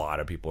think a lot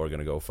of people are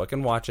gonna go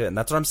fucking watch it, and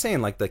that's what I'm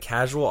saying. Like the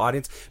casual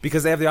audience,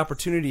 because they have the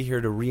opportunity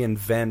here to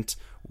reinvent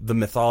the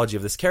mythology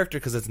of this character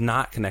because it's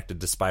not connected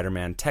to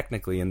Spider-Man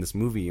technically in this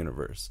movie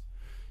universe.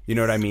 You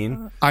know what I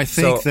mean? I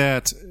think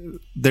that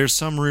there's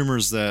some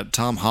rumors that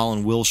Tom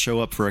Holland will show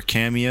up for a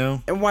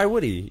cameo, and why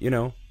would he?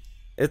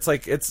 It's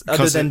like, it's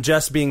other than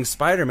just being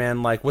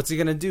Spider-Man, like, what's he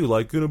gonna do?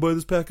 Like, gonna buy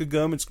this pack of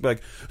gum? It's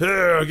like, get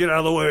out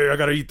of the way, I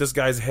gotta eat this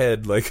guy's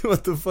head. Like,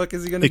 what the fuck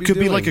is he gonna be doing? It could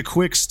be like a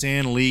quick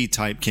Stan Lee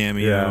type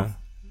cameo. Yeah.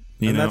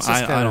 You know,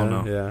 I don't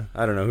know. Yeah,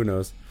 I don't know, who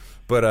knows.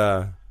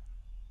 But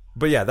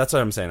yeah, that's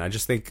what I'm saying. I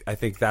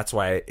think that's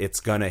why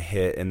it's gonna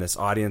hit in this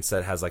audience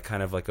that has like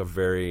kind of like a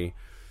very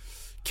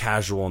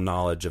casual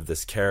knowledge of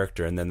this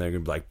character, and then they're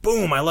gonna be like,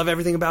 boom, I love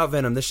everything about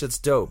Venom, this shit's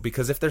dope.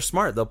 Because if they're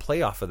smart, they'll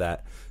play off of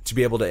that to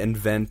be able to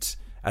invent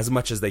as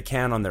much as they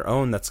can on their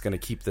own that's going to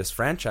keep this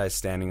franchise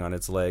standing on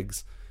its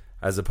legs,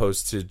 as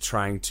opposed to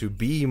trying to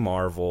be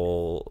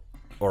Marvel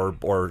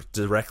or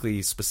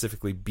directly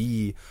specifically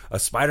be a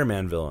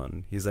Spider-Man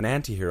villain. He's an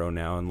anti-hero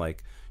now, and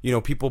like, you know,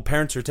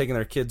 parents who are taking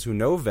their kids who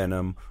know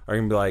Venom are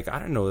going to be like, I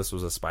didn't know this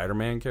was a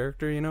Spider-Man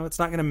character, you know? It's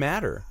not going to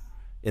matter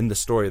in the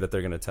story that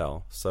they're going to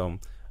tell. So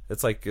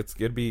it's like,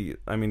 it'd be,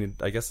 I mean,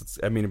 I guess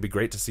it'd be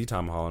great to see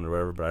Tom Holland or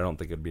whatever, but I don't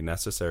think it'd be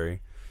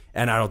necessary.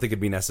 And I don't think it'd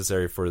be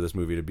necessary for this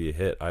movie to be a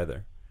hit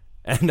either.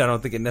 And I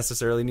don't think it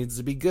necessarily needs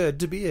to be good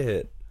to be a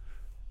hit.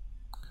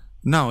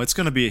 No, it's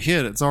going to be a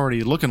hit. It's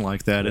already looking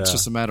like that. It's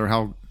just a matter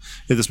of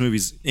if this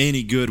movie's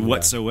any good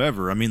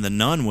whatsoever. I mean, The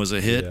Nun was a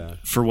hit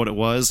for what it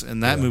was,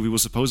 and that movie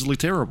was supposedly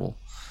terrible.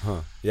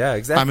 Huh. Yeah,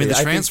 exactly. I mean,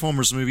 the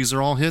Transformers movies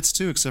are all hits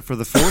too, except for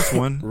the fourth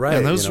one. Right.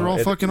 And those are all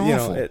fucking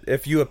awful.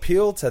 If you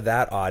appeal to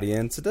that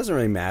audience, it doesn't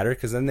really matter,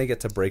 because then they get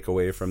to break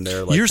away from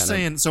their. Like, you're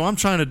saying so. I'm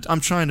trying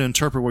to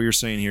interpret what you're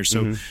saying here.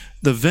 So,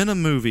 the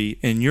Venom movie,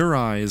 in your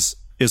eyes,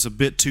 is a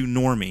bit too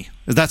normie.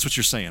 That's what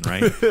you're saying,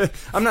 right?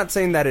 I'm not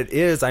saying that it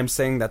is. I'm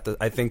saying that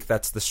I think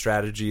that's the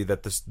strategy,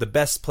 that the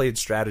best played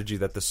strategy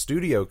that the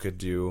studio could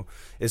do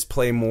is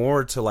play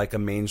more to like a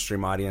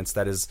mainstream audience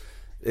that is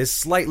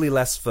slightly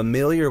less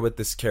familiar with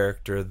this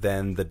character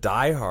than the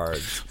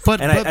diehards.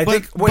 But I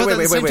think wait,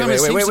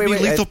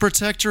 Lethal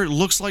Protector. It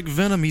looks like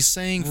Venom. He's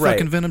saying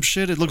fucking Venom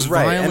shit. It looks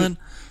violent.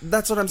 And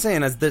that's what I'm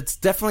saying. It's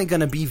definitely going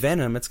to be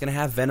Venom. It's going to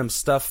have Venom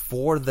stuff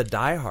for the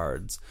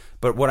diehards.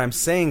 But what I'm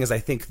saying is, I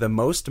think the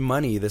most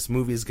money this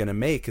movie is going to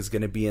make is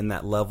going to be in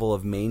that level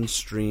of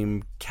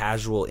mainstream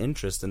casual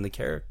interest in the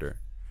character.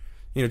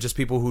 You know, just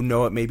people who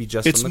know it maybe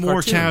just from the cartoon.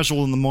 It's more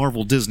casual than the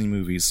Marvel Disney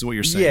movies, is what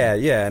you're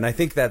saying. Yeah, and I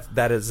think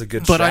that is a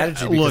good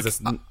strategy.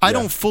 I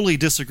don't fully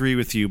disagree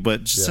with you,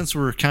 but since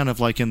we're kind of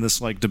like in this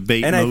like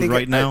debate mode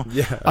right now,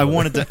 I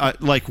wanted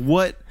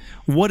to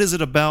what is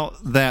it about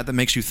that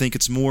makes you think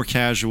it's more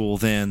casual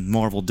than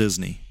Marvel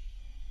Disney?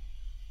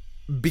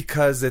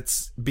 Because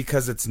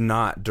it's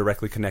not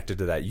directly connected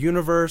to that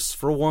universe,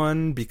 for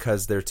one,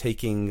 because they're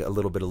taking a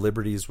little bit of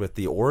liberties with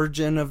the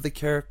origin of the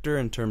character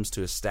in terms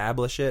to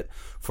establish it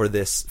for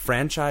this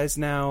franchise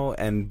now,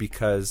 and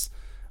because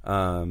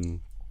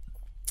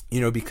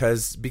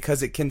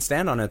because it can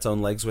stand on its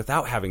own legs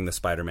without having the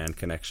Spider-Man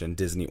connection,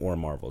 Disney or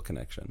Marvel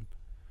connection.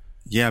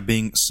 Yeah,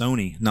 being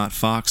Sony, not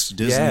Fox,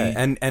 Disney.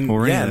 And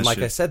like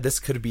I said, this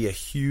could be a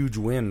huge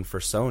win for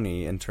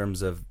Sony in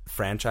terms of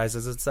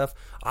franchises and stuff.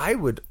 I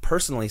would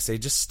personally say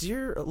just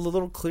steer a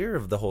little clear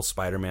of the whole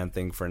Spider-Man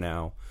thing for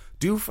now.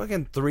 Do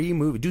fucking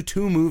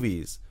 2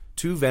 movies,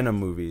 2 Venom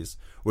movies,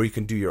 where you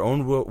can do your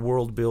own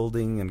world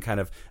building and kind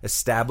of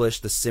establish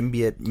the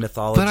symbiote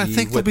mythology. But I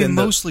think they'll be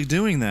mostly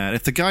doing that.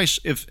 If the guy,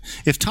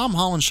 if Tom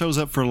Holland shows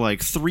up for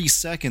like 3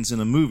 seconds in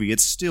a movie,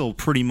 it's still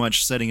pretty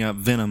much setting up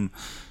Venom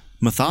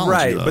mythology,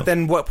 right? Though. But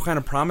then, what kind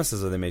of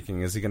promises are they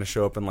making? Is he going to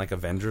show up in like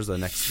Avengers, the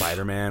next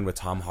Spider-Man with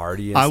Tom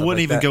Hardy? And I wouldn't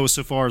even go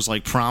so far as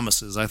like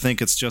promises. I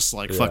think it's just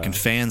like fucking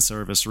fan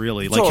service,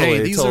 really. Like, totally,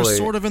 hey, these are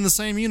sort of in the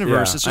same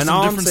universe. It's just in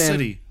a different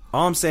city.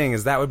 All I'm saying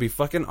is that would be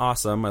fucking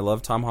awesome. I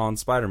love Tom Holland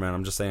Spider-Man.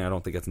 I'm just saying I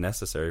don't think it's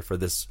necessary for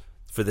this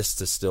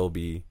to still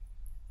be,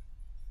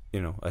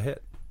 a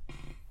hit.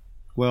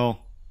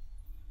 Well.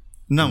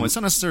 No, it's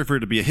not necessary for it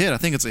to be a hit. I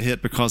think it's a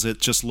hit because it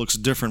just looks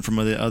different from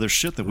the other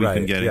shit that we've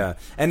been getting. Yeah,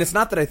 and it's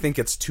not that I think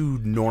it's too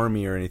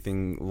normie or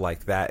anything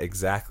like that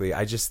exactly.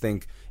 I just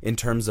think in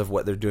terms of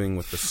what they're doing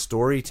with the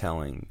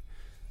storytelling,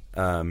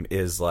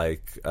 is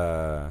like,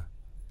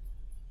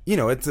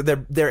 it's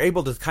they're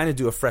able to kind of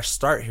do a fresh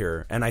start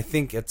here, and I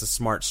think it's a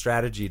smart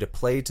strategy to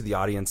play to the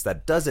audience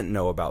that doesn't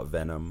know about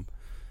Venom,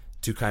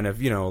 to kind of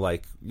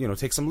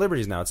take some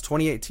liberties. Now it's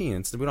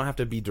 2018, so we don't have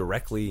to be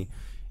directly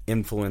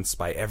influenced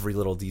by every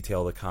little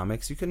detail of the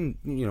comics. You can,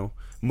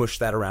 mush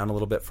that around a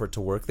little bit for it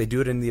to work. They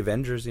do it in the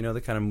Avengers, they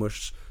kind of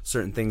mush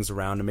certain things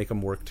around to make them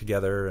work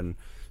together and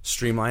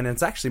streamline. And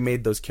it's actually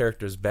made those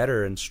characters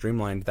better and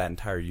streamlined that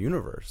entire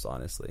universe,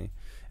 honestly.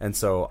 And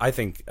so I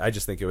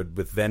just think it would,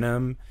 with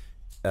Venom,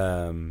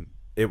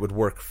 it would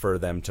work for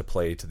them to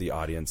play to the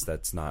audience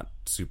that's not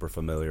super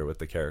familiar with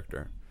the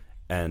character.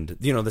 And,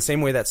 the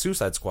same way that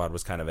Suicide Squad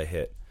was kind of a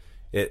hit.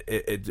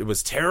 It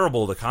was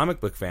terrible to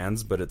comic book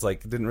fans, but it's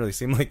like it didn't really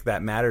seem like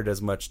that mattered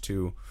as much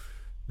to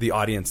the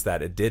audience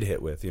that it did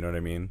hit with. You know what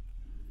I mean?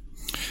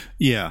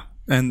 Yeah,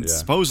 and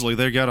supposedly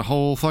they got a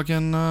whole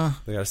fucking.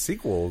 They got a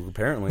sequel.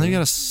 Apparently, they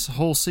got a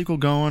whole sequel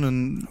going,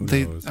 and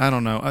I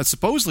don't know.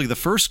 Supposedly, the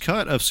first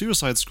cut of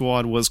Suicide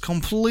Squad was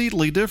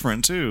completely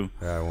different too.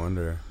 Yeah, I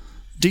wonder.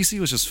 DC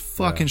was just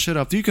fucking shit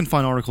up. You can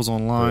find articles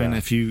online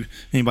if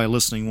anybody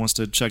listening wants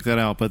to check that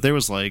out. But there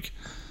was like,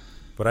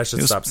 but I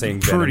should stop saying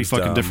pretty Venom's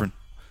fucking dumb. different.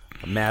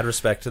 Mad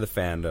respect to the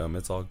fandom.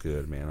 It's all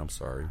good, man. I'm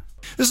sorry.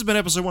 This has been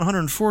episode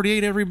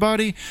 148,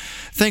 everybody.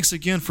 Thanks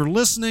again for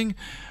listening.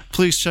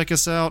 Please check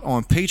us out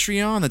on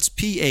Patreon. That's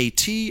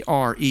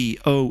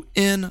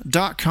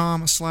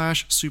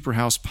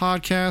patreon.com/Superhouse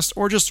Podcast,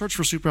 or just search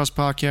for Superhouse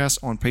Podcast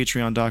on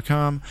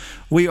patreon.com.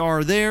 We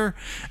are there,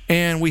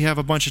 and we have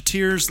a bunch of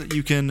tiers that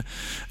you can,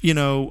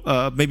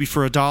 maybe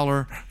for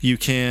 $1, you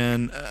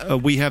can,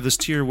 we have this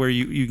tier where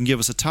you can give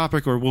us a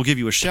topic, or we'll give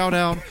you a shout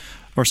out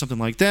or something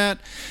like that.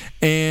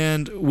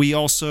 And we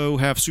also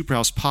have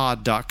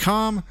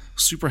superhousepod.com.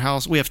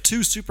 Superhouse. We have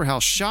 2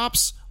 Superhouse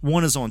shops.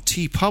 One is on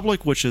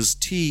TeePublic, which is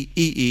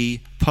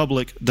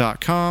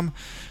teepublic.com.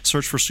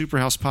 Search for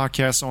Superhouse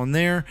Podcast on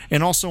there,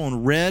 and also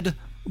on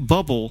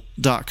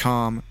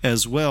redbubble.com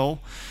as well.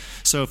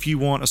 So if you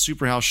want a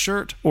Superhouse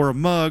shirt or a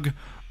mug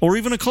or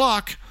even a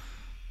clock,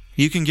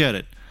 you can get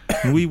it.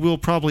 And we will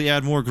probably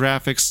add more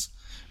graphics,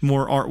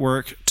 more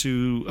artwork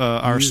to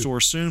our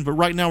store soon, but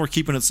right now we're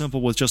keeping it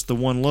simple with just the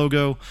one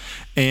logo.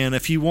 And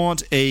if you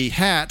want a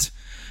hat,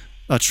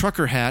 a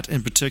trucker hat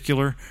in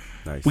particular,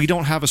 Nice. We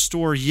don't have a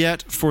store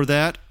yet for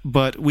that,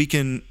 but we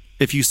can,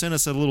 if you send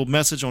us a little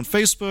message on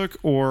Facebook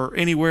or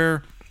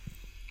anywhere,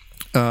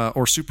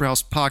 or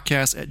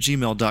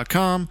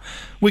superhousepodcast@gmail.com,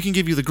 we can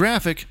give you the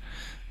graphic,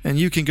 and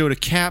you can go to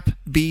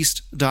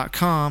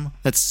capbeast.com.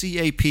 That's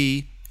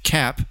CAP,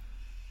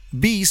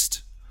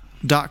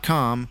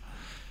 capbeast.com,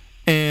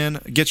 and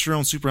get your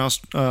own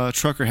Superhouse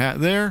trucker hat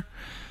there.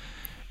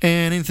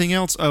 And anything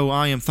else?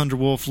 I am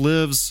Thunderwolf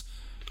Lives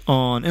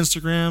on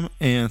Instagram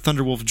and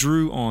Thunderwolf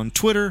Drew on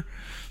Twitter.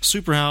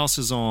 Superhouse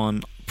is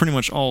on pretty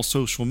much all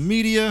social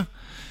media,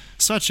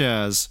 such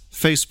as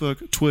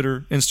Facebook,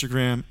 Twitter,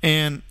 Instagram,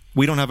 and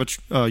we don't have a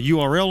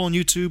URL on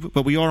YouTube,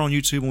 but we are on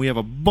YouTube, and we have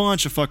a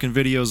bunch of fucking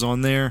videos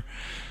on there.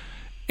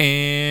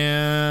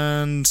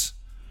 And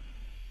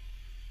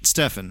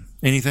Stefan,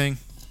 anything?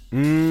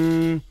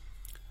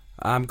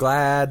 I'm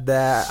glad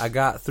that I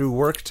got through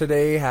work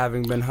today,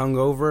 having been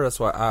hungover. That's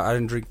why I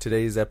didn't drink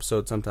today's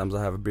episode. Sometimes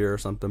I have a beer or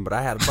something, but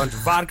I had a bunch of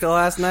vodka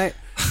last night,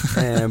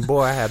 and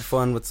boy, I had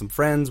fun with some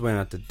friends. Went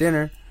out to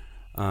dinner.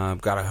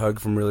 Got a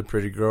hug from a really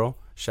pretty girl.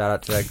 Shout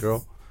out to that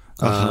girl.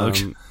 Hug.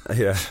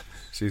 Yeah,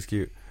 she's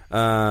cute.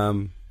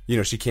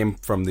 She came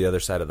from the other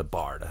side of the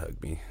bar to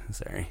hug me.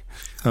 Sorry.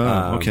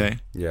 Oh, okay.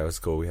 Yeah, it was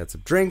cool. We had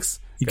some drinks.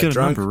 You got get a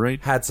drunk, number,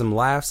 right? Had some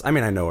laughs. I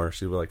mean, I know her.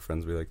 We're like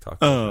friends. We like talk.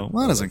 Oh,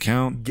 well, that doesn't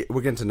count.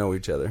 We're getting to know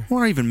each other.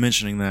 Why are you even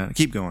mentioning that?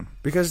 Keep going.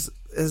 Because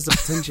it's the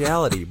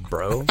potentiality,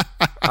 bro.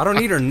 I don't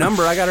need her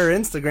number. I got her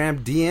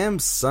Instagram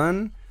DMs,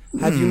 son.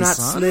 Have you not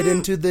slid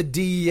into the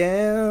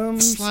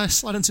DMs?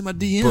 Slide into my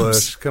DMs.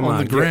 Bush, come on.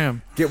 The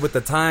gram. Get with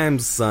the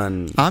times,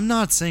 son. I'm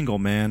not single,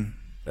 man.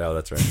 Oh,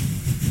 that's right.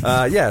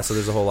 So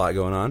there's a whole lot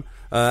going on.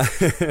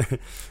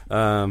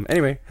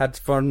 Anyway, had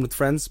fun with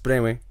friends. But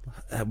anyway,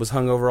 I was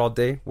hungover all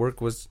day.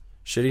 Work was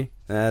shitty.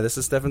 This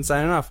is Stefan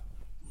signing off.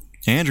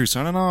 Andrew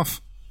signing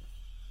off.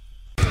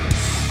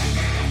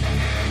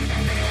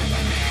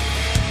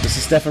 This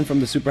is Stefan from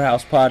the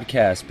Superhouse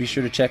Podcast. Be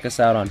sure to check us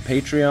out on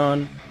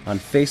Patreon, on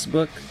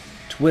Facebook,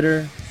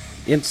 Twitter,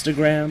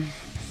 Instagram,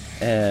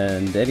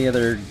 and any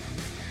other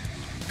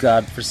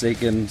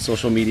godforsaken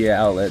social media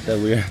outlet that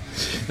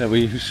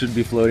we should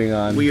be floating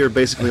on. We are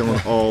basically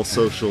on all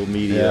social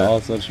media. Yeah,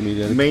 all social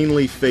media.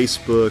 Mainly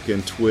Facebook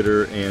and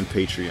Twitter and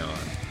Patreon.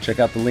 Check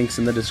out the links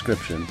in the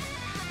description.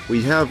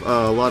 We have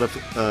a lot of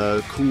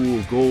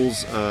cool goals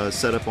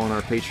set up on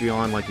our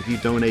Patreon. Like if you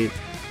donate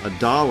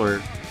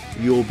 $1,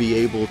 you'll be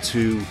able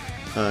to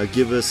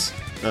give us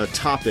a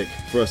topic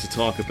for us to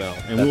talk about.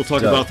 And we'll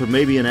talk about for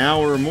maybe an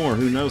hour or more.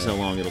 Who knows how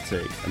long it'll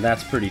take. And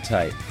that's pretty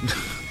tight.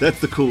 That's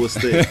the coolest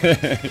thing.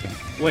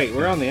 Wait,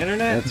 we're on the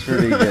internet? That's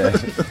pretty good.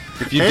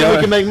 If you And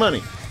we can make money.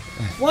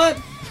 What?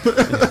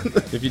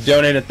 If you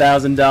donate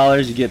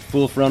 $1,000, you get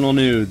full frontal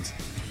nudes.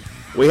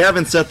 We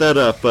haven't set that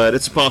up, but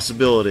it's a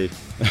possibility.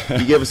 If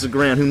you give us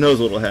 $1,000, who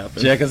knows what'll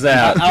happen. Check us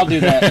out. I'll do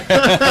that.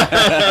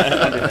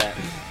 I'll do that.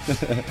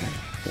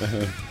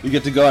 You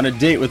get to go on a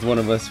date with one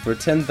of us for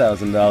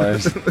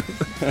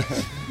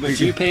 $10,000. But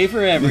you pay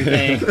for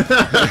everything.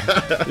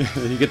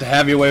 You get to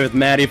have your way with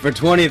Maddie for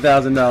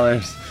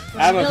 $20,000.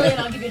 $1 million,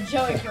 I'll give you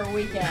Joey for a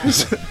weekend.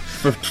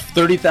 For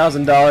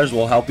 $30,000,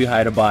 we'll help you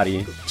hide a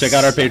body. Check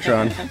out our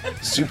Patreon.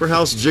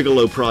 Superhouse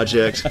Gigolo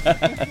Project.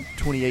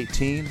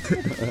 2018.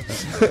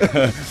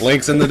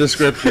 Links in the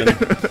description.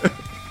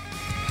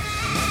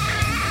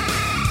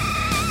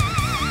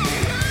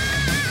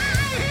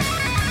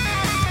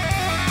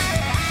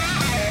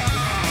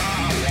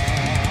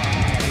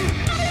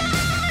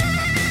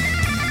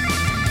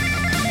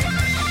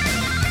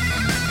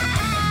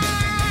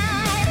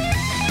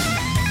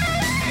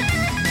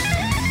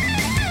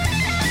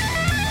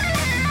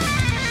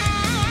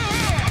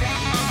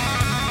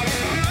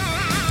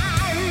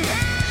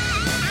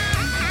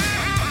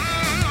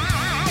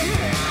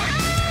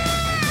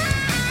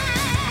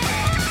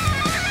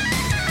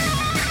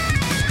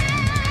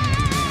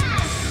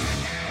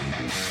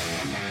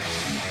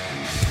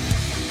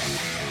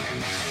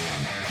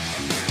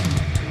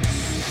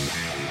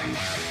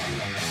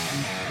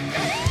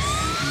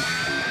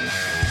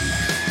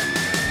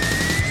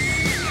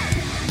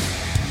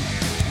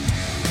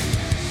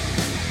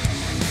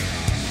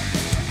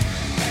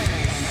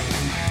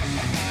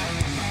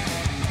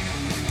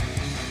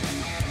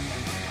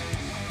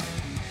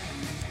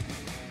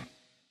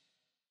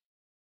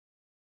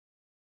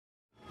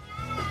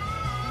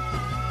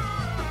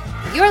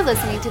 You're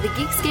listening to the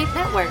Geekscape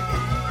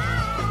Network.